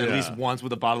garage at least once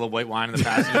with a bottle of white wine in the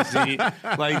passenger seat,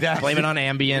 like that. Blame it on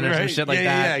Ambien or some shit like that.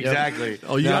 Yeah, Yep. exactly.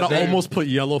 Oh, you got to almost put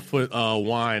Yellowfoot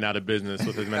wine out of business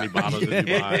with as many bottles as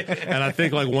you buy. And I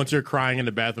think like once you're crying in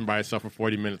the bathroom by yourself for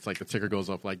 40 minutes, like the ticker goes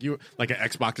up, like an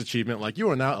Xbox achievement, like you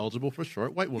are now eligible for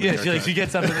short white woman. Yeah, she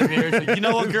gets up in the mirror. She's like, you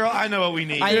know what, girl? I know what we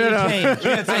need. I need to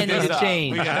change. I need this to up.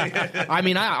 change. We gotta- I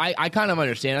mean, I kind of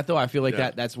understand it though. I feel like Yeah.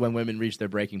 that's when women reach their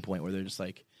breaking point where they're just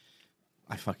like,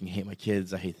 I fucking hate my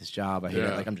kids. I hate this job. I hate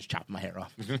it. Like I'm just chopping my hair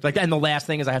off. Like, and the last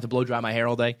thing is I have to blow dry my hair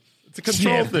all day. It's a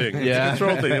control thing. It's Yeah. a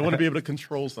control thing. They want to be able to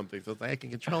control something. So it's like, I can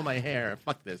control my hair.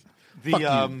 Fuck this. The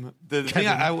thing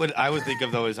I would think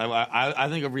of though is I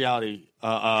think of reality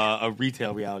a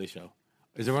retail reality show.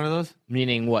 Is there one of those?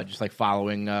 Meaning what? Just like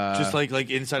following. Just like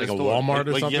inside like a a store. Walmart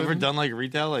or like something? you ever done like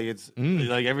retail? Like it's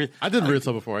like every. I did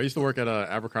retail before. I used to work at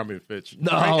Abercrombie & Fitch.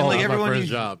 No. Right, and, That like was everyone my first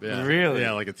you- job. Yeah. Really?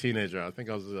 Yeah, like a teenager. I think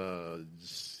I was a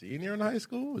senior in high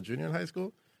school, a junior in high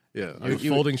school. Yeah, I was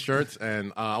folding shirts,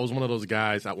 and I was one of those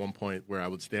guys at one point where I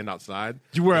would stand outside.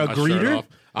 You were a with my shirt greeter? off.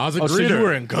 I was a Oh, greeter. so you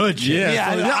were in good shape.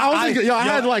 Yeah, Yeah, I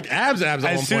had like abs at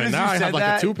one As soon point. as Now you I said have like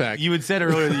that, a 2-pack. you had said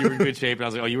earlier that you were in good shape, and I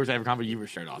was like, "Oh, you were at Abercrombie, you were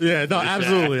shirt off." Yeah, no,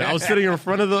 absolutely. I was sitting in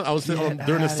front of I was sitting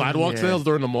during the sidewalk here. sales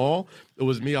during the mall. It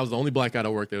was me. I was the only black guy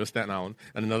that worked there. It was Staten Island,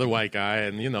 and another white guy.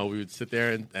 And, you know, we would sit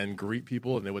there and greet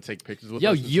people, and they would take pictures with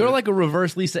Yo, us. and you're shit. like a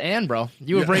reverse Lisa Ann, bro.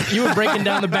 You were breaking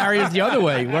down the barriers the other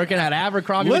way, working at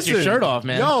Abercrombie with your shirt off,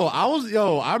 man.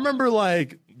 I remember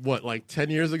like like 10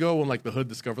 years ago when like the hood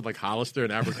discovered like Hollister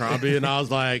and Abercrombie, and I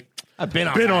was like, I've been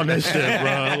on this shit,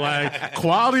 bro. Like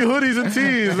quality hoodies and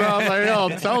tees. I was like, yo,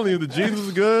 I'm telling you, the jeans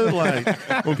was good. Like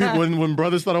when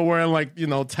brothers started wearing like, you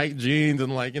know, tight jeans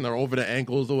and like, you know, over the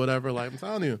ankles or whatever. Like I'm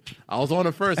telling you, I was on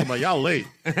it first. I'm like, y'all late.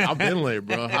 I've been late,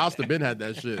 bro. Hollister been had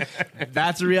that shit.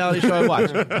 That's the reality show I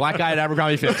watch. Black Guy at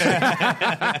Abercrombie Fitch.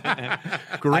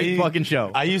 Great fucking show.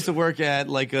 I used to work at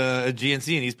like a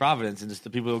GNC in East Providence, and just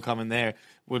the people who come in there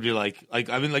would be like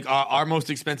I mean, like our most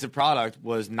expensive product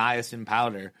was niacin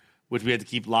powder, which we had to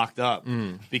keep locked up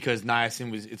because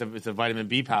niacin it's a vitamin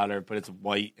B powder, but it's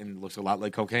white and looks a lot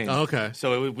like cocaine. Oh, okay.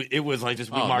 So it was like just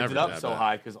we marked it up so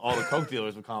high because all the coke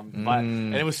dealers would come buy it.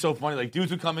 And it was so funny. Like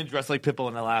dudes would come in dressed like Pitbull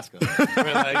in Alaska.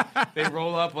 Where, like they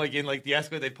roll up like in like the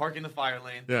Escalade, they park in the fire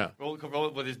lane. Yeah. Roll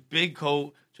up with his big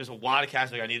coat. Just a wad of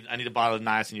cash. Like I need a bottle of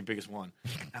niacin, your biggest one.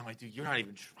 And I'm like, dude, you're not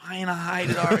even trying to hide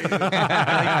it, are you?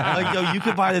 like, yo, you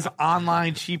could buy this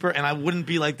online cheaper, and I wouldn't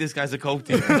be like, this guy's a coke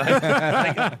dealer.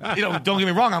 Like, you know, don't get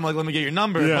me wrong. I'm like, let me get your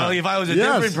number. Yeah. But like, if I was a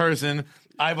different person,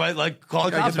 I might like call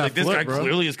the cops. Like, this guy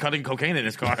clearly is cutting cocaine in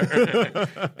his car.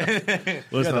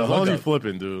 Listen, as long as you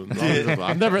flipping, dude.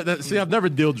 I've never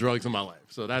dealt drugs in my life,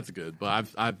 so that's good. But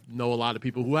I know a lot of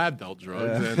people who have dealt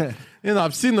drugs, and you know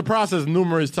I've seen the process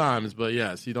numerous times. But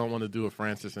yes, you don't want to do a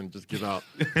Francis and just give out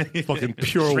fucking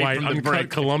pure white uncut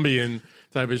Colombian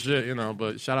type of shit, you know.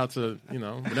 But shout out to, you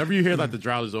know, whenever you hear that the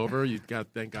drought is over, you got to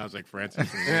thank guys like Francis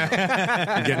and, you know,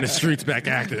 and getting the streets back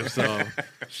active. So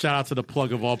shout out to the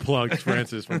plug of all plugs,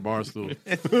 Francis from Barstool.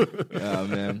 Oh,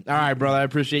 man. All right, brother. I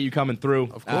appreciate you coming through.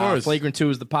 Of course. Flagrant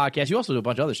 2 is the podcast. You also do a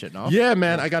bunch of other shit, no? Yeah,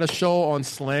 man. I got a show on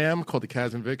Slam called the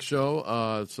Kaz and Vic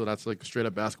Show. So that's like a straight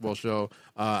up basketball show.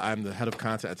 I'm the head of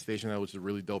content at Station L, which is a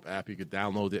really dope app. You could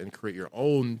download it and create your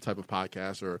own type of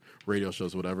podcast or radio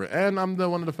shows or whatever. And I'm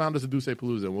one of the founders of Duce Palooza.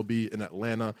 And we'll be in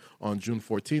Atlanta on June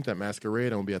 14th at Masquerade,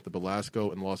 and we'll be at the Belasco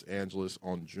in Los Angeles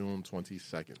on June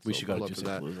 22nd. We should go to Duce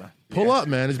Palooza. Pull up,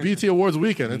 man. It's BET Awards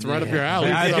weekend. It's right up your alley.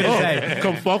 I was gonna say,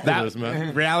 come fuck with us,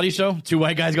 man. Reality show? 2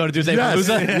 white guys go to Duce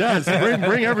Palooza? Yes.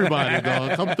 Bring everybody,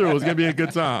 dog. Come through. It's going to be a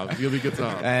good time.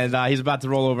 And he's about to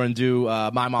roll over and do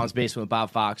My Mom's Basement with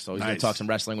Bob Fox. So he's going to talk some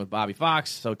wrestling with Bobby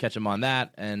Fox. So catch him on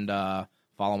that and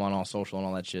follow him on all social and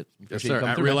all that shit. Yes, sir.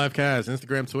 At Real Life Kaz,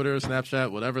 Instagram, Twitter,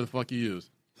 Snapchat, whatever the fuck you use.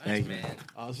 Thanks, man.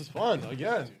 Oh, this is fun.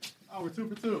 Again. Oh, we're 2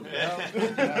 for 2.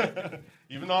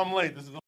 Even though I'm late, this is